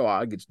well. You know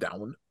how I gets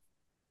down.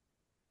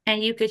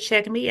 And you could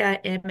check me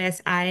at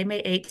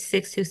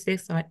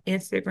MSIMA8626 on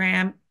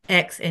Instagram,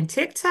 X, and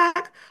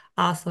TikTok.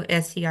 Also,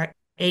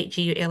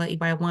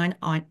 STR8GULLEY1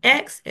 on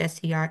X,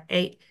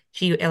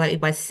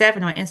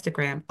 STR8GULLEY7 on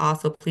Instagram.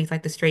 Also, please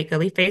like the Straight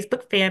Gully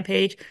Facebook fan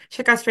page.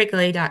 Check out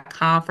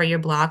straightgully.com for your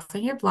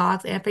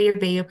blogs and for your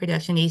video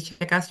production needs.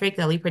 Check out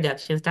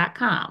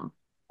straightgullyproductions.com.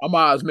 I'm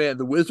Ozman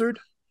the Wizard.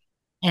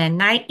 And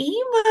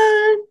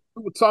Naima.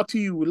 We will talk to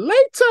you later.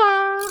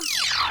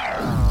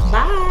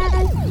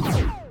 Bye.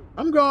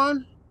 I'm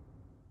gone.